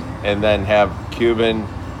clubs, and then have Cuban,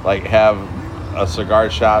 like have a cigar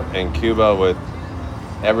shop in Cuba with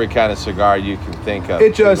every kind of cigar you can think of.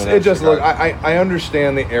 It just look. I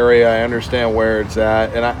understand the area. I understand where it's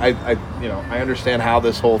at, and I understand how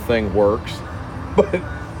this whole thing works. But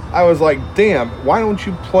I was like, damn, why don't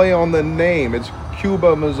you play on the name? It's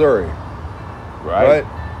Cuba, Missouri, right?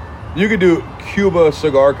 You could do Cuba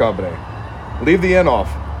Cigar Company, Leave the N off.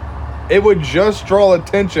 It would just draw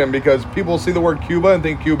attention because people see the word Cuba and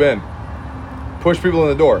think Cuban. Push people in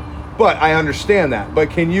the door. But I understand that. But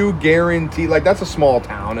can you guarantee, like, that's a small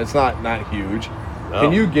town. It's not huge. No.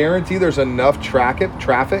 Can you guarantee there's enough traffic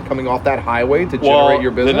coming off that highway to generate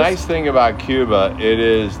your business? The nice thing about Cuba, it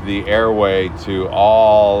is the airway to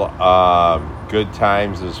all good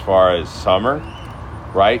times as far as summer,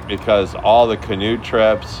 right? Because all the canoe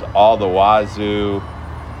trips, all the Wazoo,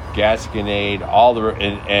 Gasconade, all the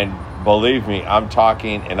and believe me, I'm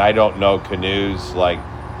talking, and I don't know canoes like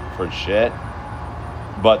for shit,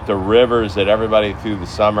 but the rivers that everybody through the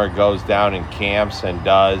summer goes down and camps and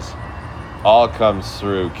does, all comes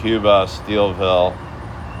through Cuba, Steelville,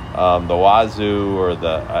 the Wazoo, or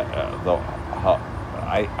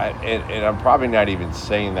and I'm probably not even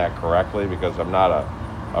saying that correctly because I'm not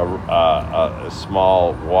a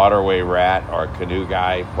small waterway rat or a canoe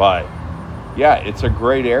guy, but yeah, it's a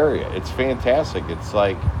great area. It's fantastic. It's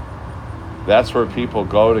like, that's where people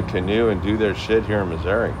go to canoe and do their shit here in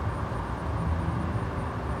Missouri.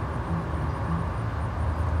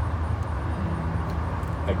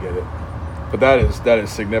 I get it. But that is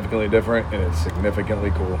significantly different, and it's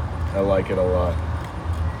significantly cool. I like it a lot.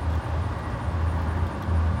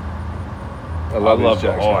 I love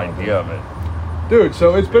the whole idea of it. Dude,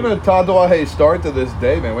 so it's been a Tatuaje start to this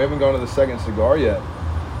day, man. We haven't gone to the second cigar yet.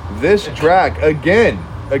 This track, again,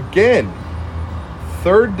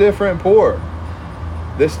 third different pour.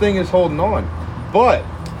 This thing is holding on. But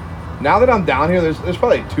now that I'm down here, there's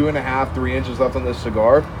probably 2.5, 3 inches left on this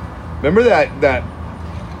cigar. Remember that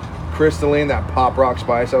crystalline, that pop rock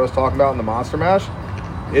spice I was talking about in the Monster Mash?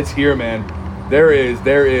 It's here, man. There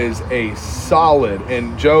is a solid,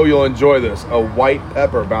 and Joe, you'll enjoy this, a white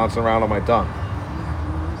pepper bouncing around on my tongue.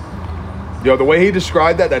 Yo, the way he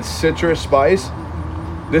described that citrus spice,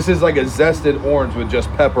 this is like a zested orange with just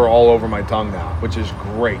pepper all over my tongue now, which is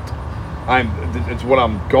great. It's what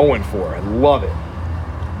I'm going for. I love it.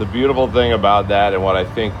 The beautiful thing about that, and what I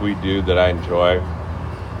think we do that I enjoy,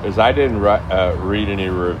 is I didn't read any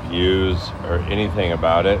reviews or anything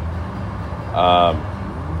about it.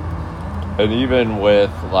 And even with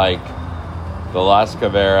like the Las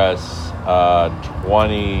Caveras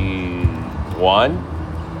 21,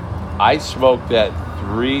 I smoked that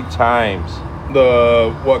 3 times.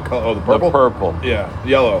 The what color? Oh, the purple? The purple. Yeah,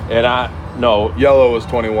 yellow. And Yellow was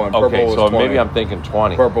 21. Purple okay, was so 20. maybe I'm thinking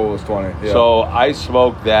 20. Purple was 20. Yeah. So I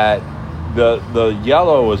smoked that. The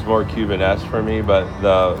yellow was more Cuban-esque for me, but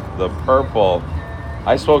the purple,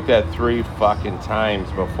 I smoked that 3 fucking times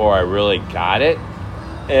before I really got it.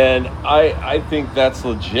 And I think that's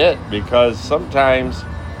legit because sometimes,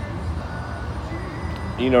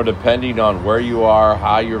 depending on where you are,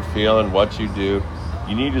 how you're feeling, what you do,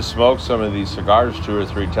 you need to smoke some of these cigars 2 or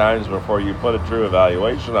 3 times before you put a true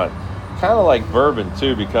evaluation on. Kind of like bourbon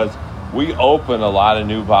too, because we open a lot of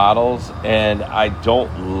new bottles, and I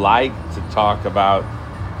don't like to talk about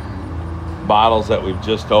bottles that we've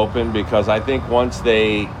just opened because I think once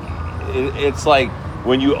it's like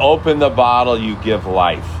when you open the bottle, you give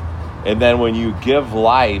life. And then when you give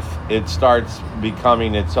life, it starts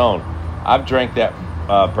becoming its own. I've drank that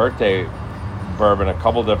birthday bourbon a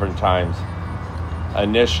couple different times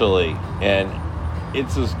initially, and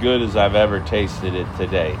it's as good as I've ever tasted it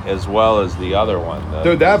today, as well as the other one.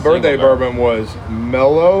 Dude, that birthday bourbon was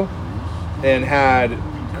mellow and had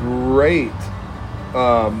great,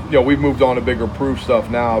 we've moved on to bigger proof stuff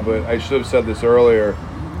now, but I should have said this earlier.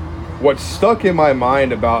 What stuck in my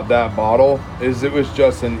mind about that bottle is it was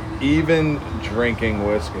just an even drinking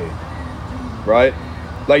whiskey, right?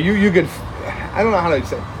 Like you could, I don't know how to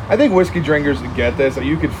say, I think whiskey drinkers get this, like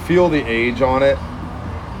you could feel the age on it,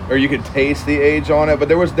 or you could taste the age on it, but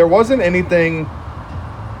there wasn't anything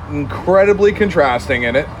incredibly contrasting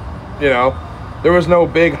in it, There was no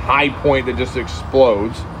big high point that just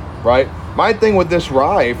explodes, right? My thing with this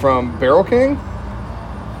rye from Barrel King,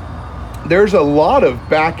 there's a lot of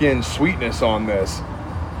back-end sweetness on this,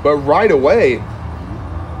 but right away,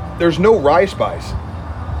 there's no rye spice.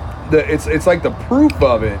 It's like the proof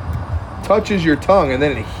of it touches your tongue and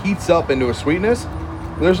then it heats up into a sweetness.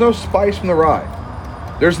 There's no spice from the rye.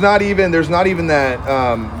 There's not even that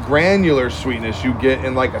granular sweetness you get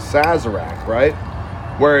in like a Sazerac, right?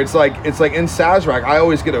 Where it's like in Sazerac, I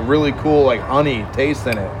always get a really cool like honey taste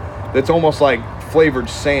in it. That's almost like flavored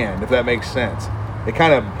sand, if that makes sense. It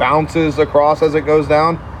kind of bounces across as it goes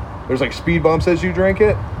down. There's like speed bumps as you drink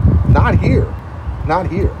it. Not here.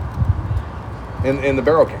 In the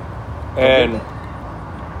Barrel King. And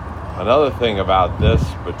another thing about this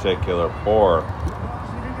particular pour,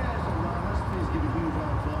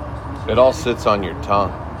 it all sits on your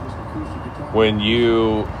tongue. when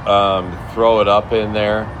you throw it up in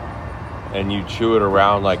there and you chew it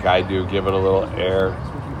around like I do, give it a little air,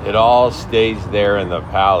 it all stays there in the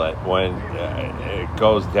palate. When it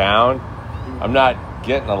goes down, I'm not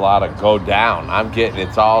getting a lot of go down. I'm getting,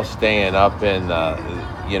 it's all staying up in the,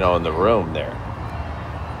 in the room there.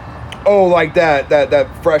 Oh, like that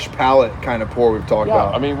fresh palate kind of pour we've talked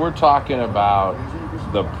about. I mean, we're talking about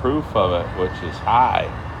the proof of it, which is high.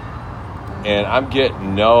 And I'm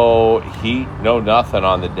getting no heat, no nothing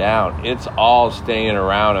on the down. It's all staying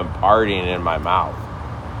around and partying in my mouth.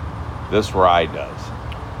 This rye does.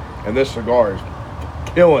 And this cigar is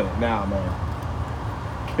killing it now,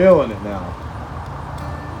 man. Killing it now.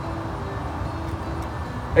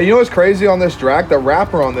 Hey, you know what's crazy on this Drac? The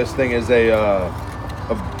wrapper on this thing is a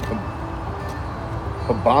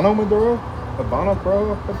Habano Maduro? Habano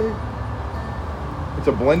Pro, I think? It's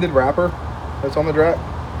a blended wrapper that's on the Drac.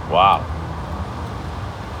 Wow.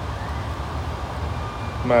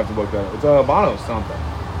 I might have to look that up. It's a Habano something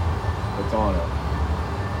that's on it.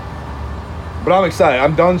 But I'm excited.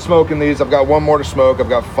 I'm done smoking these. I've got one more to smoke. I've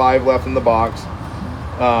got 5 left in the box.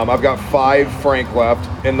 I've got 5 Frank left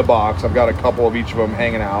in the box. I've got a couple of each of them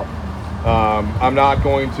hanging out. I'm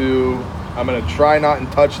going to try not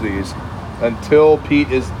and touch these until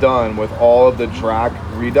Pete is done with all of the Drac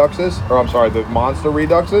Reduxes, the Monster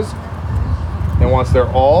Reduxes. And once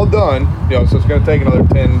they're all done, so it's going to take another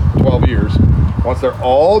 10, 12 years. Once they're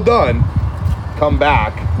all done, come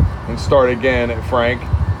back and start again at Frank,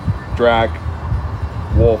 Drac,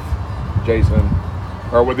 Wolf, Jason,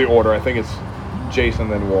 or with the order. I think it's Jason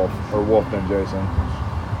then Wolf, or Wolf then Jason.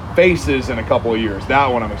 Faces in a couple of years. That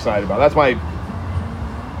one I'm excited about. That's my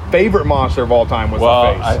favorite monster of all time was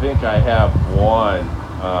the face. I think I have one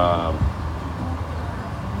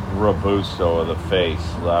Robusto of the face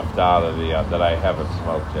left out of the that I haven't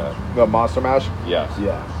smoked yet. The Monster Mash? Yes.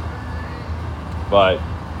 Yeah. But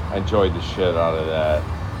I enjoyed the shit out of that.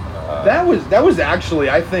 That was actually,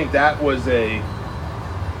 I think that was a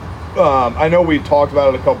I know we talked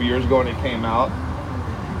about it a couple years ago when it came out,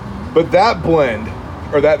 but that blend,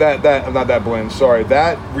 or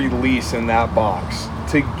that release in that box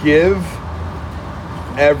to give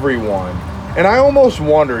everyone, and I almost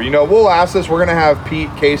wonder, we'll ask this, we're going to have Pete,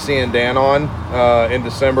 Casey, and Dan on in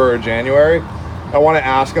December or January. I want to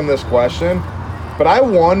ask them this question, but I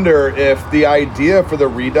wonder if the idea for the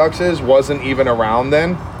Reduxes wasn't even around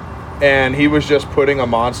then, and he was just putting a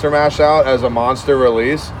Monster Mash out as a monster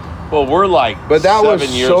release. Well, we're like but that 7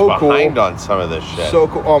 was years so behind cool. on some of this shit. So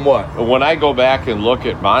cool. On what? When I go back and look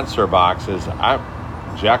at monster boxes, I'm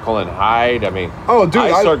Jekyll and Hyde. I mean, oh, dude,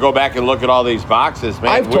 I go back and look at all these boxes,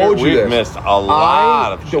 man. I've told you we've this. missed a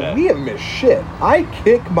lot of shit. We have missed shit. I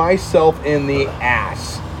kick myself in the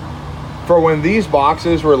ass for when these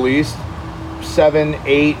boxes released 7,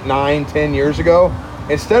 8, 9, 10 years ago.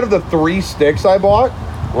 Instead of the 3 sticks I bought,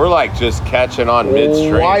 we're like just catching on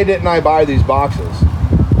midstream. Why didn't I buy these boxes?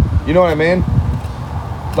 You know what I mean?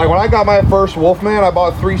 Like when I got my first Wolfman, I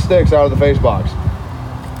bought 3 sticks out of the face box.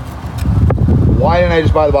 Why didn't I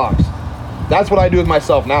just buy the box? That's what I do with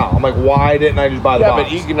myself now. I'm like, why didn't I just buy the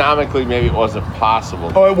box? Yeah, but economically, maybe it wasn't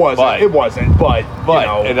possible. Oh, it wasn't. But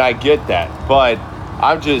and I get that. But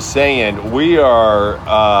I'm just saying, we are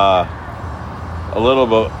a little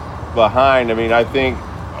bit behind. I mean, I think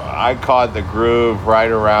I caught the groove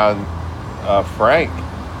right around Frank.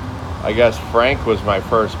 I guess Frank was my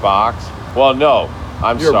first box. Well, no,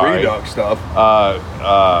 I'm sorry. Your Redux stuff.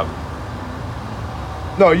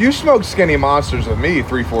 No, you smoked Skinny Monsters with me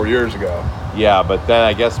 3-4 years ago. Yeah, but then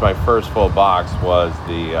I guess my first full box was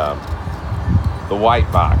the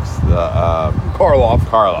white box, the Karloff,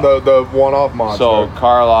 the one-off monster. So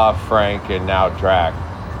Karloff, Frank, and now Drac.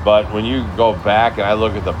 But when you go back and I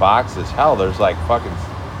look at the boxes, hell, there's like fucking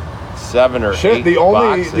 7 or 8 the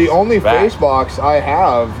boxes only back. face box I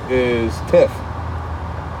have is Tiff.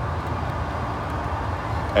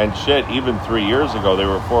 And shit, even 3 years ago, they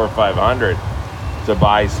were $400 or $500 to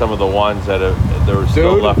buy some of the ones that were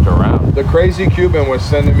still left around. The Crazy Cuban was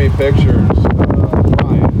sending me pictures.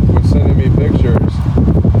 Ryan was sending me pictures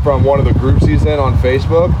from one of the groups he's in on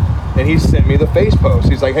Facebook, and he sent me the face post.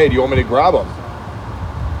 He's like, "Hey, do you want me to grab them?"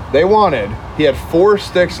 He had 4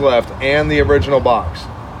 sticks left and the original box.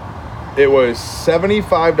 It was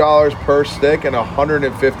 $75 per stick and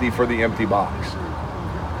 $150 for the empty box.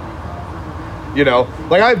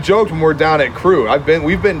 Like I've joked when we're down at Crew.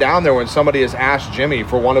 We've been down there when somebody has asked Jimmy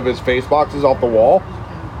for one of his face boxes off the wall,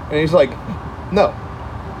 and he's like, "No,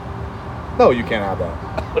 you can't have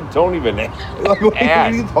that." Don't even ask. What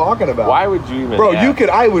are you talking about? Why would you even? Bro, ask?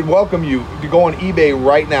 I would welcome you to go on eBay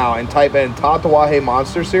right now and type in Tatuaje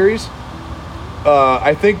Monster Series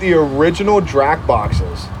I think the original Drac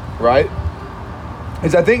boxes, right?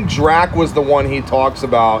 Is I think Drac was the one he talks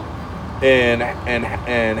about in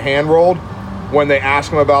Hand Rolled when they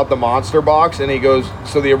ask him about the monster box, and he goes,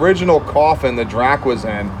 so the original coffin the Drac was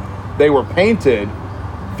in, they were painted,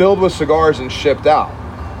 filled with cigars, and shipped out.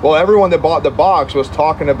 Well, everyone that bought the box was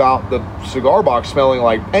talking about the cigar box smelling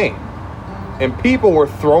like paint, and people were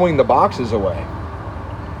throwing the boxes away.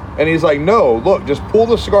 And he's like, no, look, just pull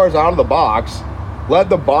the cigars out of the box, let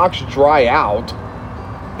the box dry out,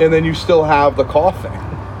 and then you still have the coffin.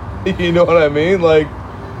 You know what I mean? Like,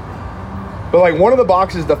 but like one of the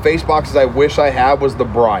boxes, the face boxes I wish I had was the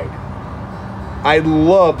bride. I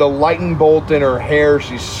love the lightning bolt in her hair.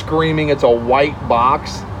 She's screaming. It's a white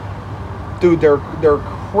box. Dude, they're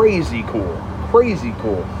crazy cool. Crazy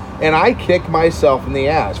cool. And I kick myself in the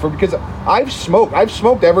ass because I've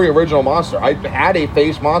smoked every original monster. I had a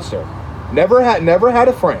face monster. Never had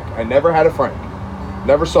a Frank. I never had a Frank.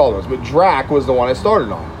 Never saw those. But Drac was the one I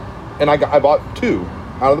started on. And I bought 2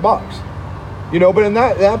 out of the box. You know, but in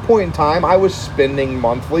that point in time, I was spending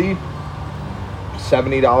monthly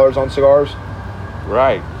 $70 on cigars.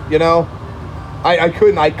 Right. You know, I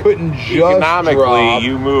couldn't just economically drop,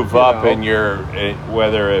 you move up in your,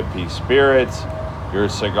 whether it be spirits, your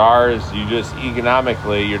cigars, you just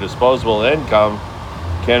economically your disposable income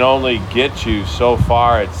can only get you so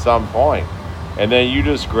far at some point, and then you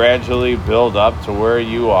just gradually build up to where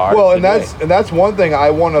you are. Well, today. and that's one thing I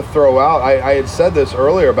want to throw out. I had said this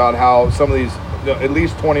earlier about how some of these at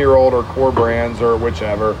least 20-year-old or core brands or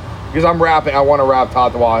whichever, because I want to wrap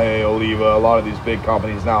Tatuaje, Oliva, a lot of these big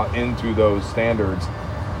companies now into those standards.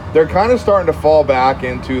 They're kind of starting to fall back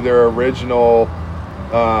into their original,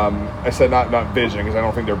 I said not vision, because I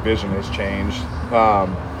don't think their vision has changed,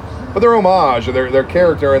 but their homage, or their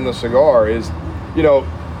character in the cigar is, you know,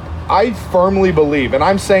 I firmly believe, and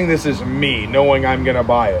I'm saying this is me, knowing I'm going to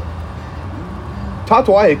buy it,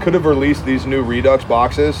 Tatuaje could have released these new Redux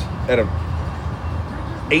boxes at a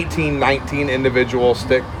 $18, $19 individual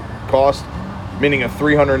stick cost, meaning a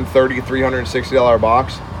 $330, $360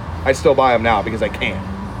 box. I still buy them now because I can,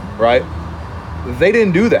 right? They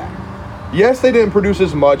didn't do that. Yes, they didn't produce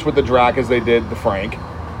as much with the Drac as they did the Frank,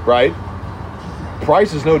 right?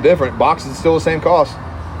 Price is no different. Box is still the same cost.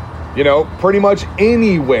 You know, pretty much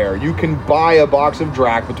anywhere you can buy a box of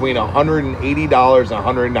Drac between $180 and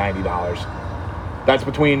 $190. That's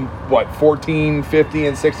between, what, $14, $50,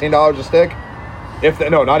 and $16 a stick?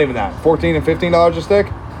 No, not even that. $14 and $15 a stick?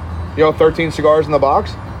 You know, 13 cigars in the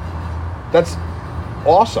box? That's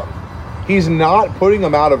awesome. He's not putting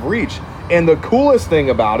them out of reach. And the coolest thing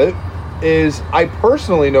about it is I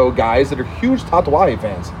personally know guys that are huge Tatuaje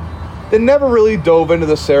fans that never really dove into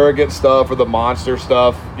the surrogate stuff or the monster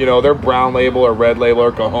stuff. You know, they're brown label or red label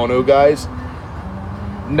or Cojones guys.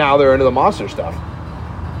 Now they're into the monster stuff.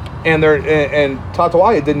 And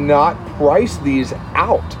Tatuaje did not price these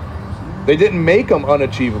out. They didn't make them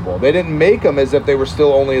unachievable. They didn't make them as if they were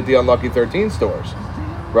still only at the Unlucky 13 stores,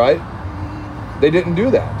 right? They didn't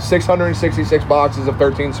do that. 666 boxes of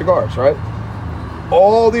 13 cigars, right?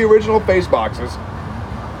 All the original face boxes,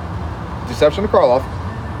 exception of Karloff,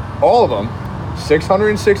 all of them,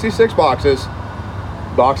 666 boxes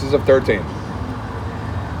of 13.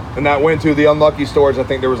 And that went to the Unlucky stores. I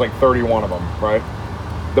think there was like 31 of them, right?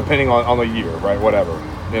 Depending on the year, right? Whatever,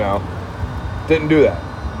 you know. Didn't do that.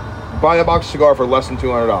 Buy a box of cigar for less than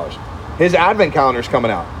 $200. His advent calendar's coming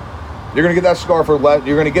out. You're gonna get that cigar for less.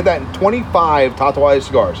 You're gonna get that in 25 Tatuaje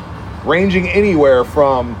cigars, ranging anywhere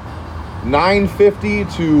from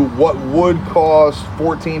 $9.50 to what would cost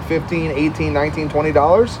 $14, $15, $18, $19,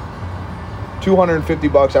 $20.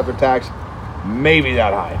 $250 after tax, maybe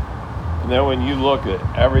that high. And then when you look at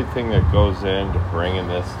everything that goes into bringing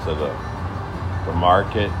this to the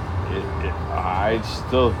market, I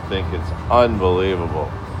still think it's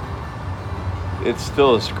unbelievable. It's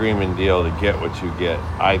still a screaming deal to get what you get,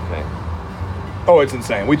 I think. Oh, it's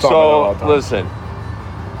insane. We talk about that all the time. Listen,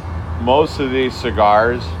 most of these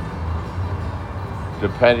cigars,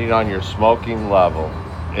 depending on your smoking level,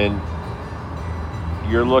 and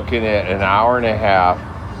you're looking at an hour and a half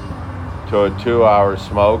to a 2-hour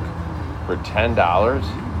smoke for $10.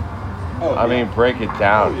 I mean, break it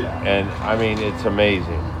down. And I mean, it's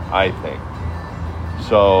amazing, I think.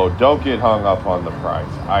 So don't get hung up on the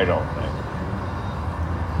price, I don't think.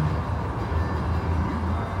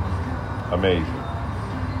 Amazing.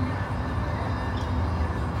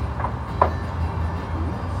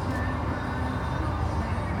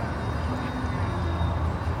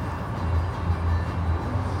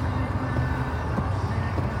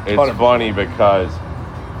 It's funny because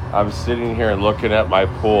I'm sitting here looking at my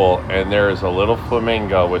pool, and there is a little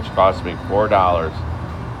flamingo which cost me $4.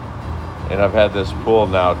 And I've had this pool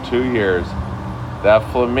now 2 years. That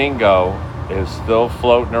flamingo is still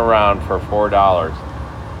floating around for $4.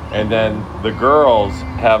 And then the girls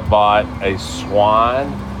have bought a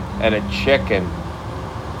swan and a chicken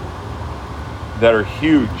that are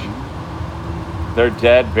huge. They're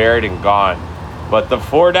dead, buried, and gone. But the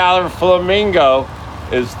 $4 flamingo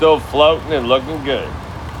is still floating and looking good.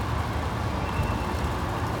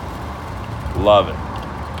 Love it.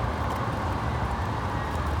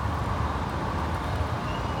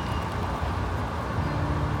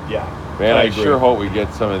 Yeah. Man, I agree. sure hope we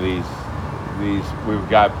get some of these. We've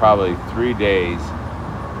got probably 3 days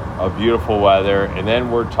of beautiful weather, and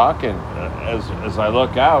then we're talking, as I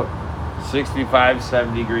look out, 65,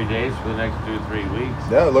 70-degree days for the next 2 or 3 weeks.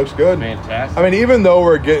 Yeah, it looks good. Fantastic. I mean, even though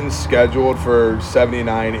we're getting scheduled for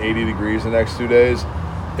 79, 80 degrees the next 2 days,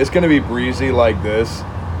 it's going to be breezy like this,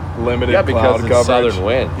 limited yeah, because cloud it's coverage. southern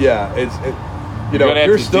wind. Yeah, You're gonna have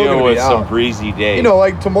you're to still deal going to with be some out. breezy days. You know,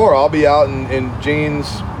 like tomorrow, I'll be out in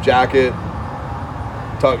jeans, jacket,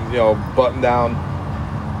 button down.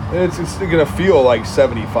 And it's going to feel like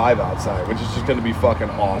 75 outside, which is just going to be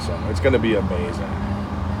fucking awesome. It's going to be amazing.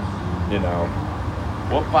 You know.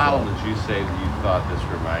 What bottle did you say that you thought this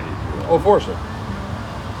reminded you of? Oh, Forster.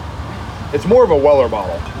 It's more of a Weller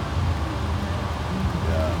bottle.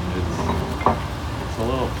 Yeah, it's a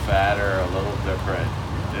little fatter, a little different.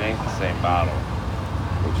 It ain't the same bottle,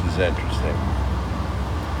 which is interesting.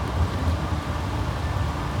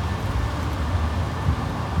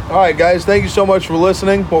 All right, guys, thank you so much for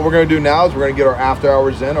listening. What we're going to do now is we're going to get our after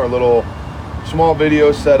hours in, our little small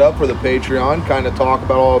video set up for the Patreon, kind of talk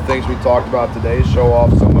about all the things we talked about today, show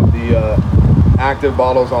off some of the active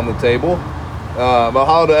bottles on the table.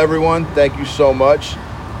 Mahalo to everyone. Thank you so much.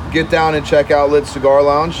 Get down and check out Lit Cigar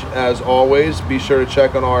Lounge. As always, be sure to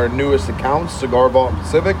check on our newest accounts, Cigar Vault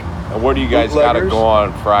Pacific. And what do you guys got to go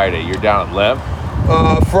on Friday? You're down at Limp?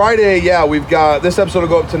 Friday, yeah, we've got this episode will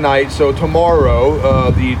go up tonight. So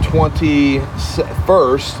tomorrow, the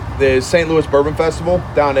 21st, is St. Louis Bourbon Festival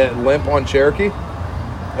down at Limp on Cherokee.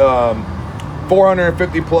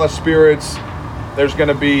 450 plus spirits. There's going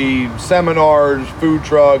to be seminars, food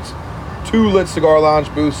trucks, 2 Lit Cigar Lounge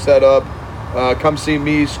booths set up. Come see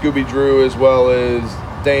me, Scooby Drew, as well as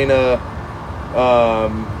Dana.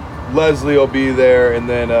 Leslie will be there, and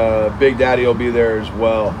then Big Daddy will be there as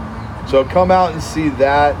well. So come out and see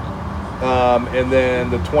that. And then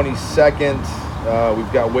the 22nd,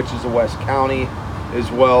 we've got Witches of West County,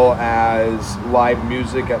 as well as live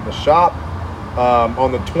music at the shop.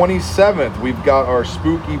 On the 27th, we've got our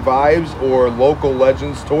Spooky Vibes or Local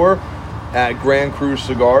Legends tour at Grand Cru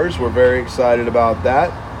Cigars. We're very excited about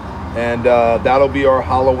that. And that'll be our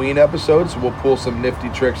Halloween episode, so we'll pull some nifty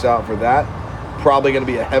tricks out for that. Probably going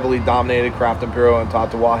to be a heavily dominated Craft Imperial and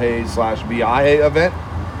Tatuaje / Viaje event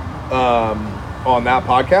on that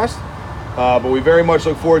podcast. But we very much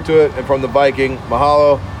look forward to it. And from the Viking,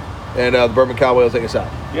 mahalo, and the Bourbon Cowboy will take us out.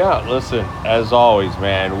 Yeah, listen, as always,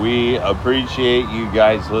 man, we appreciate you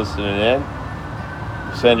guys listening in.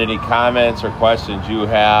 Send any comments or questions you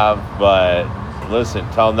have. But listen,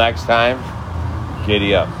 till next time,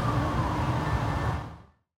 giddy up.